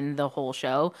music in the whole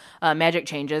show. Magic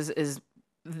Changes is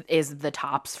the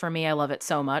tops for me. I love it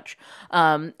so much.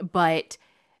 But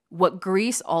what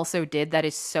Grease also did that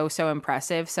is so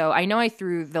impressive. So I know I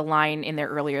threw the line in there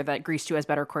earlier that Grease 2 has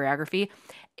better choreography.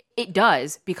 It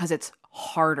does, because it's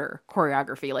harder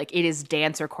choreography. Like, it is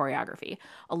dancer choreography.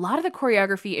 A lot of the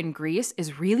choreography in Grease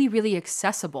is really, really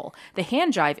accessible. The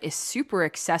hand jive is super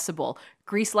accessible.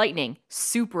 Grease Lightning,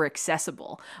 super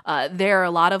accessible. There are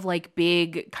a lot of like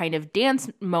big kind of dance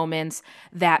moments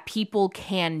that people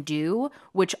can do,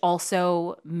 which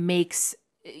also makes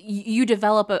you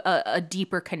develop a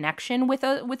deeper connection with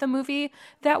a movie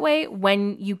that way,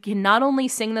 when you can not only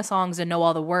sing the songs and know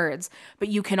all the words, but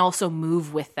you can also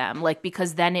move with them, like,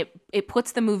 because then it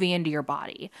puts the movie into your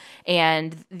body.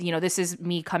 And this is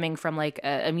me coming from like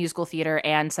a musical theater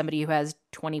and somebody who has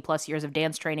 20 plus years of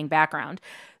dance training background.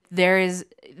 There is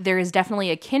definitely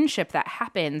a kinship that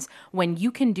happens when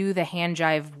you can do the hand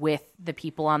jive with the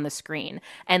people on the screen.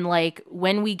 And like,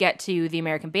 when we get to the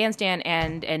American Bandstand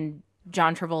and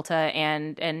John Travolta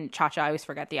and Cha-Cha, I always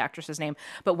forget the actress's name,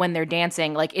 but when they're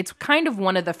dancing, like, it's kind of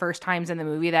one of the first times in the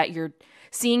movie that you're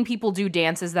seeing people do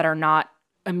dances that are not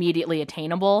immediately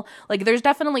attainable. Like, there's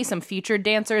definitely some featured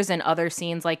dancers in other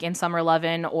scenes, like in Summer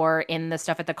Lovin' or in the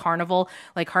stuff at the carnival.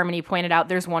 Like Harmony pointed out,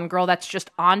 there's one girl that's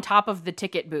just on top of the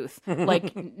ticket booth.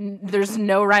 Like, there's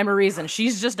no rhyme or reason.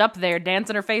 She's just up there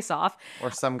dancing her face off.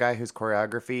 Or some guy whose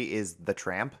choreography is the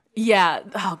Tramp. Yeah.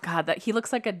 Oh God, that he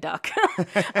looks like a duck.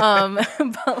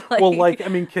 But well, like, I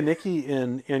mean, Kaneki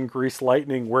in Grease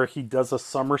Lightning, where he does a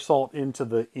somersault into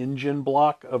the engine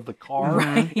block of the car,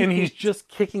 right, and he's just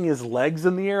kicking his legs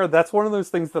in the air. That's one of those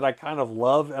things that I kind of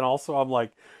love, and also I'm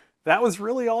like, that was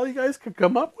really all you guys could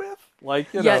come up with? Like,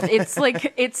 yeah, it's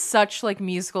like, it's such like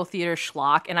musical theater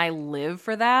schlock, and I live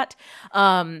for that.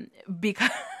 Because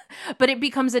but it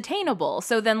becomes attainable.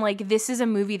 So then, like, this is a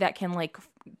movie that can like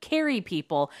carry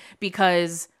people,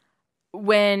 because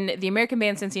when the American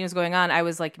Bandstand scene was going on, I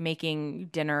was like making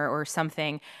dinner or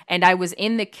something, and I was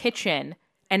in the kitchen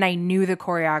and I knew the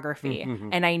choreography,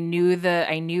 and I knew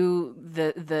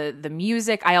the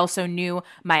music. I also knew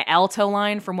my alto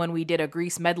line from when we did a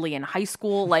Grease medley in high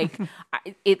school. Like,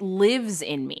 it lives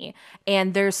in me,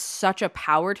 and there's such a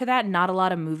power to that. Not a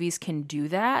lot of movies can do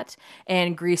that,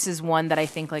 and Grease is one that I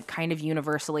think like kind of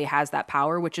universally has that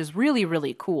power, which is really,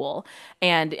 really cool.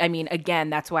 And I mean, again,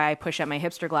 that's why I push at my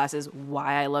hipster glasses.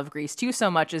 Why I love Grease 2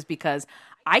 so much is because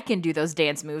I can do those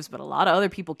dance moves, but a lot of other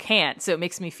people can't. So it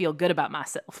makes me feel good about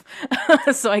myself.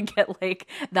 So I get like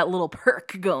that little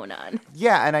perk going on.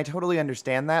 Yeah, and I totally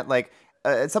understand that. Like,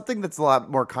 it's something that's a lot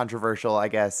more controversial, I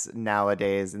guess,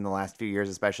 nowadays in the last few years,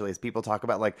 especially, as people talk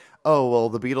about like, oh, well,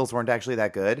 the Beatles weren't actually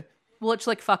that good. Well, it's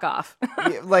like, fuck off.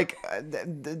 Like,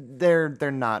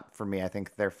 they're not for me. I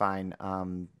think they're fine.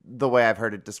 The way I've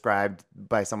heard it described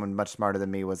by someone much smarter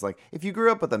than me was like, if you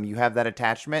grew up with them, you have that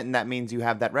attachment, and that means you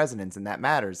have that resonance, and that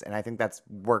matters. And I think that's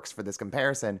works for this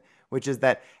comparison, which is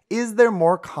that, is there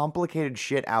more complicated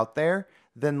shit out there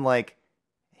than like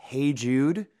Hey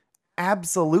Jude?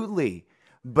 Absolutely.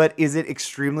 But is it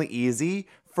extremely easy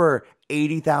for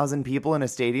 80,000 people in a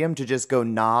stadium to just go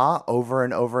nah over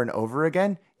and over and over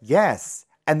again? Yes.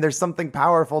 And there's something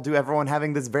powerful to everyone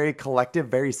having this very collective,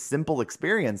 very simple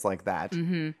experience like that.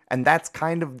 Mm-hmm. And that's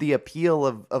kind of the appeal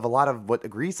of a lot of what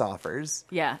Grease offers.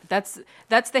 Yeah, that's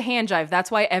the hand jive.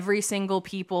 That's why every single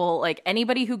people, like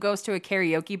anybody who goes to a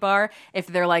karaoke bar, if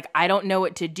they're like, I don't know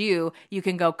what to do, you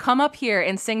can go, come up here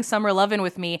and sing Summer Lovin'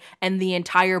 with me, and the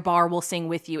entire bar will sing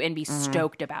with you and be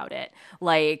stoked about it.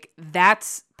 Like,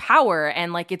 that's power,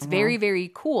 and like it's very, very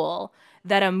cool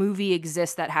that a movie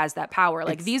exists that has that power.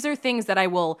 Like, these are things that I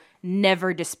will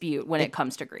never dispute when it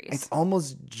comes to Grease. It's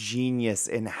almost genius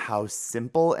in how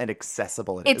simple and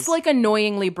accessible it is. It's like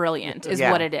annoyingly brilliant is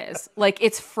what it is. Like,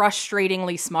 it's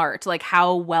frustratingly smart, like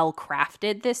how well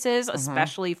crafted this is,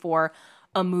 especially for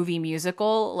a movie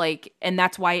musical. Like, and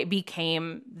that's why it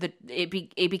became it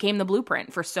became the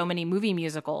blueprint for so many movie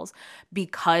musicals,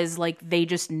 because like they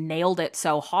just nailed it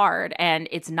so hard. And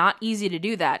it's not easy to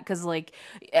do that, because like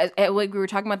like we were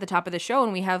talking about at the top of the show,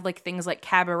 and we have like things like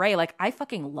Cabaret. Like, I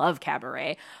fucking love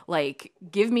Cabaret. Like,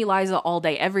 give me Liza all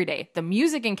day every day. The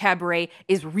music in Cabaret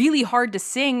is really hard to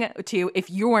sing to if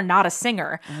you are not a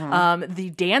singer. The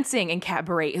dancing in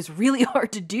Cabaret is really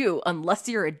hard to do unless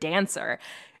you're a dancer.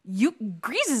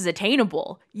 Grease is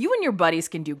attainable. You and your buddies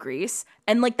can do Grease,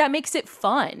 and like that makes it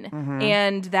fun.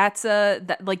 And that's a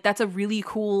really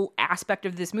cool aspect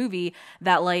of this movie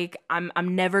that like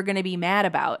I'm never gonna be mad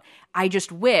about. I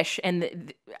just wish,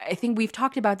 and I think we've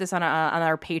talked about this on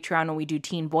our Patreon when we do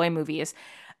teen boy movies.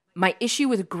 My issue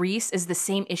with Grease is the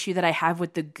same issue that I have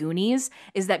with The Goonies,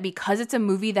 is that because it's a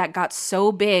movie that got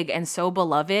so big and so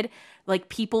beloved, like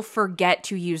people forget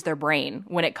to use their brain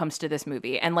when it comes to this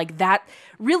movie. And like that,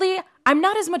 really, I'm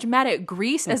not as much mad at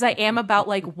Grease as I am about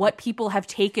like what people have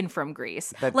taken from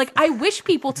Grease. Like, I wish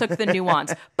people took the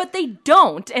nuance, but they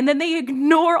don't. And then they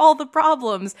ignore all the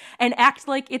problems and act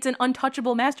like it's an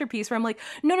untouchable masterpiece, where I'm like,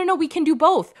 no, we can do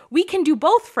both. We can do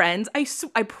both, friends.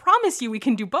 I promise you we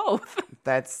can do both.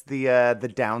 That's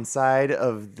the downside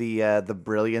of the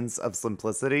brilliance of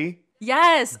simplicity.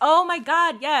 Yes. Oh my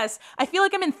God. Yes. I feel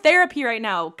like I'm in therapy right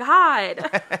now.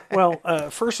 God. Well,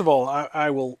 first of all,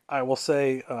 I will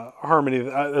say, Harmony,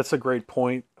 that's a great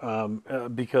point,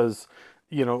 because,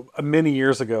 you know, many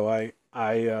years ago,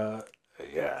 I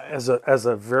as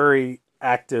a very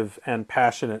active and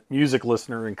passionate music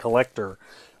listener and collector,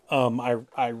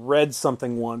 I read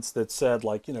something once that said,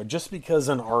 like, you know, just because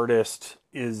an artist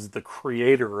is the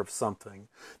creator of something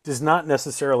does not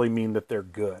necessarily mean that they're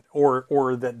good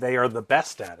or that they are the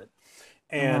best at it.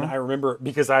 And I remember,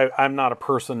 because I'm not a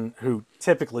person who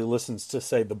typically listens to,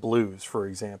 say, the blues, for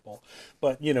example.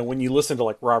 But, you know, when you listen to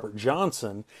like Robert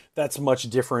Johnson, that's much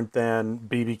different than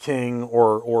B.B. King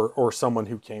or someone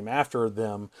who came after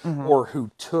them, or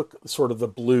who took sort of the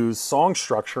blues song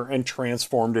structure and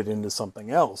transformed it into something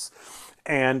else.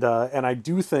 And I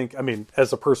do think, I mean,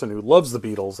 as a person who loves the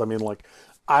Beatles, I mean, like,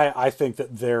 I think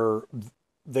that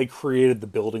they created the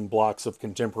building blocks of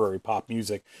contemporary pop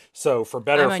music. So for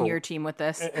better, I'm on your team with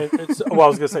this. Well, I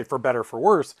was going to say, for better, for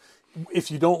worse, if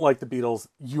you don't like the Beatles,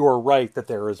 you are right that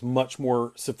there is much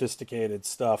more sophisticated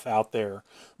stuff out there.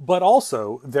 But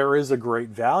also, there is a great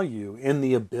value in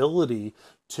the ability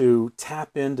to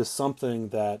tap into something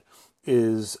that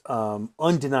is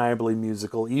undeniably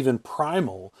musical, even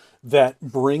primal, that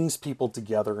brings people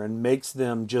together and makes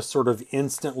them just sort of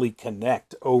instantly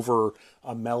connect over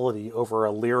a melody, over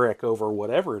a lyric, over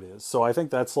whatever it is. So I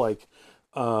think that's like,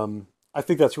 I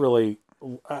think that's really,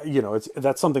 you know,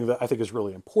 that's something that I think is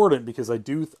really important, because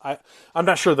I'm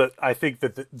not sure that I think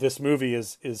that this movie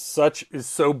is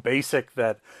so basic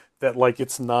that like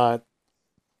it's not,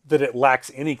 that it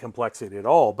lacks any complexity at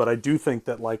all. But I do think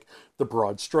that like the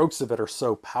broad strokes of it are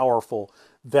so powerful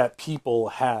that people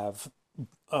have,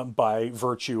 by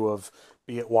virtue of,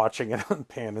 be it watching it on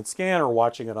Pan and Scan or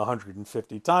watching it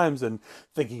 150 times and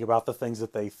thinking about the things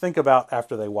that they think about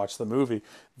after they watch the movie,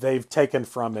 they've taken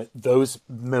from it those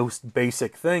most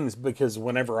basic things. Because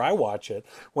whenever I watch it,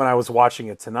 when I was watching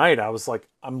it tonight,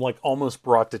 I'm like almost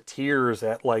brought to tears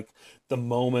at like the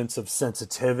moments of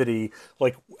sensitivity.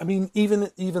 Like, I mean, even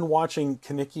watching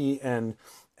Kenickie and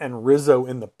Rizzo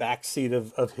in the backseat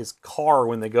of his car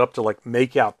when they go up to like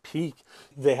make out peak,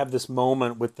 they have this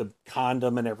moment with the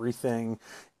condom and everything.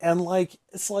 And like,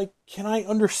 it's like, can I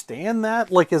understand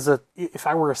that? Like, if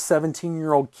I were a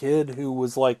 17-year-old kid who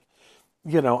was like,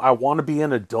 you know, I want to be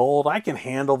an adult, I can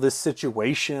handle this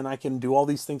situation, I can do all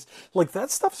these things. Like,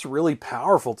 that stuff's really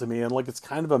powerful to me. And like, it's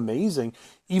kind of amazing,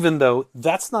 even though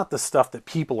that's not the stuff that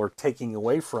people are taking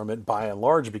away from it by and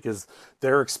large, because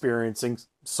they're experiencing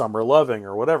Summer Loving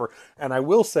or whatever. And I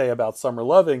will say about Summer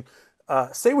Loving,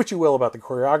 say what you will about the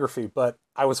choreography, but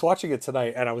I was watching it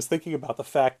tonight, and I was thinking about the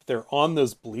fact they're on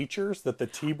those bleachers that the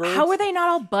T-Birds. How are they not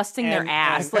all busting their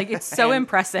ass? Like, it's so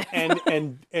impressive.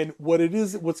 and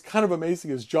what's kind of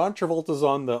amazing is John Travolta's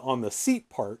on the seat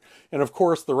part, and of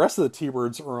course the rest of the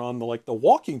T-Birds are on the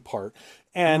walking part.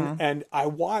 And I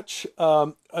watch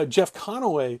Jeff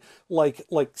Conaway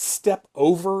like step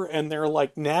over, and they're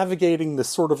like navigating this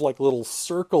sort of like little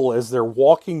circle as they're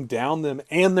walking down them,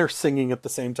 and they're singing at the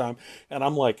same time. And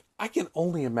I'm like, I can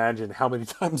only imagine how many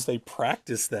times they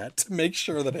practiced that to make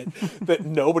sure that that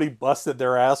nobody busted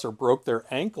their ass or broke their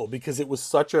ankle, because it was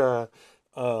such a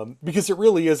because it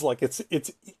really is like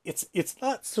it's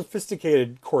not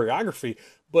sophisticated choreography,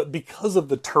 but because of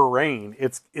the terrain,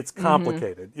 it's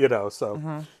complicated,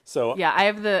 So yeah, I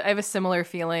have a similar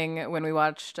feeling when we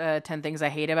watched 10 Things I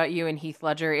Hate About You, and Heath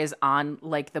Ledger is on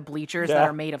like the bleachers that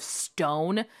are made of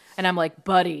stone, and I'm like,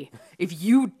 buddy, if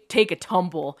you take a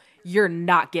tumble, you're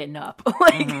not getting up.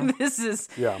 This is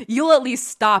you'll at least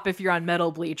stop if you're on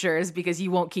metal bleachers, because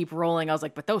you won't keep rolling. I was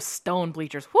like, but those stone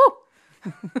bleachers, whoo.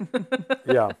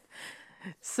 Yeah.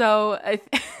 So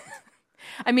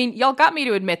I mean, y'all got me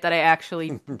to admit that I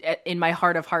actually, in my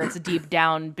heart of hearts, deep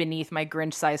down beneath my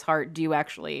Grinch-sized heart, do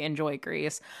actually enjoy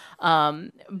Grease.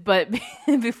 But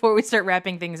before we start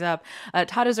wrapping things up,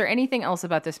 Todd, is there anything else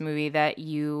about this movie that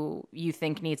you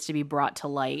think needs to be brought to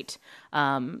light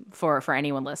for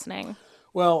anyone listening?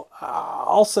 Well,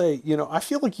 I'll say, I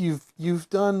feel like you've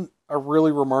done a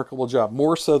really remarkable job,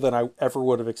 more so than I ever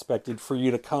would have expected for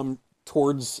you to come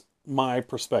towards my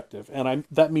perspective. And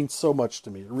that means so much to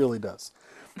me. It really does.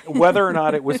 Whether or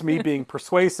not it was me being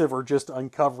persuasive or just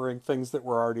uncovering things that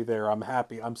were already there, I'm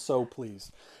happy. I'm so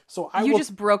pleased. So you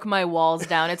just broke my walls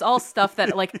down. It's all stuff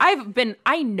that like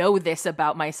I know this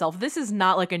about myself. This is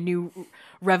not like a new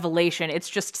revelation. It's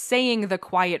just saying the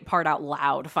quiet part out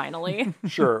loud finally.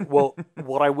 Sure. Well,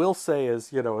 what I will say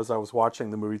is, as I was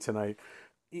watching the movie tonight,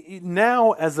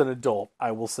 now as an adult,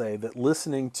 I will say that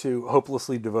listening to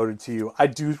Hopelessly Devoted to You, I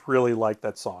do really like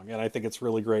that song, and I think it's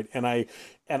really great. And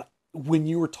when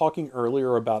you were talking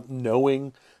earlier about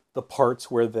knowing the parts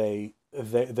where they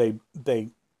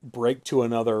break to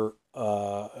another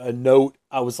a note,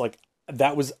 I was like,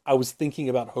 I was thinking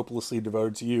about Hopelessly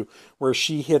Devoted to You, where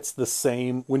she hits the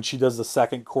same when she does the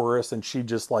second chorus, and she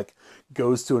just like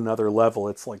goes to another level.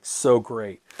 It's like so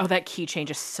great. Oh, that key change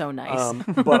is so nice.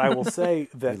 But I will say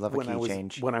that when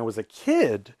I was a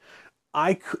kid,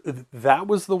 that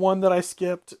was the one that I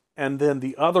skipped, and then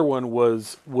the other one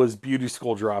was Beauty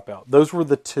School Dropout. Those were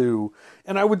the two,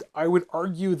 and I would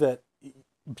argue that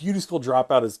Beauty School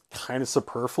Dropout is kind of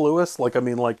superfluous.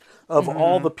 Of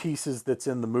all the pieces that's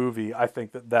in the movie, I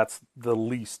think that's the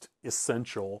least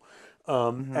essential.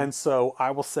 And so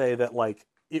I will say that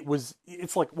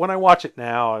it's like when I watch it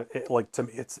now, to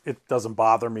me, it doesn't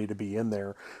bother me to be in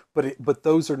there, but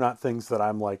those are not things that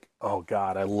I'm like, oh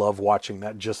God, I love watching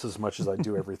that just as much as I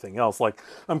do everything else. Like,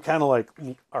 I'm kind of like,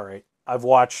 all right, I've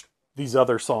watched these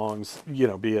other songs,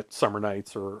 be it Summer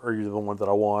Nights or You're the One That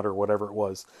I Want or whatever it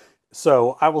was.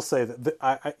 So I will say that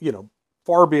I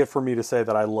far be it for me to say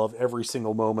that I love every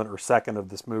single moment or second of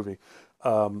this movie.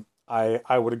 I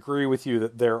would agree with you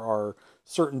that there are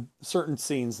certain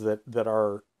scenes that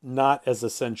are not as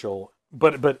essential,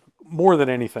 but more than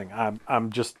anything, I'm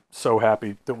just so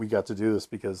happy that we got to do this,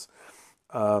 because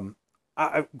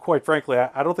I quite frankly,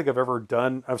 I don't think I've never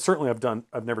done a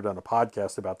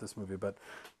podcast about this movie, but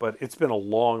it's been a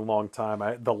long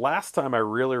time. The last time I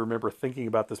really remember thinking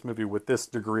about this movie with this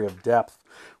degree of depth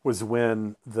was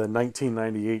when the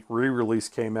 1998 re-release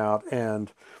came out,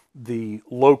 and the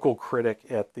local critic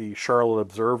at the Charlotte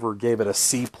Observer gave it a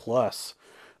C+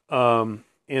 in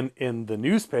the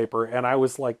newspaper, and I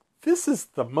was like, this is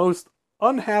the most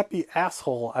unhappy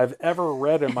asshole I've ever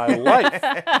read in my life.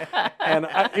 And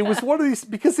it was one of these,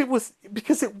 because it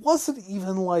wasn't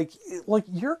even like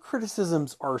your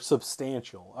criticisms are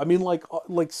substantial. I mean, like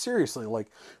seriously,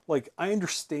 like I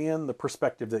understand the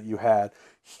perspective that you had.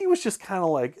 He was just kind of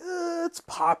like, it's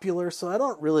popular, so I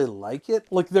don't really like it.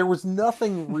 Like, there was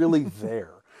nothing really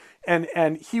there.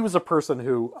 And he was a person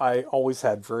who I always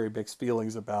had very mixed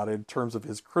feelings about in terms of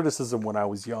his criticism when I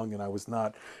was young, and I was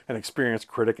not an experienced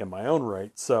critic in my own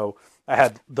right. So I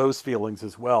had those feelings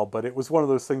as well. But it was one of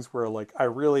those things where, like, I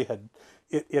really had,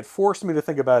 it forced me to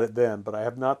think about it then, but I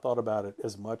have not thought about it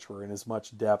as much or in as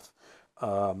much depth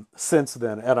since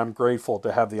then. And I'm grateful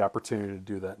to have the opportunity to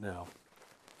do that now.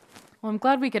 Well, I'm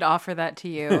glad we could offer that to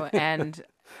you. And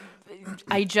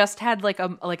I just had like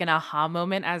an aha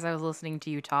moment as I was listening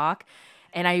to you talk,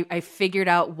 and I figured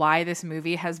out why this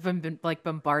movie has been like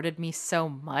bombarded me so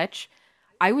much.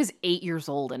 I was 8 years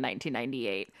old in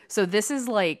 1998, so this is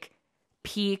like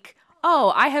peak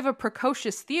oh, I have a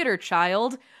precocious theater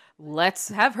child. Let's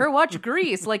have her watch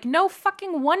Grease. Like, no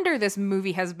fucking wonder this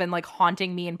movie has been like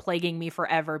haunting me and plaguing me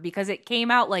forever, because it came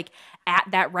out like at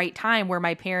that right time where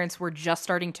my parents were just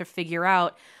starting to figure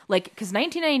out, like, because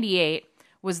 1998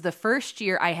 was the first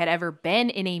year I had ever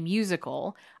been in a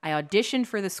musical. I auditioned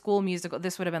for the school musical.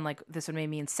 This would have made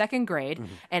me in second grade.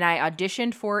 And I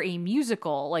auditioned for a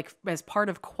musical, like as part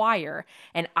of choir.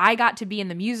 And I got to be in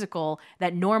the musical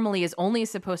that normally is only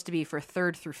supposed to be for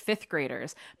 3rd through 5th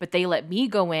graders. But they let me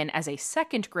go in as a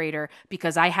 2nd grader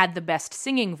because I had the best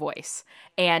singing voice.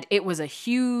 And it was a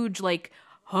huge, like,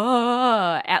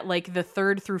 at like the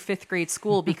 3rd through 5th grade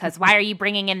school, because why are you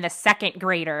bringing in the 2nd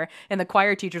grader? And the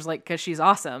choir teacher's like, because she's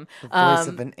awesome. The voice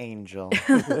of an angel.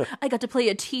 I got to play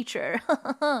a teacher.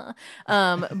 But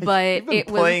You've been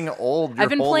playing old your I've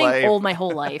been whole playing life. old my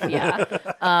whole life, yeah.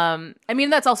 I mean,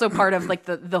 that's also part of like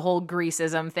the whole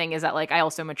Greaseism thing, is that like I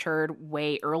also matured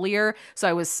way earlier. So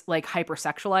I was like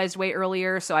hypersexualized way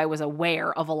earlier. So I was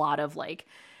aware of a lot of like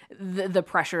the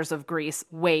pressures of Grease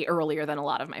way earlier than a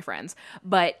lot of my friends.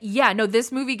 But yeah, no, this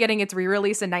movie getting its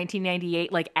re-release in 1998,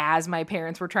 like as my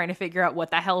parents were trying to figure out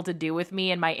what the hell to do with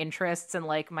me and my interests and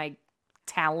like my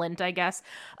talent, I guess.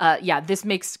 Yeah, this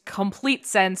makes complete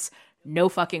sense. No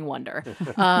fucking wonder.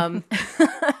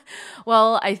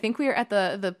 Well, I think we are at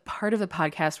the part of the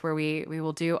podcast where we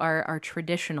will do our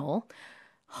traditional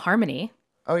harmony.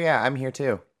 Oh yeah, I'm here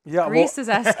too. Yeah, Grease is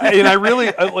asking. And I really,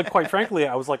 like, quite frankly,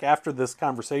 I was like, after this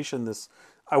conversation,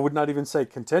 I would not even say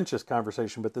contentious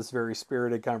conversation, but this very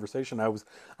spirited conversation,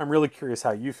 I'm really curious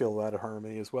how you feel about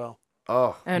Harmony as well.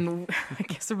 Oh. And I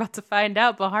guess we're about to find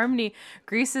out. But Harmony,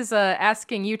 Grease is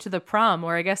asking you to the prom,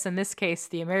 or I guess in this case,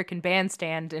 the American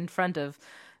Bandstand in front of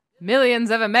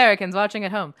millions of Americans watching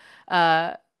at home.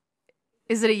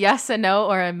 Is it a yes, a no,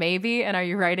 or a maybe? And are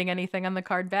you writing anything on the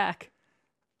card back?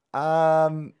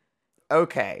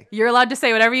 Okay. You're allowed to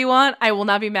say whatever you want. I will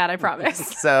not be mad, I promise.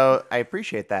 So I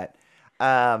appreciate that.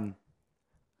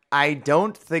 I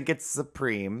don't think it's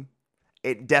supreme.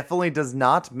 It definitely does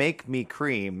not make me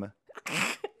cream.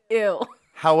 Ew.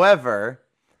 However,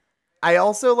 I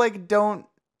also like don't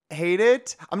hate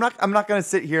it. I'm not gonna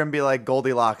sit here and be like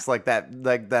Goldilocks like that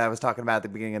I was talking about at the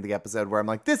beginning of the episode, where I'm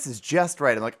like, this is just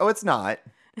right. I'm like, oh, it's not.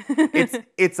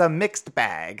 It's a mixed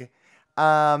bag.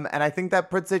 And I think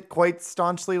that puts it quite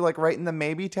staunchly like right in the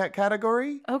maybe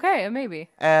category. Okay, maybe.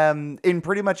 In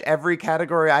pretty much every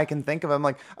category I can think of, I'm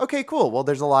like, okay, cool. Well,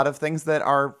 there's a lot of things that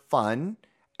are fun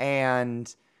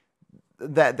and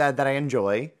that I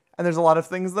enjoy. And there's a lot of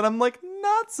things that I'm like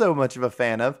not so much of a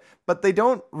fan of, but they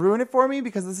don't ruin it for me,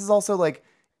 because this is also like,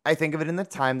 I think of it in the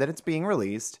time that it's being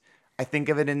released. I think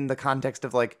of it in the context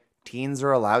of like teens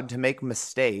are allowed to make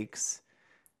mistakes.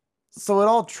 So it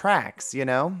all tracks, you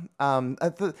know?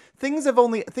 Things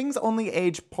only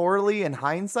age poorly in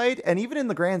hindsight, and even in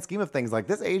the grand scheme of things, like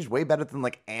this aged way better than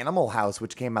like Animal House,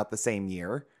 which came out the same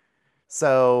year.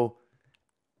 So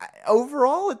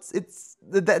overall, it's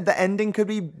the ending could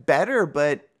be better,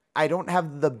 but I don't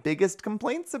have the biggest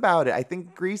complaints about it. I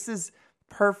think Grease is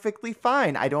perfectly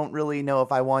fine. I don't really know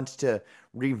if I want to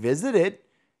revisit it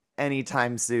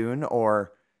anytime soon,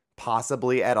 or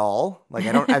possibly at all. Like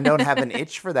I don't have an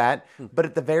itch for that. But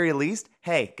at the very least,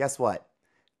 hey, guess what?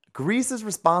 Grease is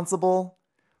responsible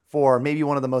for maybe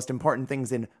one of the most important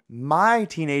things in my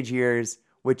teenage years,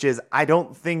 which is I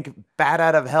don't think Bat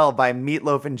Out of Hell by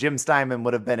Meatloaf and Jim Steinman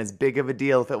would have been as big of a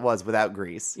deal if it was without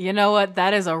Grease. You know what?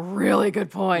 That is a really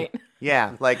good point.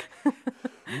 Yeah, like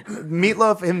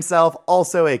Meatloaf himself,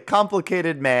 also a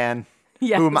complicated man.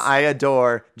 Yes. Whom I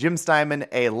adore. Jim Steinman,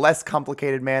 a less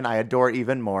complicated man I adore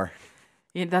even more.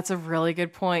 Yeah, that's a really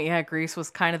good point. Yeah, Grease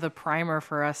was kind of the primer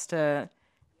for us to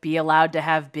be allowed to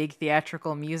have big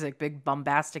theatrical music, big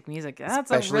bombastic music.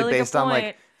 That's especially a really based good point. On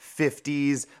like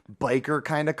 50s biker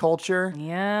kind of culture.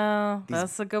 Yeah,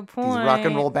 that's a good point. These rock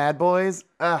and roll bad boys.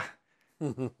 Ugh.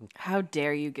 How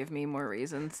dare you give me more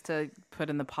reasons to put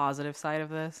in the positive side of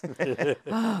this?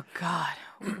 Oh, God.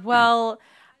 Well,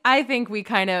 I think we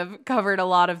kind of covered a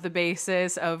lot of the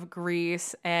basis of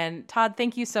Grease. And Todd,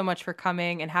 thank you so much for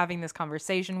coming and having this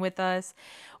conversation with us.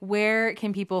 Where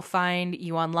can people find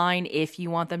you online if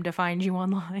you want them to find you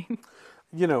online?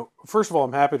 You know, first of all,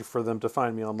 I'm happy for them to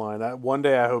find me online. One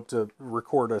day I hope to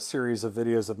record a series of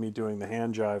videos of me doing the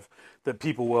hand jive that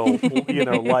people will, you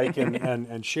know, like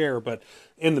and share. But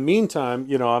in the meantime,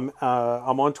 you know,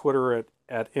 I'm on Twitter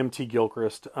at MT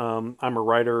Gilchrist. I'm a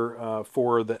writer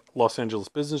for the Los Angeles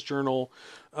Business Journal.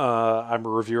 I'm a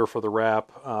reviewer for The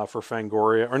Wrap for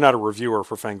Fangoria, or not a reviewer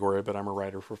for Fangoria, but I'm a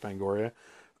writer for Fangoria.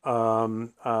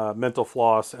 Mental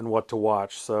Floss and What to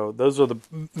Watch. So those are the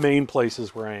main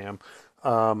places where I am.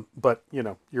 But, you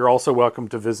know, you're also welcome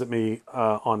to visit me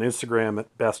on Instagram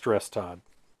at bestdressedtodd.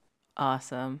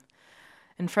 Awesome.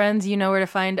 And friends, you know where to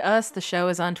find us. The show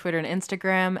is on Twitter and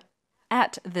Instagram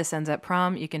at This Ends at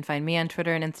Prom. You can find me on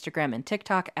Twitter and Instagram and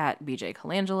TikTok at BJ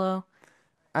Colangelo.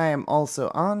 I am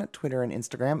also on Twitter and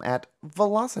Instagram at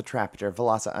Velocitraptor,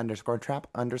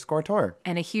 Velosa_trap_tour.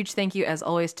 And a huge thank you, as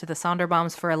always, to the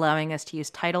Sonderbombs for allowing us to use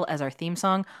Tidal as our theme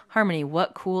song. Harmony,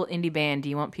 what cool indie band do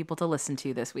you want people to listen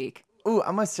to this week? Ooh,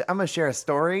 I'm gonna share a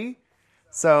story.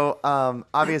 So,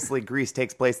 obviously, Grease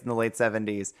takes place in the late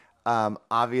 70s.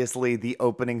 Obviously, the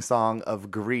opening song of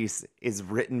Grease is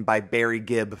written by Barry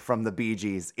Gibb from the Bee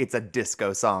Gees. It's a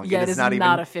disco song. Yeah, it is not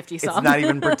a 50s song. It's not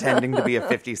even pretending to be a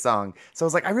 50s song. So I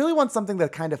was like, I really want something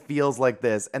that kind of feels like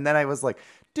this. And then I was like,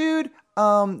 dude,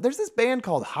 there's this band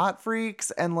called Hot Freaks,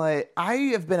 and like I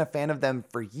have been a fan of them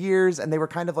for years, and they were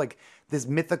kind of like this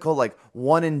mythical, like,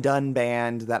 one and done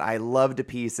band that I love to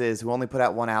pieces, who only put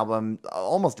out one album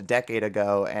almost a decade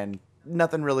ago, and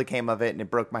nothing really came of it, and it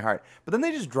broke my heart. But then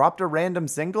they just dropped a random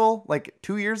single like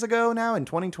 2 years ago now in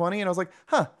 2020, and I was like,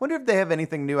 wonder if they have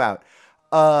anything new out.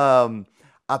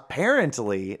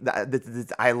 Apparently,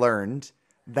 I learned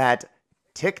that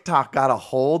TikTok got a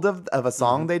hold of a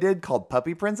song they did called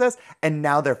Puppy Princess, and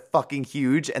now they're fucking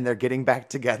huge, and they're getting back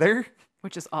together.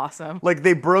 Which is awesome. Like,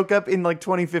 they broke up in like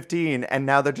 2015, and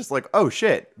now they're just like, oh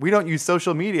shit, we don't use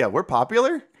social media, we're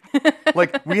popular?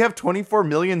 Like, we have 24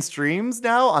 million streams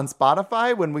now on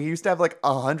Spotify when we used to have like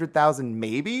 100,000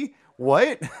 maybe?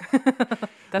 What?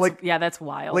 That's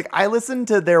wild. Like, I listened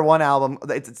to their one album.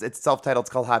 It's self-titled. It's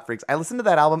called Hot Freaks. I listen to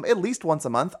that album at least once a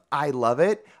month. I love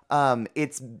it. I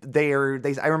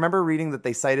remember reading that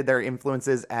they cited their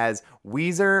influences as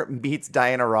Weezer meets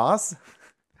Diana Ross.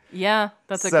 Yeah,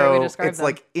 that's a great way to describe it's them.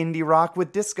 like indie rock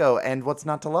with disco, and what's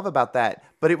not to love about that?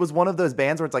 But it was one of those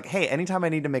bands where it's like, hey, anytime I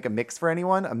need to make a mix for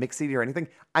anyone, a mix CD or anything,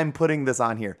 I'm putting this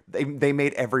on here. They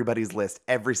made everybody's list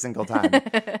every single time.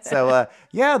 So,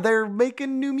 yeah, they're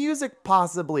making new music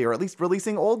possibly, or at least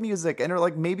releasing old music, and are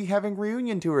like maybe having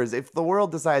reunion tours if the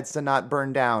world decides to not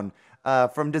burn down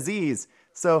from disease.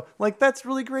 So, like, that's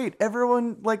really great.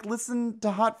 Everyone, like, listen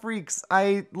to Hot Freaks.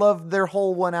 I love their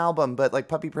whole one album, but, like,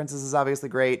 Puppy Princess is obviously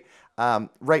great.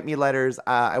 Write Me Letters.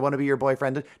 I Want to Be Your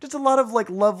Boyfriend. Just a lot of, like,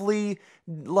 lovely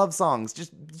love songs.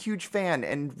 Just huge fan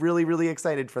and really, really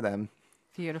excited for them.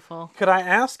 Beautiful. Could I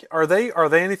ask, are they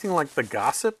anything like The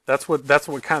Gossip? That's what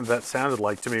kind of that sounded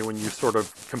like to me when you sort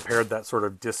of compared that sort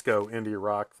of disco indie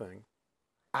rock thing.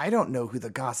 I don't know who The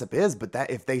Gossip is, but that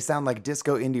if they sound like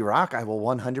disco indie rock, I will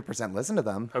 100% listen to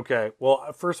them. Okay.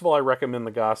 Well, first of all, I recommend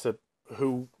The Gossip,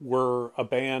 who were a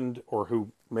band, or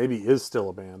who maybe is still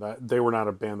a band. They were not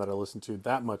a band that I listened to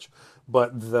that much,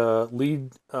 but the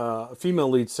female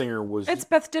lead singer It's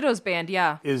Beth Ditto's band,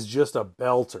 yeah. Is just a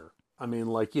belter. I mean,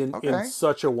 like in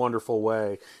such a wonderful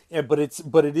way. Yeah, but it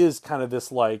is kind of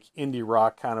this like indie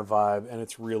rock kind of vibe, and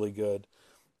it's really good.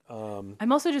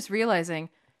 I'm also just realizing,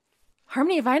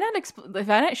 Harmony, have I not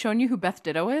shown you who Beth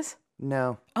Ditto is?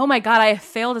 No. Oh my god, I have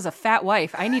failed as a fat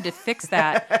wife. I need to fix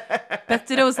that. Beth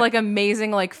Ditto is like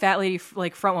amazing, like fat lady,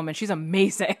 like front woman. She's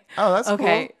amazing. Oh, that's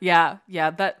okay. Cool. Yeah.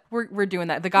 That we're doing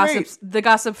that. The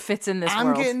gossip fits in this world.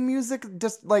 I'm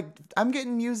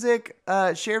getting music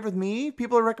shared with me.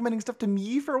 People are recommending stuff to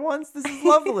me for once. This is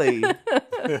lovely.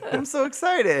 I'm so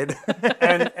excited.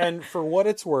 and for what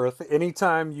it's worth,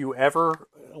 anytime you ever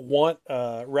want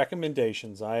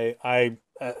recommendations, I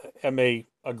am a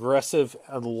aggressive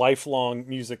and lifelong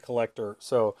music collector,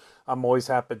 so I'm always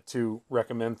happy to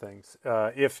recommend things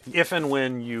if and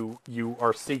when you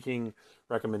are seeking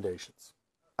recommendations.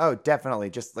 Oh, definitely.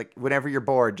 Just like whenever you're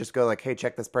bored, just go like, hey,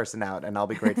 check this person out, and I'll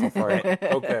be grateful for it.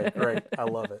 Okay, great. I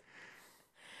love it.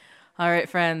 All right,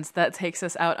 friends, that takes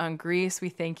us out on Grease. We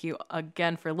thank you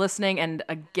again for listening, and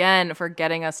again for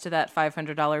getting us to that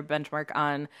 $500 benchmark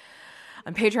on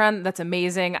Patreon. That's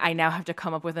amazing. I now have to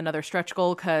come up with another stretch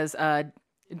goal because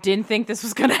didn't think this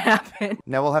was going to happen.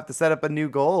 Now we'll have to set up a new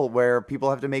goal where people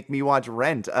have to make me watch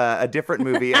Rent, a different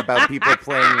movie about people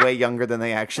playing way younger than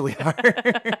they actually are.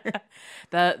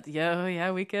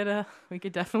 We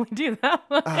could definitely do that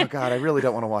one. Oh God, I really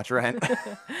don't want to watch Rent.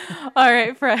 All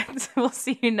right, friends, we'll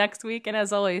see you next week, and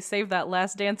as always, save that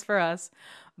last dance for us.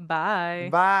 Bye.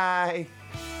 Bye.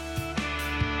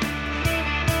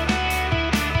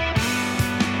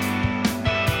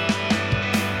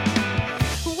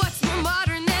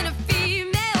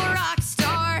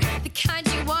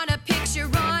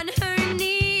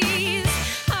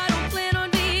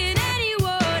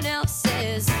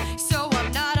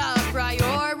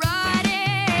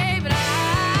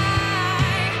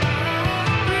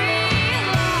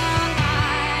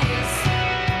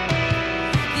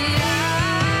 Yeah.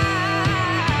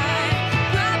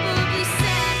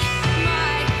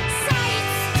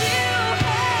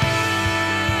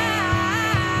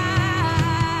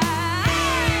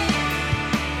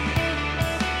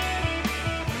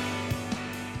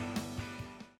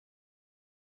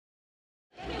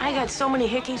 had so many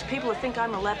hickeys, people would think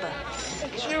I'm a leper.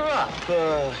 Cheer up.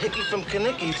 Hickey from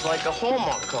Kanicki's like a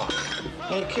Hallmark card.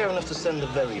 You care enough to send the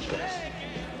very best.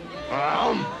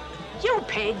 You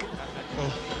pig.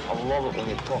 I love it when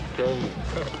you talk dirty.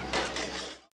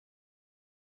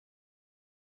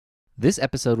 This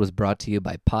episode was brought to you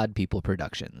by Pod People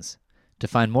Productions. To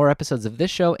find more episodes of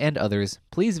this show and others,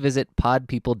 please visit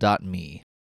podpeople.me.